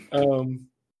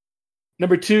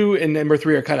 Number 2 and number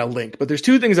 3 are kind of linked, but there's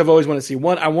 2 things I've always wanted to see.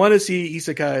 One, I want to see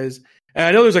isekais, and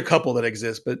I know there's a couple that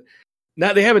exist, but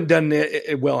now they haven't done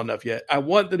it well enough yet. I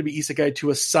want them to be isekai to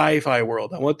a sci-fi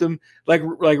world. I want them, like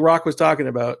Rock was talking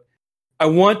about, I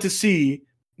want to see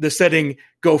the setting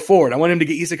go forward. I want him to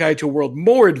get isekai to a world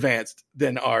more advanced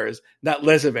than ours, not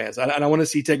less advanced. And I want to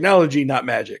see technology, not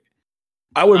magic.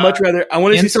 I would much rather. I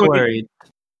want to see someone.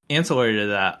 Ancillary to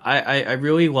that, I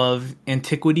really love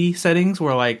antiquity settings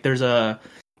where like there's a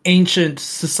ancient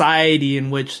society in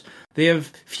which they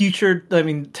have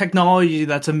technology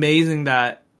that's amazing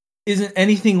that isn't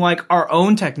anything like our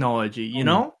own technology, you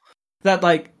know? That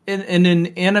like in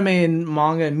anime and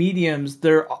manga mediums,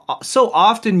 they're so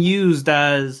often used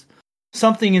as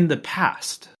something in the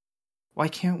past. Why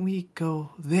can't we go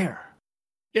there?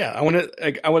 Yeah, I want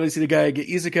to see the guy get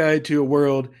isekai to a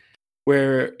world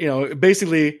where,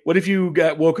 basically, what if you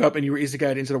woke up and you were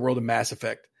isekai'd into the world of Mass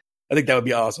Effect? I think that would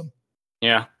be awesome.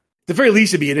 Yeah. At the very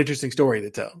least, it'd be an interesting story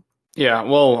to tell. Yeah,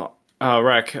 well,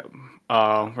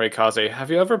 Reikaze,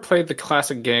 have you ever played the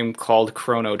classic game called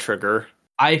Chrono Trigger?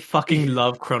 I fucking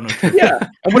love Chrono Trigger. Yeah,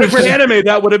 and what if for anime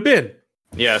that would have been?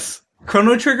 Yes.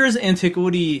 Chrono Trigger's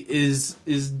antiquity is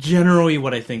generally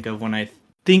what I think of when I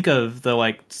think of the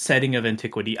like setting of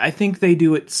antiquity. I think they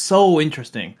do it so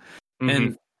interesting,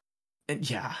 and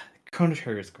yeah, Chrono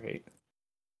Trigger is great.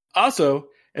 Also,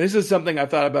 and this is something I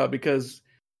thought about because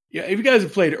if you guys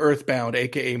have played Earthbound,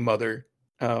 aka Mother,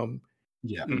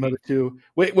 Mother 2.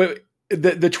 Wait,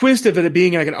 the twist of it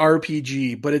being like an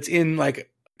RPG, but it's in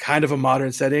like kind of a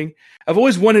modern setting. I've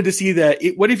always wanted to see that.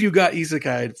 What if you got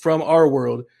Isekai from our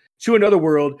world to another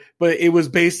world, but it was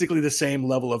basically the same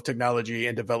level of technology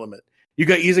and development? You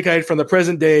got Isekai from the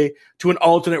present day to an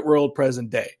alternate world present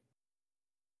day,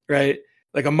 right?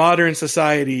 Like a modern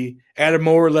society at a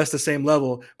more or less the same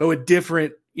level, but with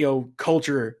different,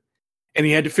 culture. And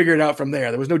you had to figure it out from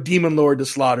there. There was no demon lord to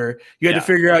slaughter. You had to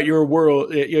figure out your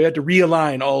world. You had to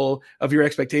realign all of your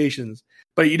expectations,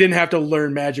 but you didn't have to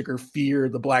learn magic or fear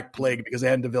the Black Plague because they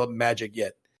hadn't developed magic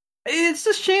yet. It's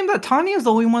a shame that Tanya's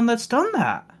the only one that's done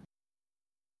that.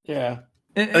 Yeah.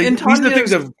 And these are the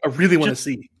things I really want to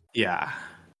see. Yeah.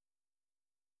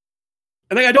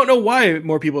 And I don't know why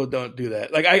more people don't do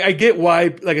that. Like I get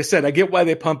why, like I said, I get why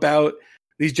they pump out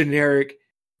these generic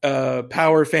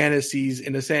power fantasies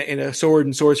in a sword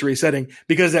and sorcery setting,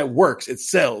 because that works. It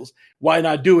sells. Why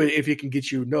not do it if it can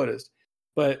get you noticed?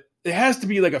 But it has to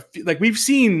be like we've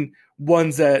seen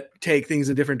ones that take things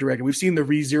in a different direction. We've seen the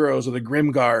ReZeros or the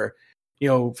Grimgar,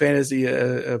 fantasy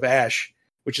of Ash,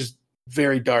 which is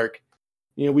very dark.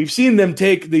 We've seen them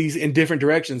take these in different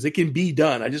directions. It can be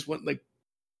done. I just want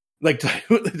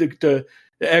to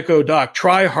echo Doc,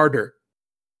 try harder.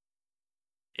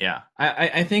 Yeah,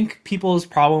 I think people's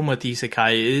problem with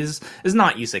Isekai is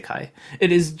not Isekai.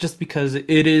 It is just because it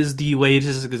is the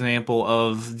latest example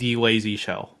of the lazy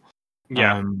show.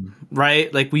 Yeah.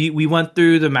 Right? Like we went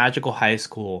through the magical high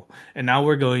school, and now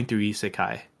we're going through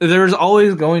Isekai. There's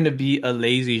always going to be a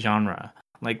lazy genre.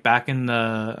 Like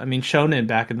shonen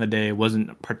back in the day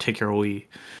wasn't particularly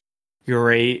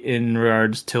great in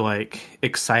regards to like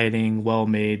exciting,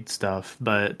 well-made stuff,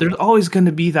 but there's always going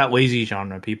to be that lazy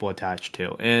genre people attach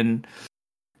to, and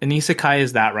Isekai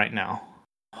is that right now.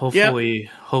 Hopefully,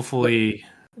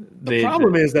 the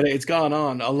problem is that it's gone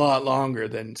on a lot longer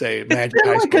than say Magic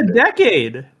High like School. A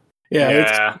decade.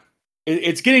 Yeah.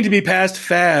 It's getting to be past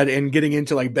fad and getting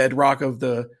into like bedrock of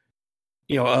the,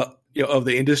 of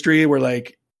the industry where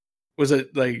like. Was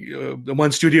it like the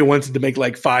one studio wanted to make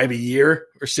like 5 a year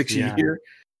or 6 a year?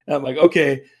 And I'm like,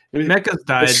 okay, Mecha's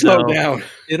died. Slow down.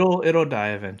 It'll die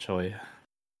eventually.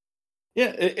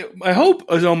 Yeah, my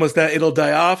hope is almost that it'll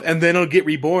die off and then it'll get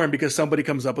reborn because somebody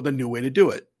comes up with a new way to do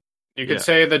it. You could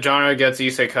say the genre gets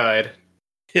isekai'd.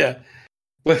 Yeah,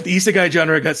 but if the isekai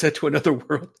genre got set to another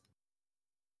world.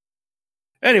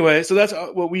 Anyway, so that's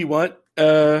what we want.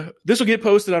 This will get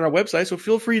posted on our website, so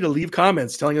feel free to leave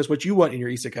comments telling us what you want in your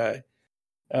isekai.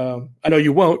 I know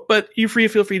you won't, but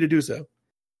feel free to do so.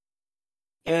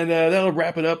 And that'll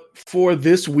wrap it up for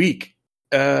this week.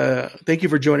 Thank you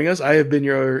for joining us. I have been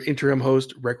your interim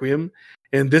host, Requiem,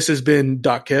 and this has been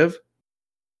Doc Kev.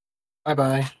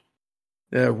 Bye-bye.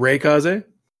 Ray Kaze.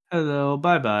 Hello,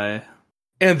 bye-bye.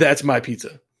 And that's my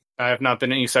pizza. I have not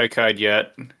been isekai'd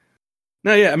yet.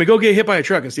 No, yeah. I mean, go get hit by a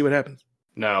truck and see what happens.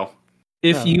 No.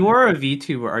 If you are a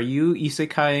VTuber, are you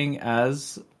isekaiing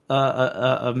as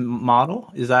a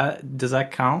model? Does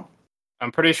that count?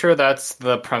 I'm pretty sure that's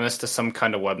the premise to some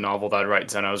kind of web novel that I write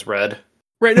Zeno's read.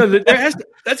 Right. No,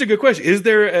 that's a good question. Is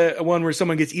there a one where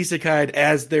someone gets isekai'd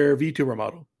as their VTuber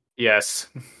model? Yes.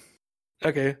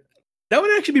 Okay. That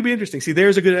would actually be interesting. See,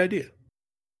 there's a good idea.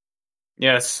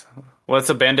 Yes. Let's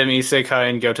abandon isekai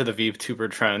and go to the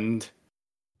VTuber trend.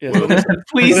 Yeah,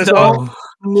 please don't.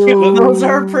 No. Those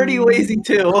are pretty lazy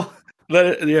too.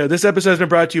 This episode has been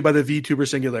brought to you by the VTuber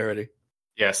Singularity.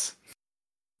 Yes.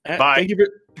 Bye.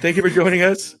 Thank you for joining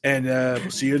us, and we'll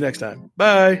see you next time.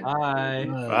 Bye. Bye.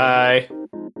 Bye.